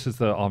know, this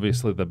is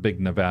obviously the big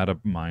Nevada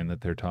mine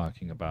that they're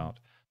talking about.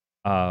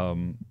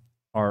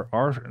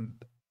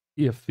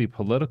 If the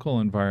political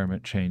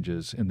environment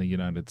changes in the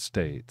United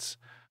States,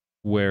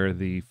 where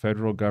the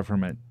federal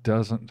government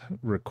doesn't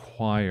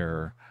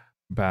require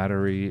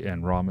battery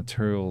and raw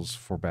materials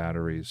for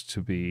batteries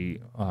to be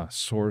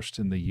sourced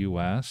in the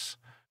U.S.,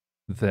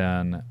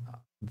 then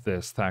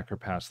this Thacker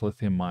Pass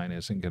lithium mine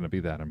isn't going to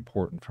be that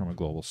important from a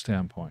global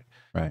standpoint.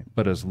 Right.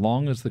 But as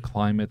long as the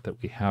climate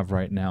that we have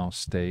right now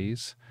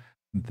stays,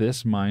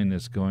 this mine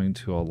is going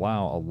to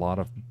allow a lot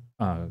of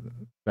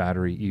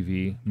battery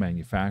EV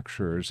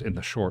manufacturers in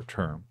the short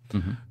term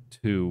Mhm.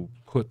 to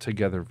put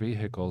together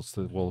vehicles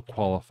that will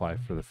qualify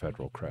for the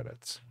federal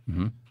credits.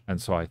 Mhm.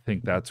 And so I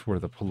think that's where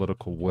the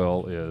political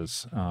will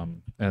is.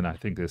 And I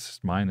think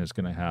this mine is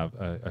going to have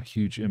a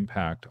huge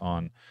impact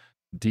on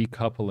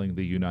decoupling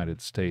the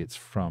United States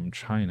from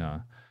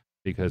China,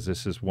 because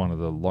this is one of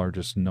the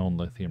largest known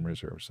lithium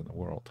reserves in the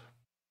world.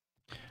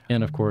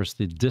 And of course,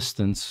 the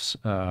distance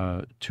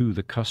to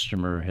the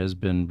customer has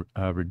been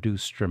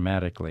reduced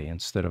dramatically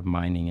instead of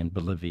mining in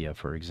Bolivia,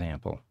 for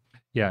example.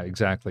 Yeah,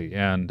 exactly.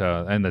 And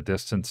the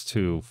distance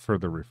to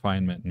further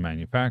refinement and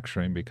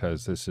manufacturing,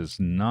 because this is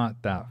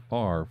not that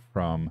far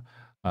from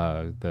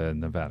the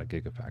Nevada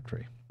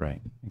Gigafactory.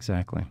 Right,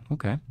 exactly.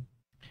 Okay.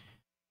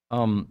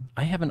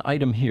 I have an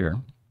item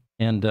here,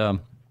 and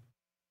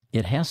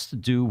it has to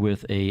do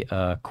with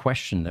a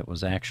question that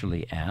was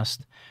actually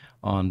asked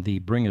on the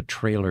Bring a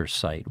Trailer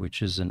site,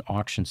 which is an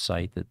auction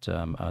site that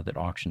that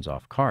auctions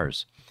off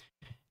cars.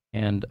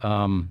 And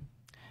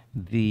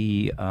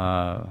the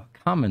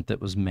comment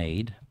that was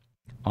made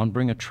on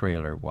Bring a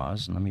Trailer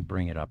was, and let me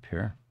bring it up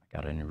here.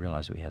 God, I didn't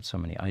realize we had so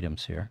many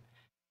items here.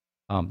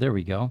 There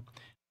we go.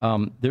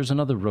 There's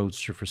another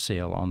Roadster for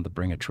sale on the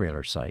Bring a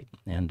Trailer site,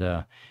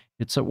 and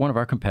it's one of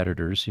our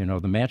competitors. You know,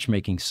 the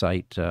matchmaking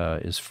site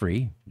is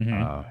free.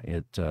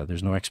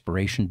 There's no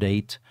expiration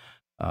date.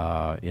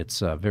 It's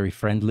very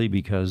friendly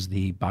because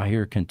the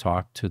buyer can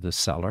talk to the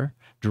seller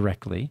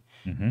directly,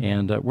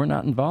 and we're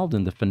not involved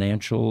in the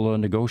financial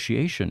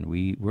negotiation.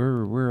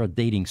 We're a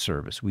dating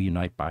service. We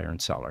unite buyer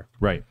and seller.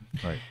 Right.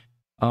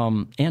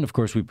 And of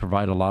course, we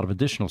provide a lot of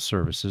additional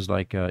services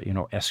like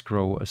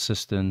escrow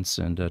assistance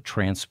and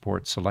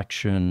transport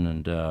selection,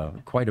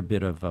 and quite a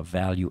bit of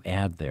value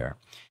add there.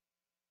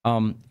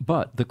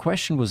 But the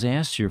question was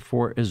asked here,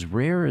 for as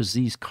rare as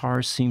these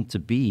cars seem to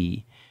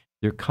be,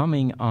 they're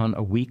coming on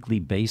a weekly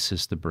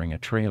basis to Bring a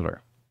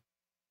Trailer.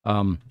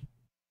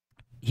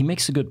 He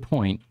makes a good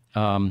point.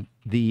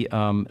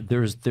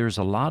 There's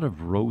a lot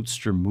of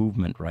Roadster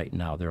movement right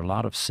now. There are a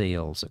lot of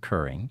sales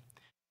occurring,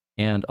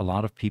 and a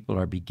lot of people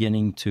are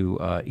beginning to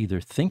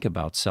either think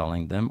about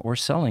selling them or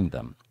selling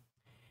them.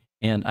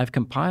 And I've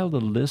compiled a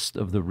list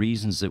of the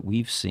reasons that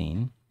we've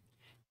seen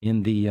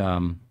in the.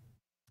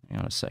 Hang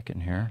on a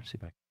second here. See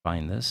if I can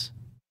find this.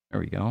 There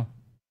we go.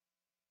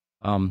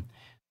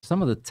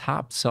 Some of the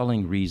top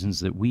selling reasons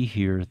that we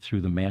hear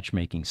through the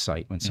matchmaking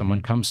site when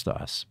someone comes to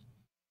us.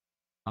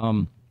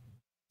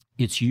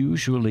 It's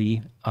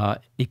usually,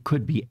 it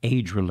could be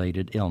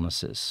age-related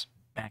illnesses,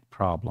 back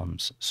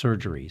problems,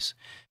 surgeries.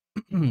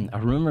 I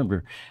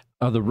remember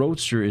the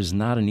Roadster is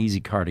not an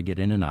easy car to get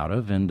in and out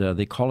of, and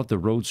they call it the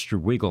Roadster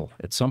Wiggle.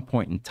 At some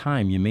point in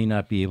time, you may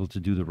not be able to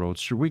do the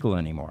Roadster Wiggle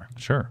anymore.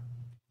 Sure.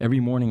 Every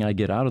morning I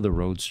get out of the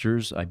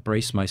Roadsters, I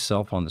brace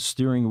myself on the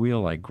steering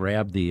wheel, I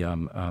grab the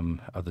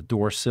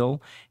door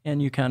sill,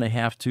 and you kind of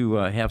have to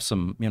have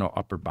some,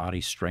 upper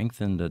body strength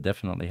and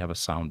definitely have a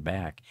sound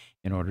back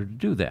in order to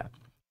do that.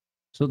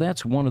 So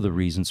that's one of the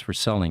reasons for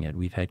selling it.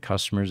 We've had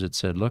customers that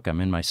said, look,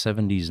 I'm in my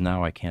 70s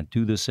now, I can't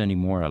do this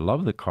anymore. I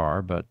love the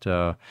car, but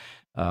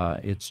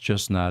it's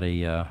just not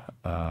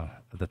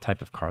the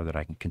type of car that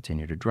I can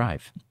continue to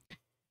drive.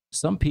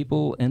 Some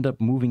people end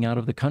up moving out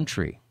of the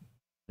country.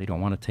 They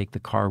don't want to take the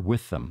car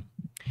with them.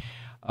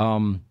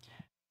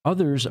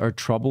 Others are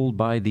troubled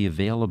by the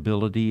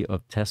availability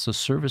of Tesla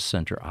service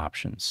center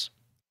options.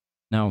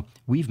 Now,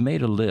 we've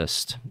made a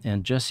list,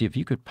 and Jesse, if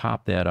you could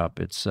pop that up,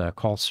 it's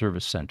called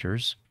Service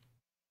Centers.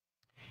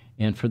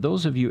 And for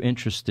those of you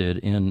interested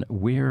in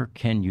where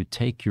can you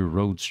take your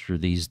Roadster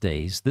these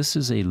days, this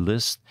is a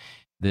list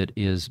that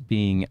is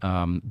being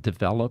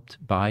developed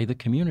by the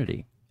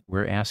community.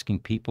 We're asking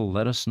people,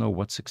 let us know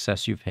what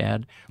success you've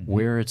had,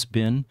 where it's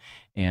been,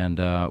 and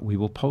we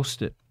will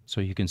post it so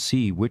you can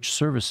see which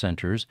service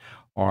centers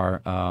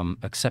are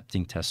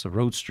accepting Tesla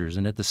Roadsters.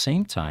 And at the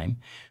same time,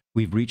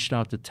 we've reached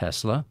out to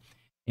Tesla,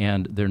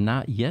 and they're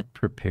not yet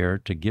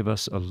prepared to give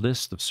us a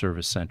list of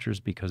service centers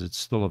because it's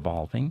still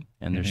evolving,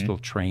 and they're still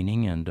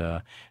training, and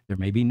there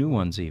may be new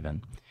ones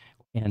even,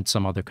 and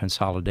some other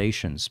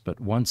consolidations. But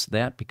once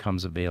that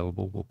becomes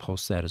available, we'll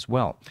post that as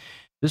well.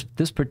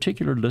 This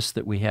particular list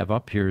that we have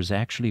up here is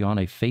actually on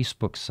a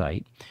Facebook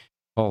site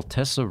called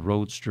Tesla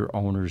Roadster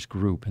Owners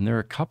Group. And there are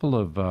a couple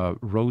of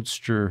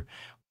Roadster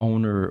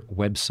owner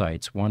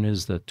websites. One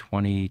is the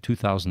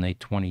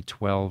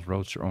 2008-2012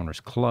 Roadster Owners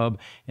Club,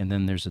 and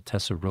then there's a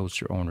Tesla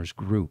Roadster Owners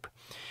Group.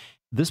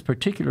 This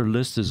particular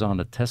list is on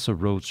the Tesla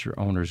Roadster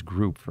Owners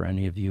Group. For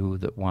any of you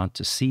that want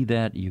to see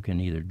that, you can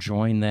either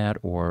join that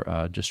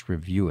or just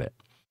review it.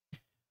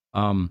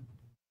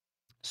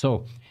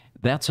 So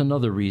that's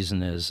another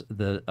reason, is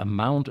the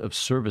amount of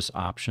service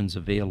options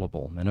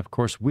available. And of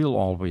course, we'll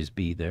always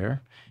be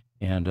there.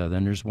 And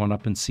then there's one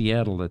up in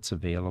Seattle that's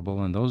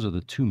available. And those are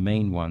the two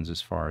main ones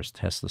as far as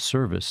Tesla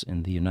service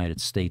in the United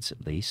States,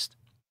 at least.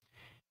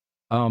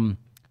 Then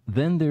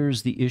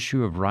there's the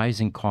issue of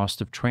rising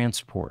cost of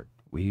transport.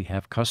 We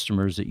have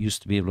customers that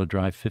used to be able to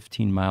drive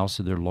 15 miles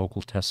to their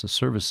local Tesla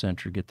service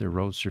center, get their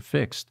Roadster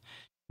fixed.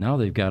 Now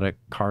they've got to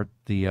cart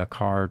the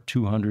car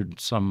 200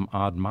 some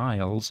odd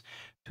miles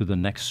to the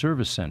next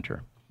service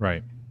center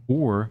Right.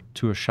 or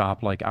to a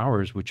shop like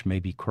ours, which may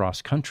be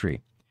cross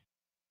country.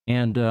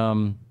 And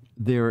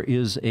there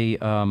is a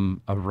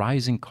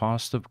rising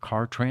cost of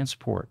car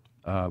transport.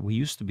 We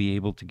used to be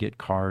able to get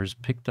cars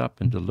picked up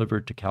and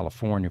delivered to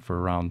California for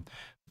around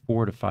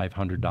 $400 to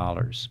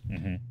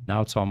 $500.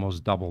 Now it's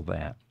almost double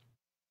that.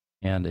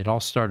 And it all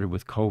started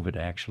with COVID,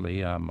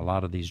 actually. A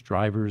lot of these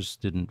drivers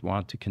didn't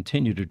want to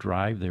continue to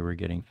drive. They were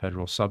getting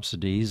federal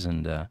subsidies.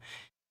 And,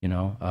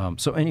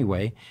 so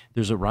anyway,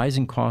 there's a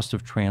rising cost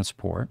of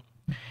transport.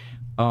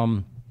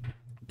 One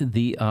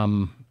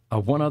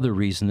other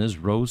reason is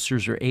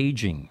roadsters are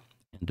aging,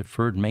 and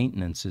deferred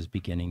maintenance is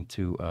beginning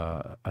to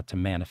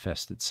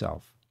manifest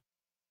itself.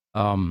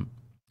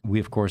 We,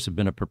 of course, have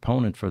been a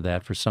proponent for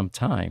that for some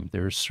time.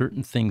 There are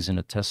certain things in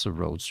a Tesla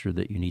Roadster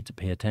that you need to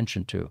pay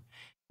attention to.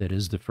 That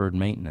is deferred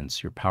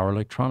maintenance. Your power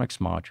electronics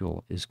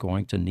module is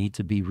going to need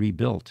to be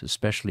rebuilt,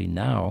 especially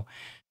now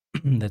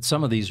that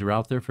some of these are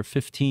out there for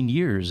 15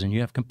 years, and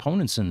you have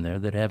components in there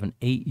that have an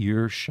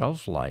 8-year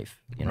shelf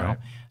life,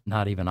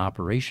 not even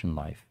operation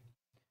life.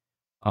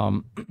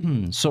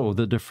 So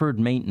the deferred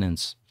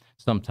maintenance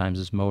sometimes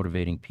is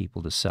motivating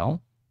people to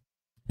sell.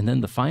 And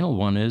then the final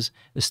one is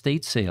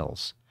estate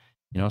sales.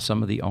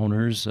 Some of the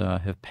owners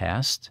have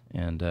passed,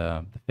 and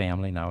the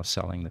family now is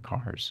selling the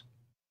cars.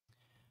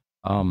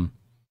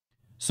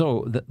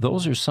 So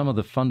those are some of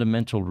the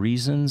fundamental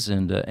reasons,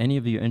 and any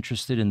of you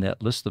interested in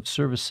that list of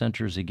service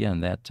centers,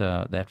 again, that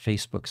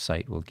Facebook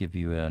site will give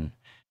you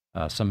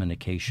some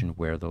indication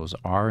where those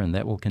are, and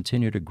that will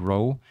continue to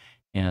grow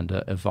and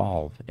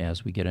evolve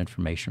as we get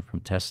information from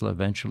Tesla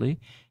eventually,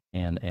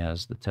 and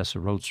as the Tesla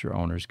Roadster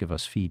owners give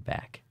us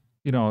feedback.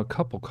 A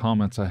couple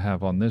comments I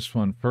have on this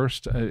one.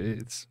 First,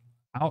 it's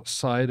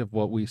outside of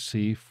what we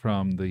see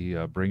from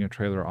the Bring a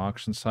Trailer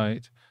auction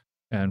site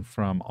and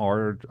from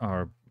our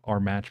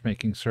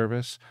matchmaking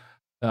service.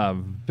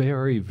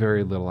 Very,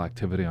 very little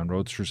activity on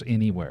Roadsters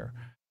anywhere.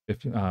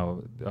 If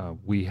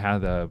we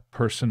had a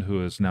person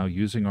who is now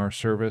using our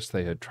service,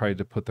 they had tried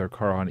to put their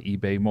car on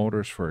eBay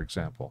Motors, for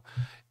example.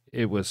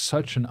 It was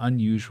such an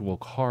unusual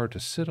car to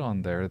sit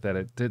on there that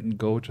it didn't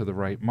go to the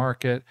right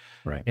market.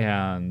 Right.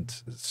 And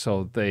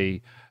so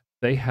they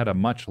had a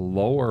much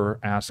lower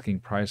asking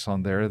price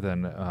on there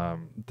than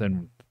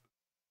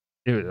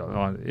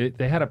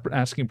they had an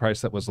asking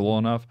price that was low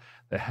enough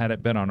that had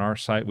it been on our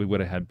site, we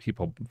would have had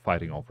people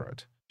fighting over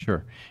it.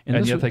 Sure.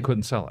 And yet they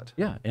couldn't sell it.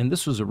 Yeah, and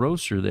this was a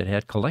Roadster that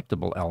had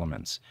collectible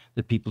elements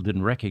that people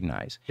didn't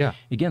recognize. Yeah.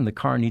 Again, the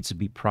car needs to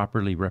be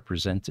properly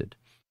represented.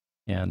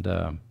 And,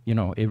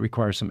 it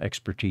requires some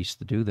expertise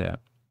to do that.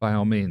 By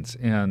all means.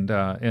 And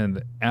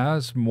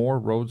as more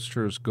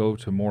Roadsters go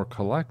to more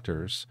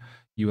collectors,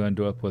 you end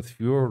up with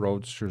fewer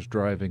Roadsters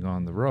driving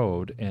on the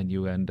road, and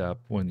you end up,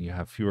 when you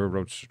have fewer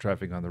Roadsters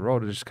driving on the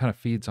road, it just kind of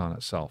feeds on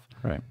itself.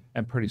 Right.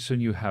 And pretty soon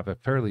you have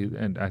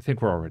and I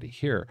think we're already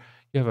here,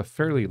 you have a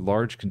fairly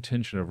large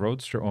contingent of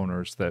Roadster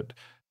owners that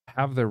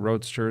have their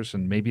Roadsters,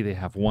 and maybe they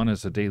have one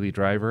as a daily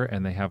driver,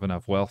 and they have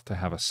enough wealth to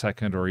have a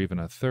second or even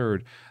a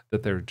third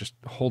that they're just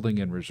holding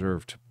in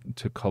reserve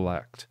to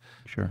collect.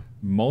 Sure.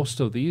 Most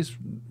of these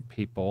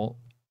people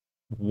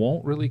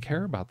won't really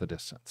care about the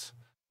distance.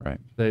 Right.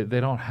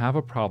 They don't have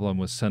a problem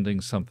with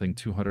sending something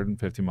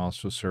 250 miles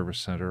to a service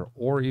center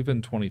or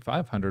even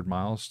 2,500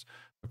 miles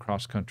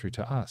across country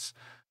to us.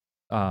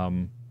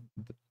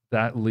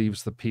 That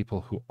leaves the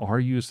people who are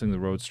using the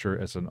Roadster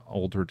as an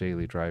older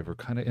daily driver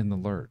kind of in the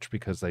lurch,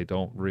 because they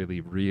don't really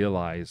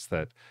realize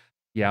that,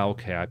 yeah,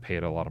 okay, I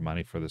paid a lot of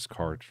money for this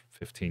car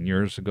 15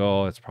 years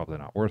ago. It's probably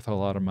not worth a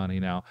lot of money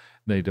now.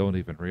 They don't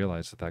even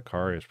realize that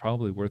car is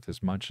probably worth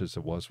as much as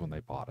it was when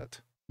they bought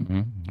it.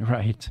 Mm-hmm.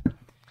 Right.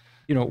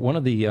 One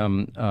of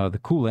the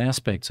cool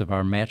aspects of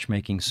our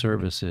matchmaking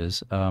service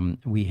is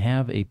we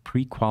have a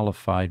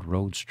pre-qualified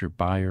Roadster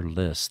buyer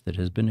list that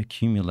has been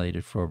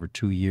accumulated for over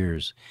 2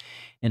 years,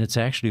 and it's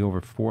actually over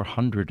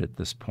 400 at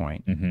this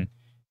point. Mm-hmm.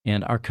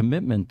 And our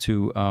commitment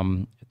to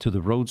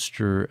the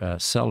Roadster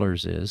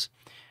sellers is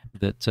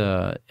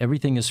that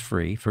everything is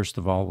free. First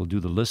of all, we'll do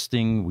the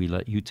listing. We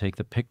let you take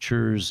the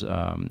pictures.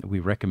 We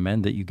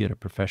recommend that you get a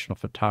professional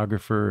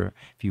photographer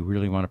if you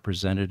really want to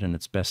present it in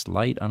its best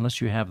light, unless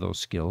you have those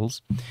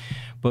skills.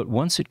 But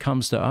once it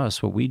comes to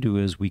us, what we do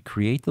is we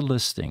create the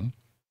listing,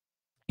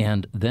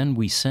 and then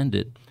we send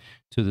it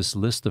to this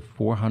list of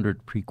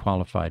 400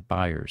 pre-qualified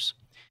buyers.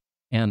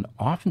 And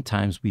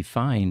oftentimes we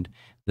find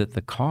that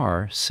the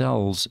car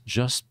sells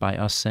just by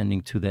us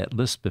sending to that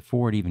list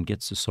before it even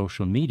gets to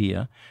social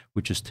media,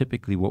 which is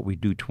typically what we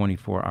do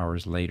 24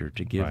 hours later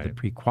to give the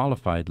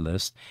pre-qualified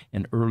list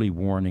an early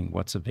warning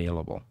what's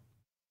available.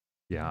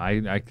 Yeah,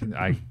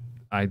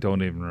 I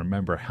don't even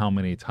remember how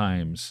many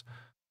times,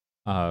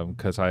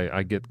 because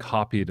I get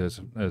copied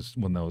as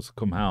when those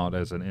come out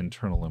as an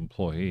internal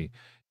employee.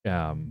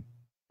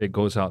 It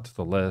goes out to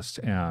the list,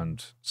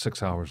 and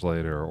 6 hours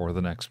later or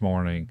the next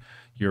morning,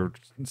 you're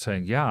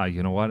saying, yeah,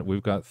 you know what?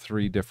 We've got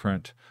 3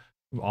 different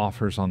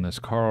offers on this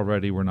car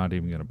already. We're not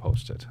even going to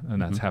post it.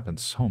 And that's happened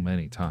so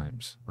many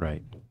times.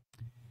 Right.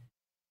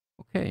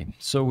 Okay,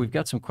 so we've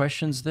got some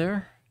questions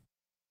there.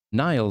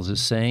 Niles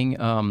is saying,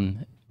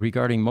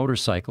 regarding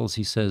motorcycles,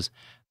 he says,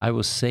 I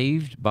was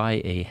saved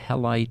by a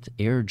Helite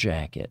air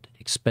jacket.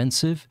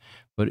 Expensive,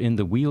 but in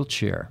the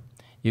wheelchair,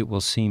 it will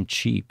seem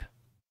cheap.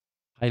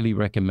 Highly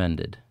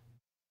recommended.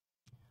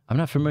 I'm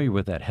not familiar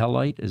with that.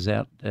 Helite, is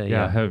that a...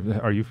 Yeah,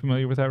 are you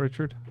familiar with that,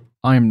 Richard?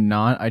 I'm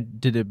not. I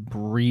did a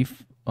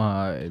brief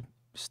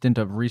stint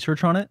of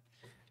research on it.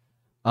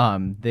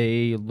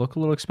 They look a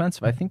little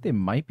expensive. I think they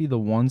might be the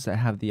ones that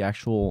have the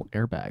actual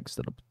airbags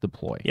that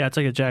deploy. Yeah, it's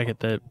like a jacket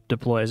that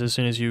deploys as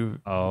soon as you,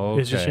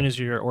 as soon as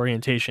your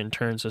orientation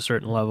turns a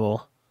certain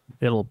level,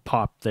 it'll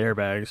pop the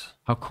airbags.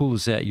 How cool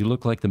is that? You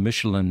look like the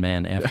Michelin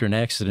Man after an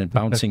accident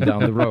bouncing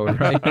down the road,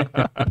 right?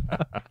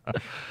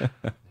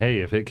 Hey,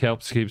 if it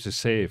keeps us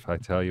safe, I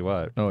tell you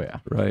what. Oh, yeah.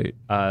 Right.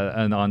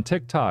 And on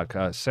TikTok,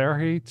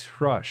 Sergey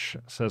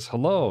says,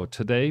 hello,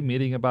 today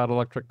meeting about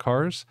electric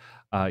cars.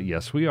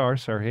 Yes, we are,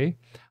 Sergey.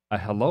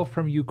 Hello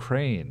from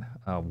Ukraine.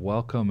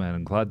 Welcome, and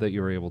I'm glad that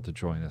you were able to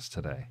join us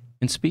today.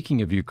 And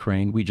speaking of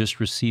Ukraine, we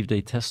just received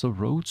a Tesla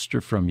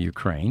Roadster from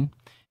Ukraine.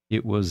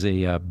 It was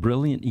a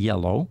brilliant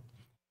yellow,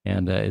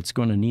 and it's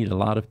going to need a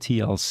lot of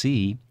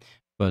TLC,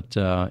 but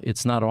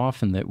it's not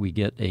often that we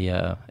get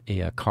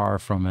a car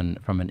from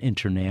an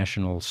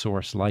international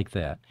source like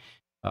that.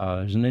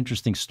 There's an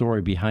interesting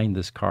story behind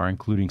this car,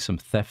 including some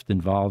theft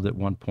involved at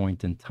one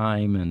point in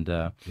time,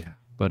 and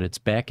but it's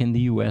back in the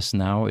U.S.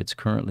 now. It's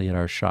currently at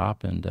our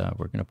shop, and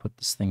we're going to put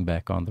this thing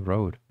back on the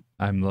road.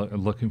 I'm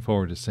looking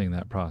forward to seeing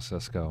that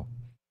process go.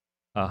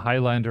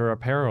 Highlander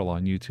Apparel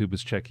on YouTube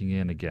is checking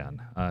in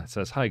again. It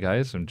says, hi,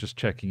 guys. I'm just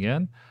checking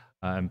in.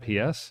 And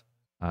P.S.,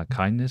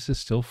 kindness is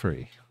still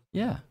free.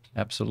 Yeah,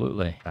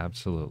 absolutely.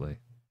 Absolutely.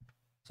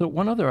 So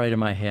one other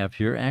item I have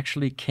here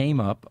actually came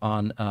up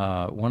on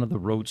one of the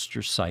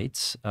Roadster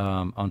sites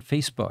on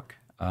Facebook,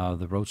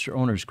 the Roadster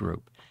Owners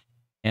Group.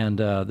 And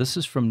this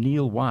is from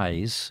Neil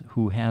Wise,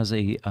 who has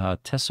a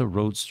Tesla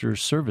Roadster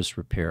service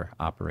repair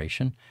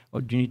operation.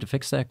 Oh, do you need to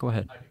fix that? Go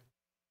ahead.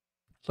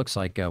 Looks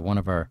like one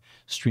of our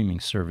streaming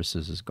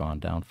services has gone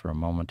down for a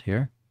moment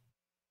here.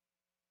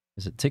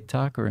 Is it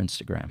TikTok or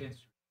Instagram?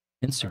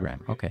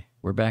 Instagram. Okay,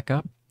 we're back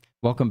up.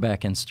 Welcome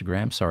back,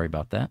 Instagram. Sorry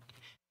about that.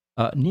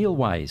 Neil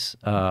Wise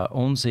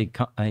owns a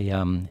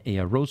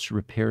Roadster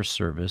repair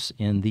service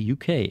in the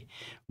UK,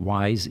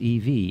 Wise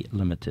EV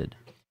Limited.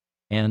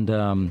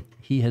 And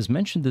he has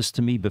mentioned this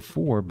to me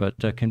before,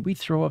 but can we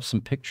throw up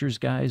some pictures,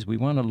 guys? We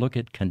want to look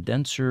at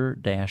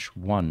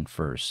condenser-1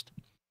 first.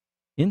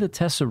 In the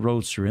Tesla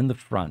Roadster, in the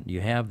front,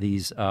 you have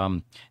these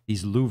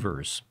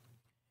louvers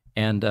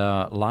and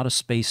a lot of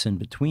space in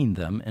between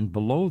them. And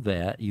below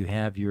that, you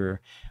have your,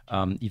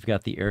 you've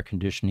got the air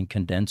conditioning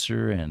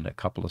condenser and a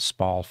couple of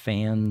Spall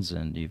fans,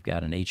 and you've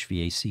got an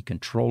HVAC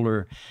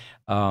controller.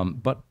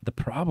 But the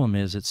problem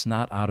is it's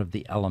not out of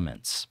the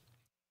elements.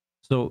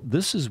 So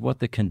this is what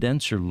the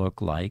condenser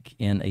looked like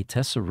in a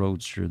Tesla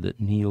Roadster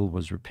that Neil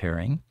was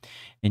repairing.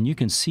 And you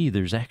can see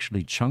there's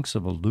actually chunks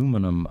of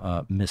aluminum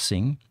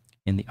missing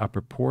in the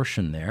upper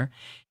portion there.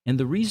 And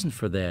the reason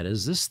for that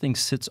is this thing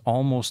sits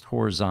almost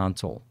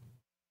horizontal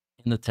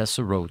in the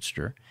Tesla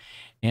Roadster.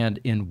 And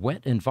in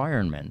wet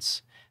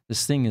environments,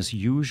 this thing is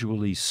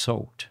usually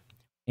soaked.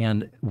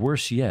 And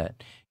worse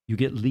yet, you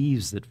get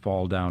leaves that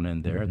fall down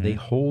in there. They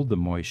hold the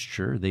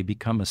moisture. They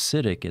become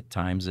acidic at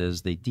times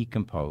as they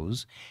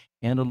decompose.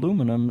 And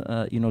aluminum,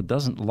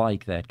 doesn't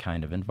like that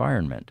kind of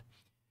environment.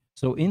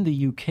 So in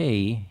the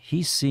UK,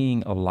 he's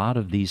seeing a lot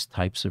of these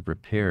types of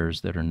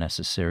repairs that are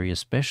necessary,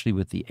 especially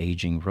with the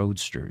aging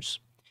Roadsters.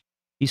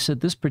 He said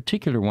this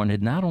particular one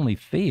had not only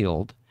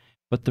failed,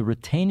 but the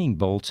retaining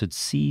bolts had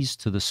seized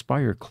to the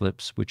spire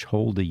clips which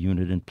hold the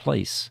unit in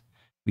place.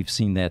 We've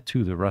seen that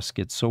too. The rust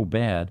gets so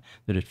bad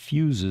that it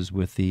fuses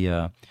with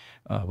the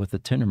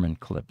Tinnerman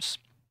clips.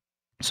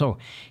 So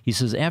he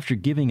says, after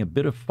giving a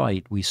bit of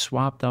fight, we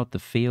swapped out the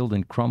failed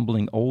and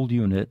crumbling old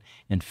unit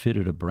and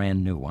fitted a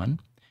brand new one.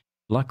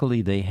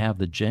 Luckily, they have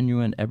the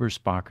genuine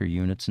Eberspacher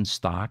units in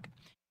stock,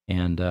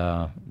 and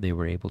they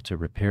were able to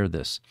repair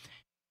this.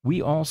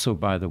 We also,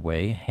 by the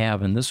way,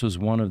 have, and this was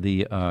one of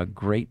the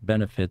great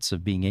benefits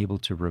of being able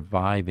to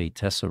revive a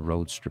Tesla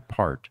Roadster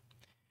part,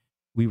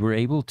 we were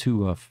able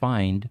to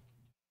find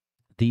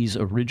these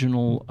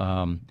original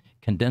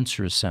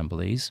condenser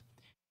assemblies,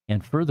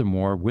 and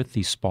furthermore, with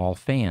these Spall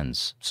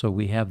fans. So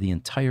we have the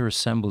entire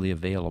assembly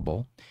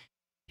available.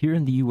 Here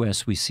in the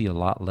U.S., we see a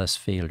lot less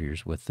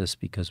failures with this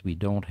because we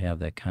don't have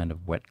that kind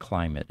of wet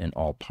climate in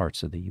all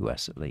parts of the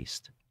U.S. at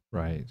least.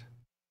 Right.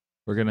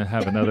 We're going to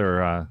have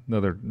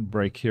another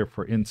break here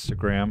for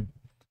Instagram.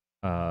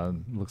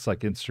 Looks like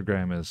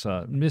Instagram is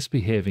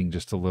misbehaving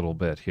just a little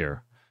bit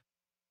here.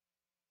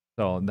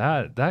 So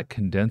that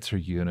condenser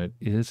unit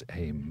is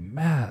a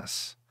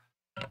mess.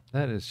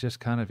 That is just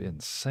kind of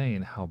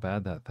insane how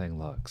bad that thing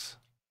looks.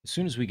 As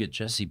soon as we get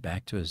Jesse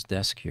back to his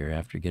desk here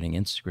after getting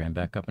Instagram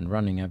back up and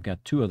running, I've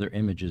got two other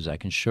images I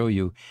can show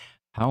you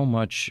how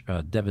much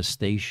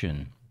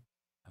devastation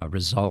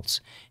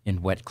results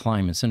in wet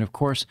climates. And of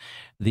course,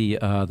 the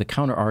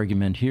counter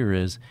argument here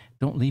is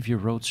don't leave your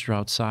Roadster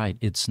outside.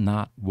 It's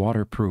not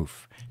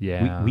waterproof.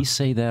 Yeah. We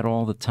say that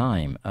all the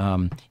time,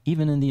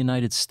 even in the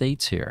United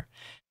States here.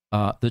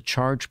 The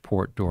charge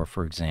port door,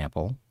 for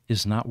example,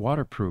 is not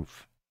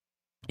waterproof.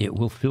 It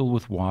will fill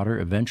with water,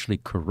 eventually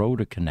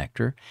corrode a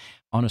connector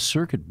on a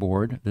circuit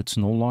board that's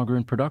no longer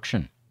in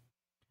production.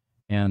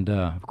 And,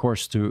 of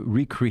course, to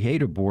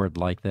recreate a board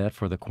like that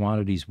for the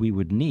quantities we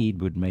would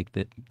need would make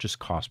that just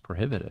cost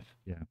prohibitive.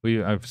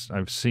 Yeah,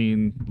 I've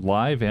seen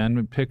live and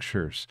in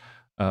pictures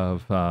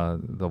of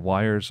the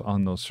wires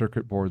on those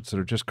circuit boards that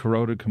are just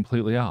corroded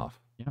completely off.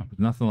 Yeah. There's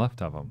nothing left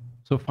of them.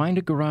 So find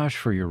a garage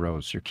for your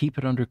Roadster. Keep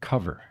it under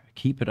cover.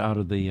 Keep it out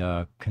of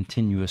the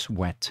continuous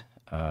wet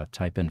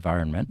type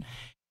environment.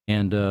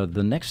 And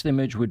the next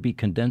image would be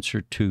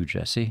condenser 2,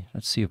 Jesse.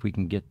 Let's see if we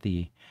can get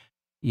the...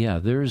 Yeah,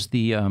 there's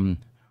the...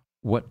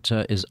 what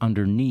is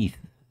underneath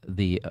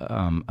the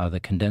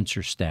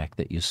condenser stack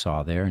that you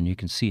saw there, and you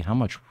can see how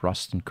much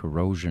rust and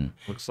corrosion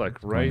Looks like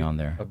is right going on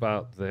there.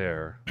 about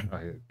there.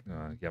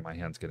 Yeah, my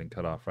hand's getting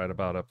cut off. Right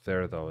about up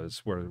there, though, is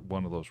where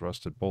one of those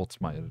rusted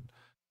bolts might.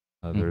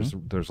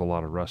 There's a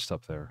lot of rust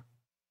up there.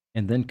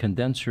 And then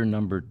condenser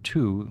number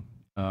 2,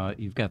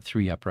 you've got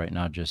 3 up right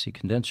now, Jesse.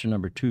 Condenser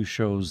number 2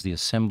 shows the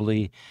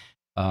assembly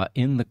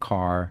in the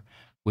car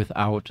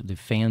without the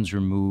fans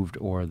removed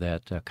or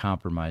that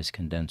compromised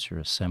condenser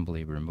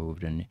assembly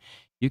removed. And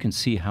you can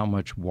see how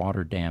much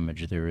water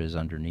damage there is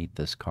underneath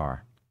this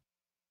car.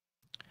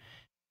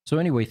 So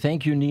anyway,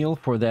 thank you, Neil,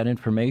 for that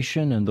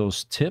information and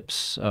those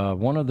tips.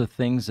 One of the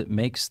things that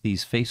makes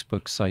these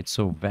Facebook sites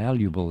so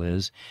valuable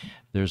is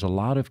there's a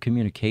lot of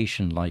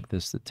communication like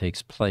this that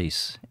takes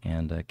place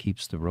and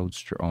keeps the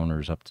Roadster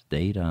owners up to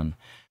date on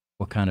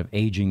what kind of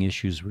aging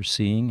issues we're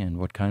seeing and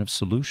what kind of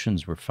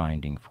solutions we're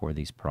finding for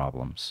these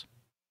problems.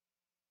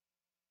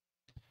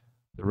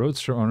 The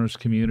Roadster owners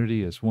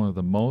community is one of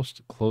the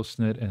most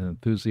close-knit and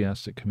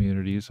enthusiastic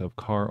communities of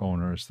car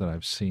owners that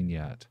I've seen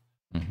yet.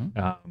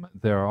 Mm-hmm.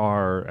 There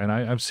are, and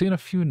I've seen a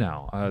few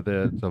now.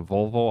 The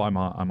Volvo, I'm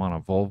on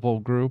a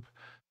Volvo group,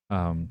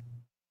 and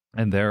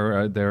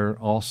they're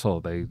also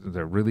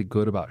they're really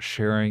good about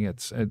sharing.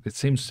 It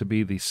seems to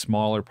be the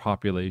smaller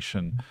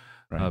population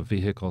of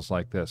vehicles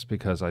like this,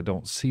 because I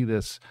don't see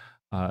this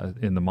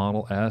in the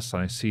Model S,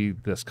 and I see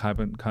this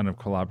kind of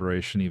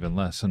collaboration even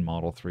less in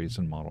Model 3s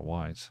and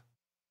Model Ys.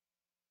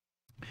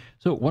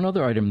 So one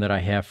other item that I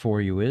have for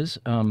you is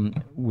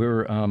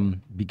we're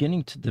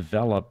beginning to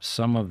develop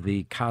some of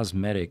the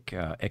cosmetic,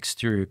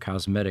 exterior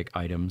cosmetic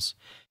items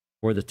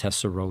for the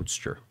Tesla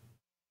Roadster.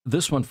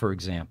 This one, for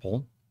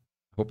example,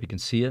 hope you can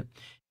see it,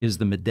 is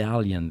the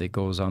medallion that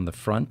goes on the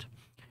front.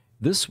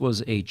 This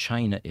was a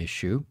China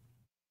issue,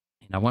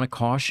 and I want to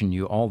caution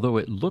you, although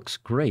it looks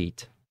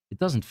great, it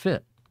doesn't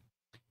fit.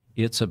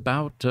 It's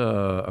about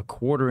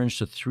 1/4 inch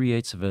to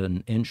 3/8 of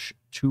an inch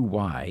too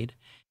wide.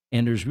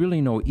 And there's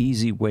really no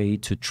easy way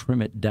to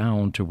trim it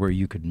down to where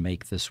you could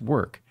make this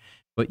work.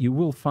 But you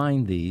will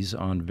find these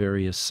on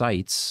various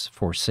sites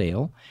for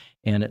sale,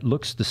 and it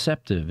looks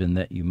deceptive in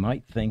that you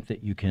might think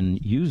that you can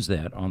use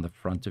that on the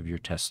front of your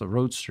Tesla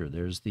Roadster.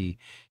 There's the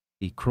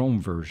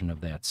chrome version of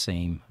that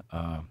same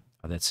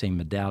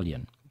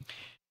medallion.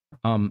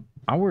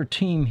 Our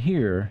team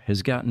here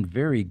has gotten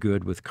very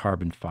good with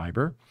carbon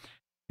fiber.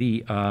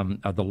 The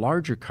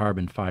larger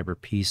carbon fiber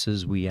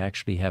pieces we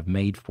actually have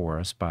made for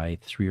us by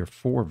 3 or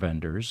 4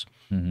 vendors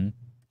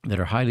that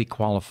are highly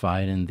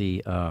qualified in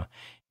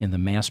the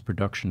mass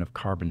production of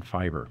carbon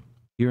fiber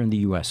here in the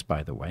U.S.,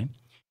 by the way.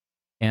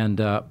 And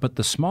but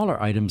the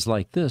smaller items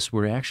like this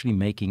we're actually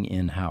making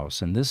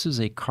in-house, and this is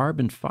a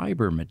carbon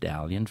fiber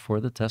medallion for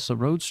the Tesla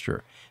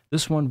Roadster.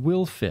 This one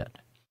will fit,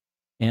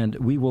 and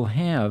we will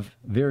have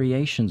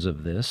variations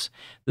of this.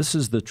 This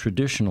is the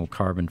traditional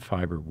carbon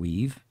fiber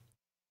weave.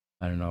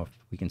 I don't know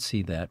if we can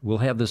see that. We'll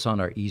have this on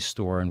our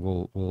e-store, and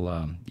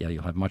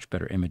you'll have much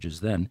better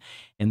images then.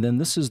 And then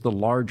this is the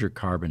larger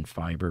carbon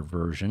fiber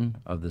version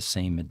of the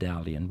same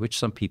medallion, which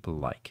some people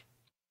like.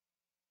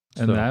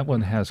 And that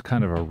one has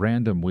kind of a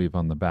random weave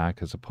on the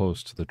back as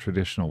opposed to the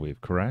traditional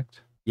weave, correct?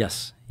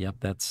 Yes.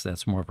 Yep.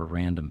 That's more of a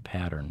random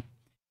pattern.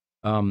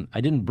 I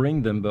didn't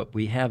bring them, but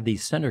we have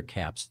these center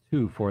caps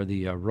too for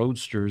the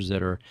Roadsters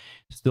that are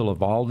still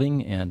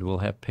evolving, and we'll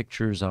have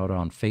pictures out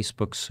on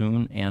Facebook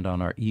soon and on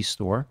our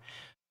e-store.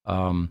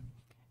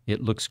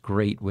 It looks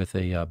great with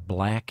a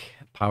black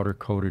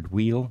powder-coated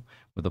wheel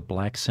with a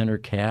black center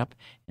cap,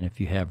 and if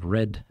you have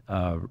red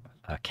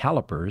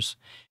calipers,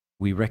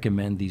 we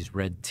recommend these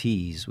red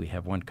T's. We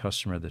have one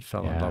customer that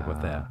fell in love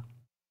with that.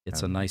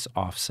 It's a nice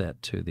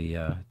offset to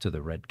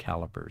the red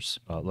calipers.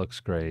 Oh, it looks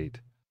great.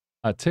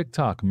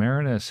 TikTok,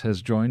 Marinus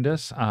has joined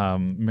us.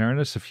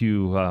 Marinus, if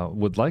you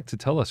would like to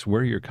tell us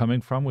where you're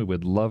coming from, we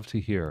would love to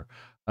hear.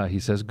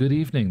 He says, good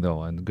evening,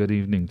 though, and good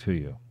evening to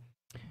you.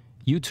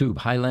 YouTube,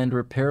 Highlander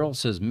Apparel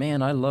says,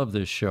 man, I love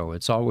this show.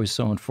 It's always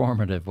so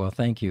informative. Well,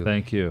 thank you.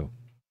 Thank you.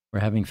 We're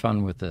having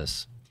fun with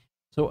this.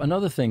 So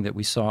another thing that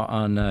we saw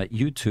on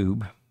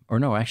YouTube, or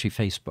no, actually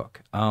Facebook.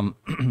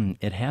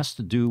 It has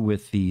to do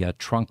with the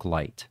trunk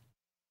light.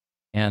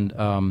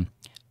 And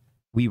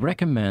we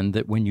recommend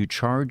that when you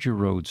charge your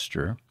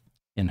Roadster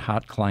in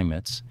hot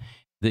climates,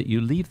 that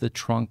you leave the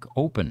trunk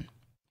open,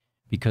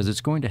 because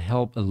it's going to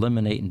help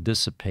eliminate and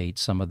dissipate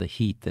some of the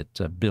heat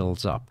that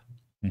builds up.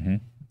 Mm-hmm.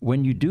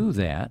 When you do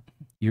that,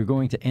 you're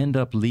going to end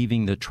up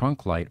leaving the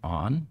trunk light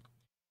on,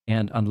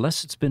 and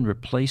unless it's been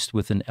replaced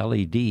with an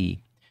LED,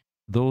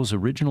 those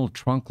original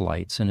trunk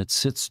lights, and it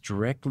sits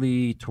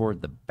directly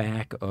toward the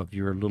back of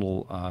your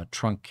little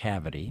trunk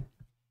cavity,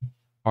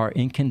 are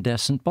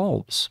incandescent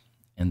bulbs,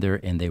 and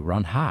they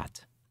run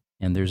hot.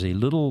 And there's a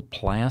little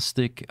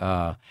plastic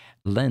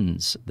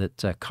lens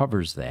that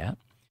covers that,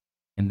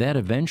 and that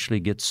eventually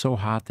gets so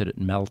hot that it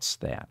melts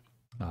that.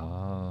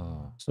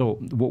 Oh. So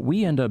what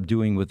we end up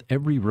doing with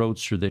every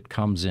Roadster that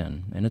comes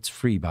in, and it's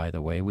free, by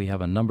the way, we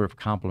have a number of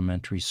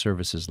complimentary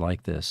services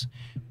like this.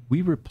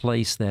 We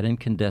replace that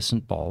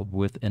incandescent bulb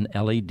with an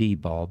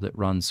LED bulb that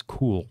runs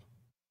cool,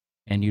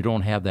 and you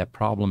don't have that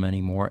problem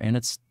anymore, and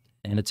it's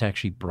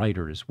actually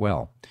brighter as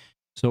well.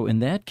 So in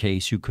that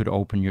case, you could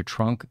open your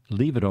trunk,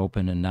 leave it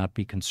open, and not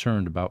be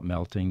concerned about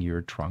melting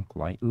your trunk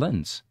light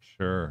lens.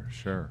 Sure,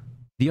 sure.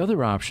 The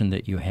other option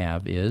that you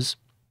have is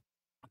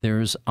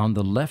there's on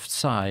the left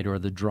side, or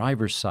the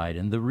driver's side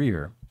in the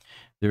rear,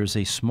 there's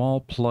a small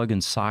plug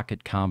and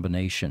socket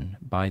combination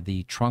by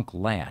the trunk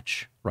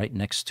latch right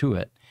next to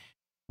it.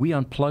 We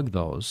unplug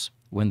those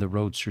when the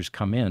Roadsters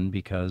come in,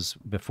 because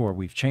before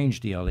we've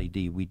changed the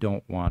LED, we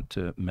don't want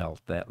to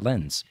melt that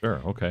lens.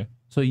 Sure, okay.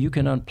 So you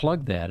can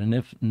unplug that, and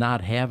if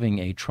not having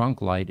a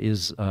trunk light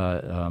is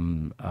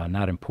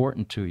not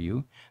important to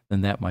you,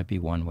 then that might be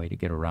one way to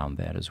get around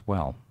that as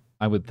well.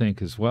 I would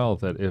think as well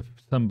that if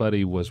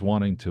somebody was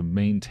wanting to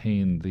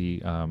maintain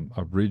the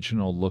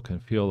original look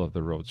and feel of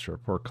the Roadster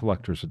for a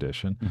collector's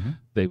edition,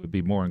 they would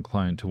be more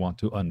inclined to want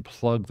to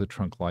unplug the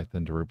trunk light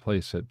than to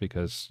replace it,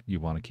 because you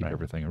want to keep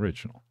everything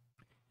original.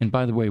 And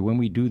by the way, when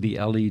we do the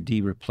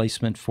LED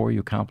replacement for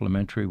you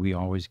complimentary, we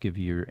always give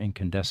you your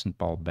incandescent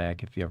bulb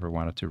back if you ever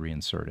wanted to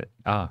reinsert it.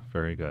 Ah,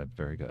 very good,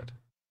 very good.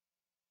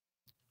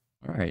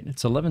 All right,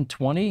 it's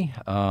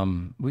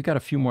 11:20. We got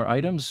a few more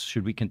items.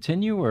 Should we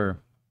continue, or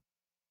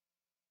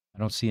I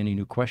don't see any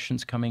new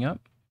questions coming up?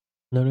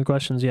 No new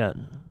questions yet.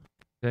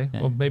 Okay,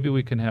 well, maybe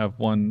we can have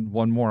one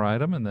more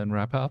item and then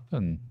wrap up.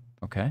 And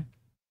Okay.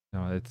 you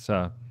know, it's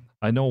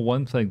I know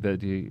one thing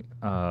that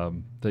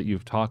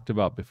you've talked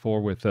about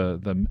before with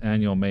the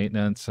annual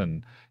maintenance,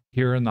 and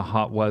here in the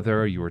hot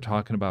weather, you were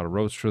talking about a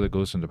Roadster that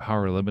goes into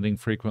power limiting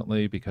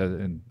frequently because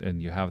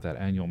and you have that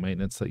annual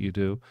maintenance that you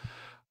do.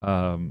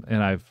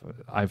 And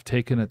I've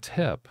taken a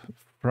tip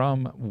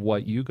from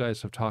what you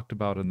guys have talked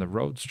about in the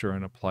Roadster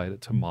and applied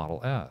it to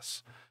Model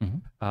S.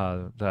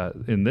 That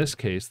in this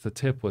case, the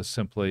tip was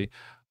simply,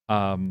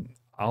 I'll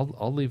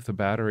leave the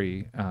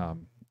battery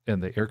and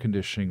the air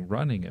conditioning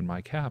running in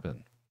my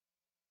cabin,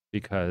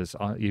 because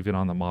even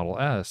on the Model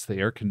S, the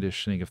air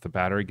conditioning, if the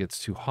battery gets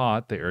too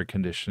hot, the air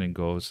conditioning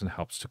goes and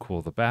helps to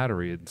cool the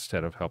battery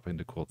instead of helping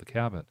to cool the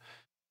cabin.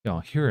 You know,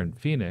 here in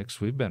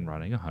Phoenix, we've been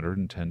running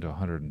 110 to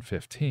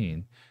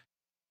 115.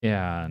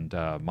 And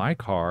my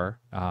car,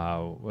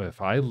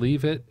 if I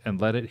leave it and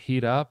let it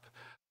heat up,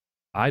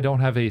 I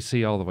don't have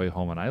AC all the way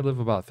home, and I live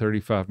about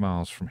 35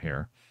 miles from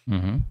here.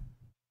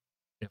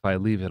 If I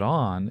leave it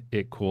on,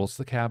 it cools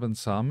the cabin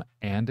some,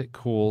 and it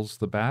cools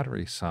the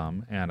battery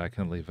some, and I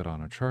can leave it on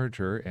a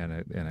charger, and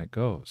it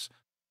goes.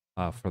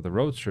 For the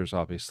Roadsters,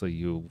 obviously,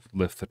 you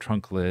lift the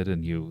trunk lid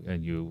and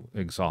you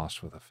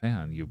exhaust with a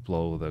fan. You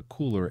blow the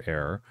cooler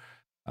air,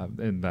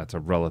 and that's a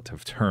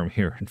relative term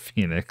here in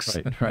Phoenix.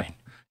 Right.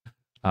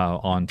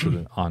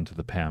 Onto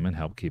the PAM and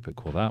help keep it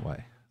cool that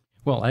way.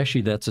 Well,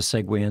 actually, that's a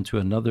segue into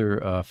another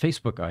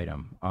Facebook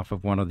item off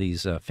of one of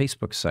these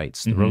Facebook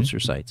sites, the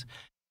Roadster sites.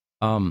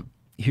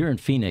 Here in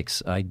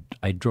Phoenix, I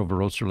drove a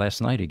Roadster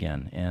last night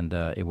again, and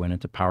it went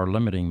into power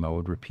limiting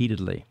mode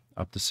repeatedly,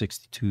 up to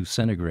 62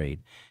 centigrade.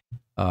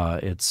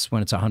 It's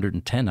when it's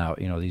 110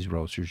 out, you know, these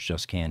Roadsters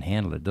just can't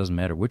handle it. It doesn't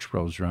matter which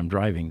Roadster I'm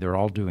driving; they're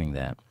all doing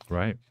that.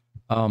 Right.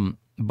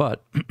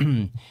 But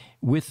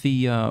with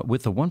the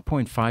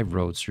 1.5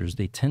 Roadsters,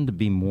 they tend to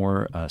be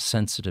more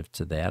sensitive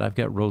to that. I've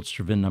got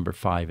Roadster VIN number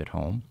 5 at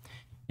home,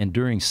 and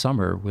during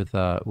summer with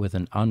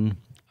an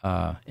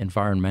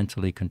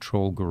environmentally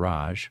controlled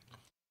garage,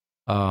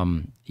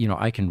 you know,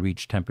 I can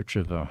reach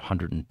temperatures of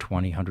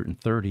 120,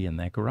 130 in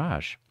that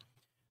garage.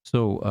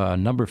 So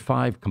number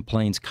 5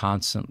 complains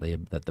constantly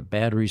that the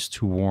battery's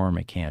too warm,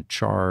 it can't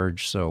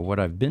charge. So what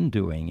I've been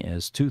doing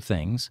is two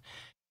things.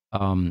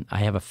 I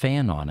have a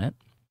fan on it,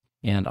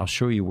 and I'll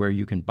show you where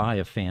you can buy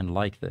a fan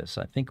like this.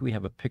 I think we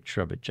have a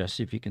picture of it,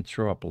 Jesse, if you can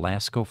throw up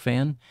Lasco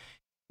fan.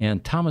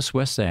 And Thomas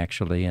West,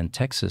 actually, in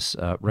Texas,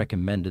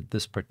 recommended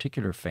this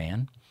particular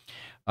fan.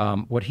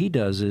 What he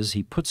does is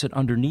he puts it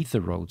underneath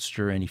the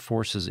Roadster, and he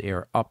forces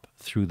air up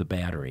through the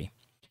battery.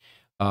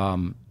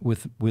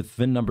 With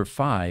VIN number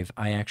 5,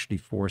 I actually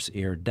force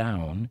air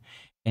down,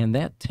 And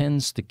that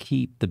tends to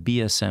keep the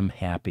BSM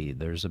happy.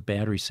 There's a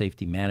battery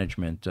safety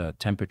management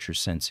temperature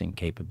sensing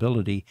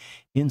capability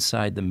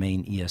inside the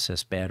main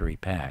ESS battery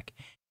pack.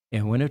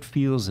 And when it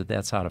feels that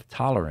that's out of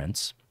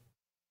tolerance,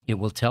 it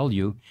will tell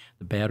you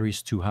the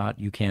battery's too hot,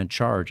 you can't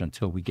charge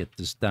until we get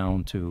this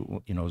down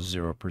to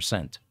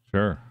 0%.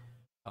 Sure.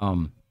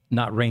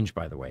 Not range,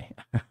 by the way,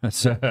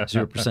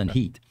 0%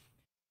 heat.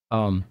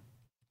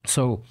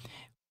 So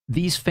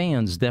these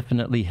fans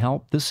definitely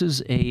help. This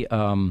is a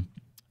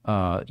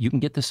you can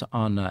get this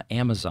on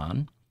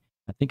Amazon.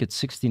 I think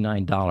it's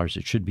 $69.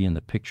 It should be in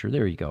the picture.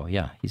 There you go.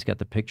 Yeah, he's got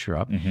the picture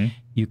up.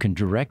 You can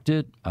direct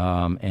it,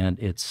 and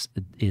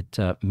it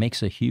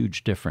makes a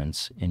huge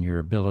difference in your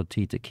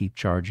ability to keep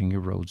charging your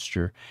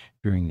Roadster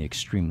during the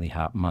extremely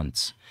hot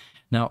months.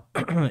 Now,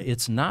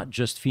 it's not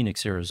just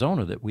Phoenix,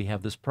 Arizona that we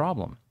have this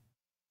problem.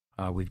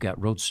 We've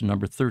got Roadster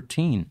number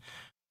 13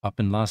 up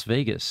in Las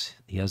Vegas.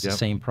 He has the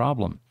same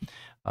problem.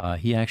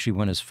 He actually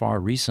went as far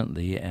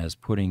recently as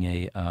putting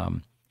a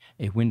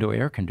window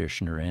air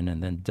conditioner in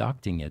and then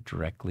ducting it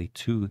directly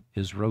to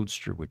his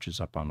Roadster, which is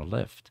up on a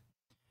lift.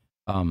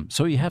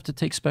 So you have to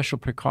take special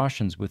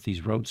precautions with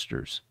these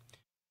Roadsters.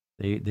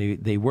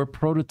 They were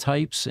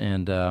prototypes,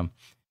 and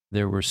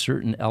there were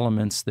certain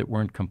elements that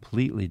weren't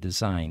completely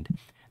designed.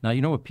 Now,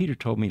 you know what Peter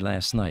told me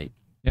last night?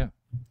 Yeah.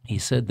 He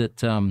said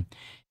that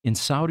in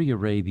Saudi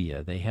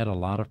Arabia, they had a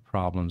lot of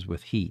problems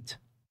with heat,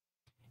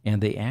 and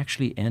they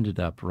actually ended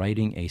up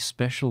writing a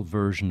special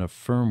version of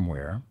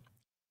firmware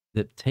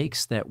that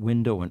takes that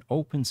window and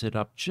opens it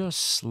up just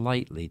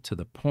slightly to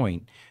the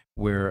point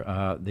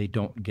where they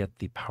don't get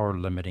the power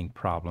limiting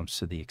problems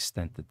to the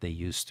extent that they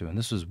used to. And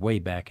this was way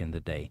back in the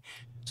day.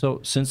 So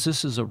since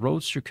this is a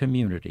Roadster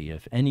community,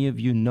 if any of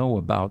you know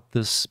about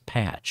this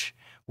patch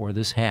or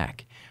this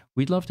hack,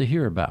 we'd love to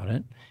hear about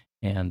it.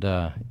 And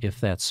if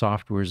that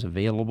software is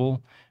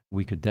available,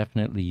 we could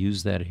definitely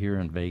use that here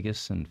in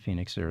Vegas and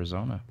Phoenix,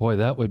 Arizona. Boy,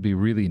 that would be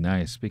really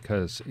nice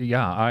because,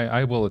 yeah,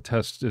 I will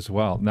attest as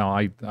well. Now,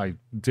 I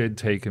did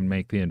take and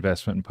make the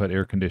investment and put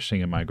air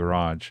conditioning in my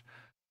garage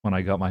when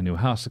I got my new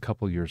house a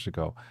couple years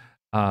ago.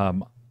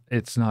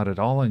 It's not at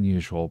all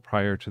unusual.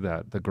 Prior to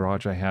that, the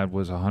garage I had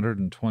was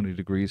 120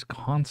 degrees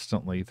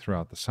constantly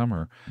throughout the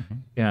summer.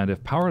 And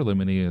if power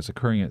limiting is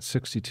occurring at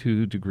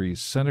 62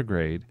 degrees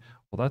centigrade,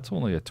 well, that's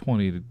only a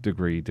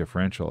 20-degree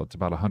differential. It's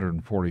about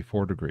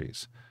 144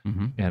 degrees.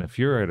 And if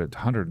you're at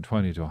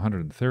 120 to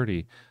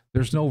 130,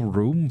 there's no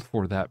room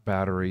for that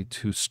battery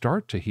to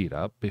start to heat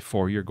up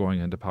before you're going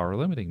into power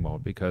limiting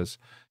mode because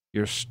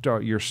your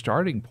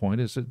starting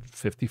point is at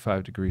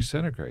 55 degrees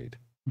centigrade.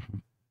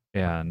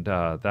 And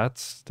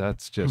that's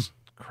just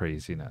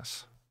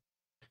craziness.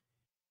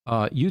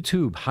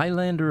 YouTube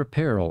Highlander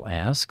Apparel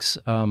asks,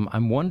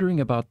 I'm wondering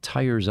about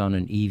tires on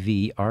an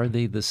EV. Are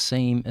they the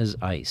same as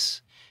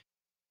ICE?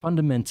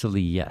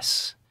 Fundamentally,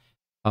 yes.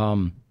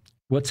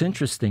 What's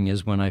interesting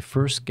is when I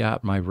first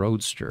got my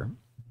Roadster,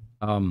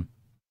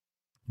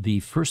 the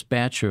first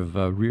batch of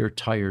rear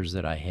tires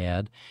that I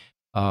had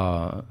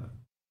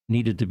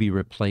needed to be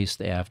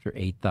replaced after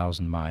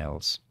 8,000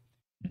 miles.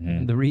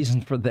 The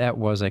reason for that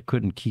was I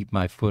couldn't keep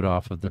my foot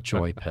off of the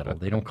joy pedal.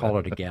 They don't call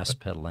it a gas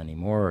pedal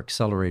anymore, or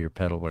accelerator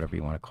pedal, whatever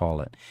you want to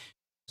call it.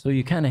 So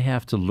you kind of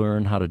have to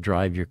learn how to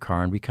drive your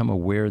car and become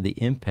aware of the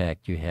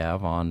impact you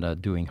have on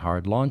doing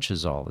hard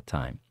launches all the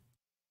time.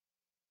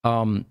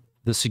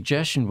 The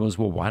suggestion was,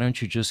 well, why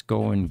don't you just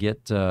go and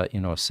get a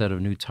set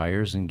of new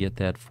tires and get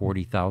that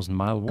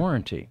 40,000-mile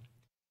warranty?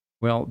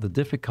 Well, the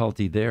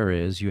difficulty there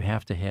is you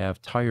have to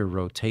have tire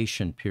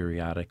rotation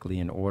periodically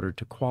in order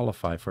to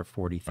qualify for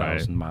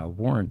 40,000-mile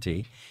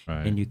warranty,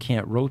 and you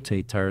can't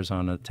rotate tires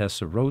on a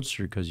Tesla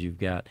Roadster because you've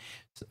got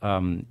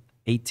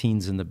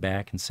 18s in the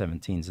back and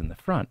 17s in the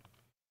front.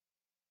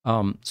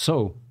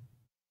 So,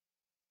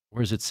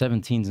 or is it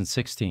 17s and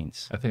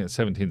 16s? I think it's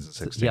 17s and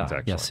 16s,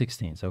 actually. Yeah,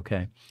 16s,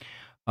 okay.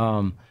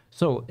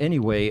 So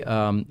anyway,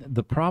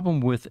 the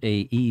problem with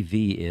a EV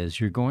is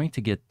you're going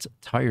to get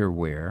tire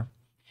wear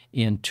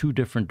in two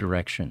different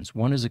directions.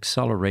 One is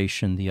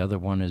acceleration, the other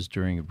one is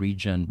during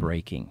regen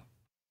braking.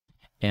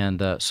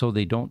 And so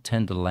they don't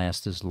tend to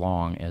last as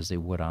long as they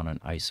would on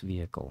an ICE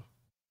vehicle.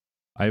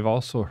 I've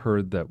also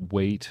heard that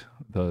weight,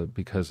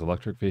 because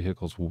electric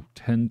vehicles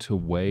tend to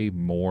weigh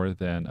more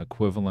than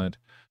equivalent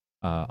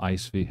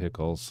ICE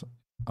vehicles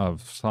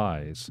of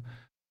size,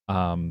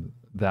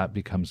 that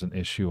becomes an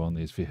issue on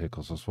these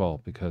vehicles as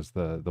well, because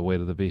the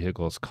weight of the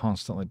vehicle is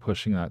constantly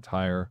pushing that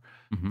tire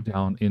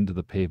down into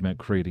the pavement,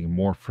 creating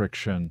more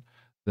friction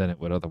than it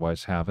would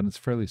otherwise have, and it's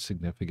fairly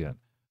significant.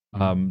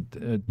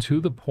 To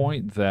the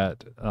point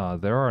that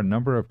there are a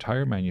number of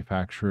tire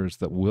manufacturers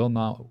that will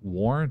not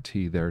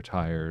warranty their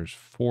tires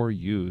for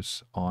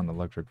use on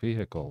electric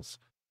vehicles.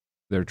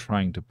 They're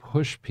trying to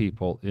push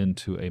people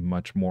into a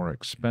much more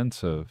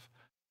expensive,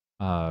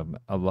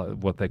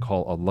 what they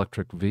call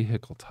electric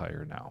vehicle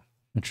tire now.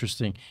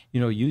 Interesting.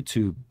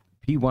 YouTube,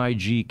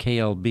 PYG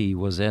KLB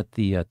was at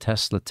the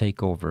Tesla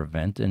takeover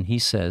event, and he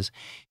says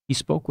he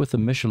spoke with a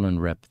Michelin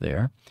rep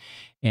there,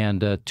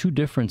 And two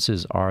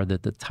differences are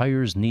that the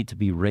tires need to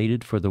be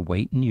rated for the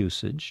weight and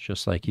usage,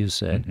 just like you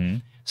said. Mm-hmm.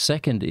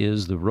 Second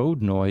is the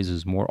road noise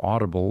is more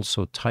audible,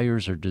 so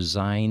tires are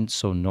designed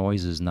so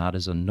noise is not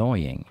as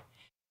annoying.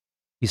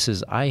 He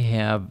says, I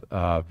have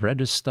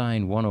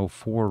Redestein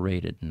 104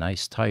 rated,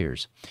 nice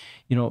tires.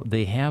 You know,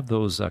 they have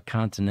those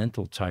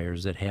Continental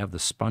tires that have the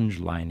sponge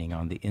lining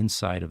on the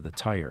inside of the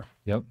tire.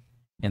 Yep.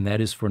 And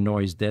that is for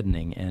noise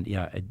deadening. And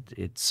yeah,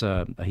 it's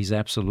he's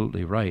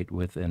absolutely right.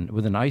 With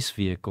an ICE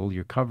vehicle,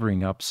 you're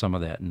covering up some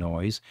of that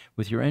noise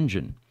with your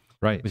engine.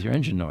 Right. With your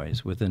engine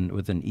noise. With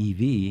an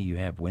EV, you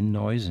have wind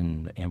noise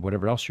and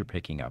whatever else you're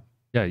picking up.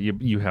 Yeah,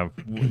 you have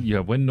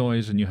wind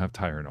noise and you have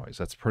tire noise.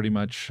 That's pretty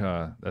much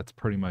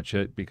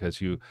it,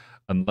 because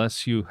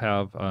unless you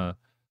have an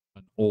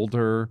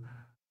older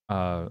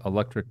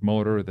electric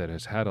motor that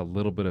has had a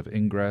little bit of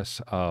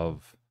ingress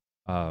of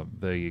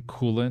the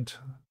coolant,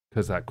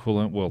 because that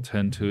coolant will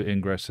tend to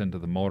ingress into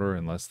the motor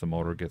unless the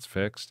motor gets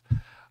fixed,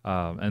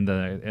 and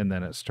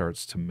then it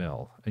starts to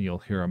mill, and you'll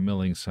hear a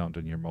milling sound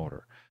in your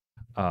motor.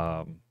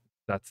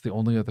 That's the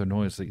only other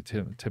noise that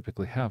you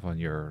typically have on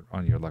your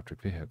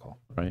electric vehicle.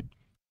 Right.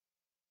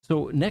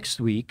 So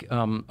next week,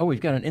 we've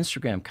got an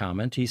Instagram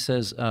comment. He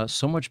says,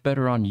 so much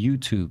better on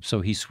YouTube.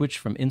 So he switched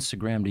from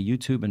Instagram to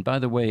YouTube. And by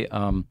the way,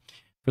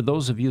 for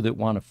those of you that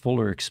want a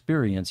fuller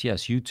experience,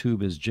 yes,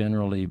 YouTube is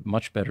generally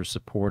much better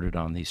supported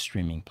on these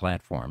streaming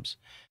platforms.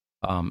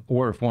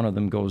 Or if one of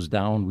them goes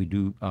down, we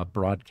do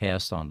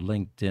broadcast on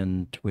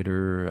LinkedIn,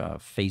 Twitter,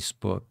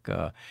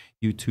 Facebook,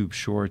 YouTube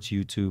Shorts,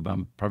 YouTube.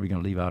 I'm probably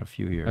going to leave out a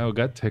few here. Oh,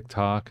 got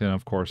TikTok, and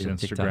of course Instagram.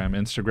 TikTok.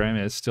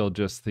 Instagram is still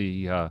just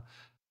the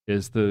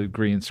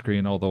green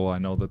screen, although I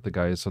know that the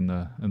guys in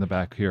the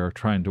back here are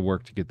trying to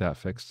work to get that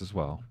fixed as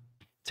well.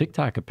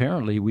 TikTok,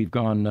 apparently, we've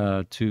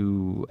gone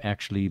to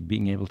actually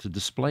being able to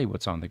display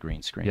what's on the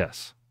green screen.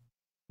 Yes.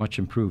 Much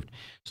improved.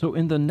 So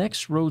in the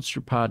next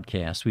Roadster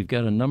podcast, we've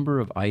got a number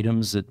of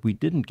items that we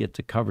didn't get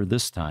to cover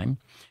this time.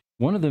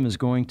 One of them is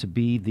going to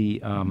be the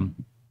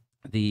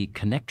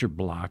connector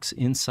blocks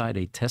inside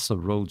a Tesla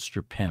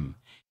Roadster PEM.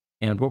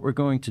 And what we're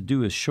going to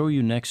do is show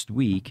you next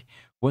week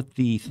what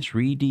the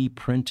 3D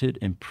printed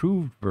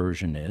improved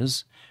version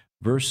is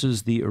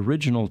versus the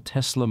original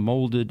Tesla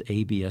molded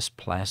ABS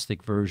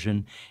plastic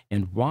version,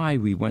 and why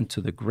we went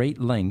to the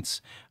great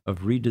lengths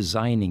of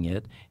redesigning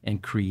it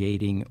and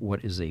creating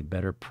what is a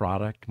better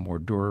product, more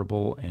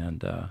durable,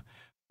 and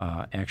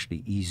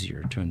actually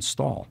easier to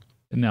install.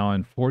 Now,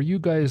 and for you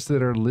guys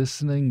that are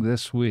listening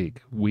this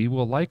week, we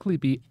will likely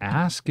be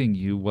asking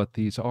you what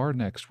these are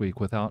next week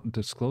without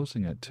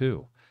disclosing it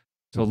too.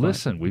 So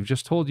listen, we've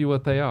just told you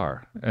what they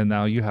are, and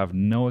now you have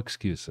no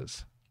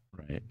excuses.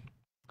 Right.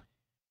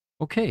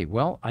 Okay,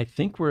 well, I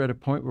think we're at a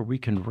point where we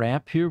can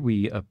wrap here.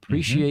 We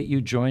appreciate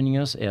you joining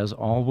us as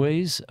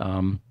always.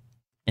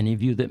 Any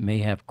of you that may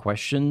have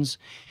questions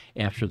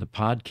after the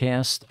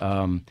podcast,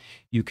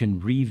 you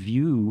can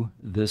review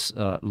this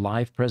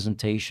live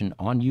presentation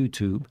on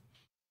YouTube.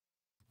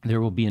 There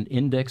will be an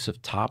index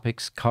of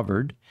topics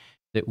covered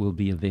that will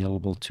be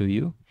available to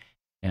you.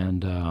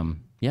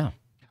 And yeah.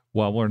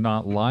 While we're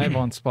not live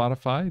on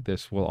Spotify,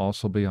 this will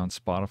also be on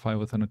Spotify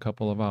within a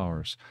couple of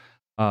hours.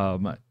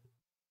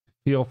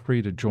 Feel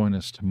free to join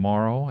us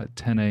tomorrow at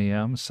 10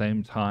 a.m.,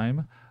 same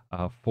time,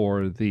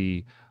 for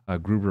the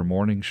Gruber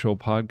Morning Show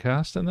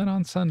podcast. And then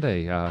on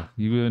Sunday,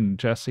 you and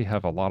Jesse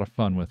have a lot of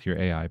fun with your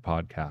AI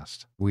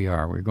podcast. We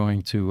are. We're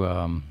going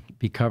to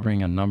be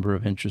covering a number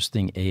of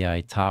interesting AI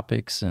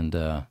topics and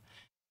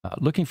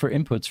looking for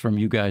inputs from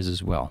you guys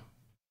as well.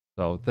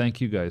 So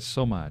thank you guys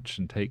so much,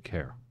 and take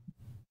care.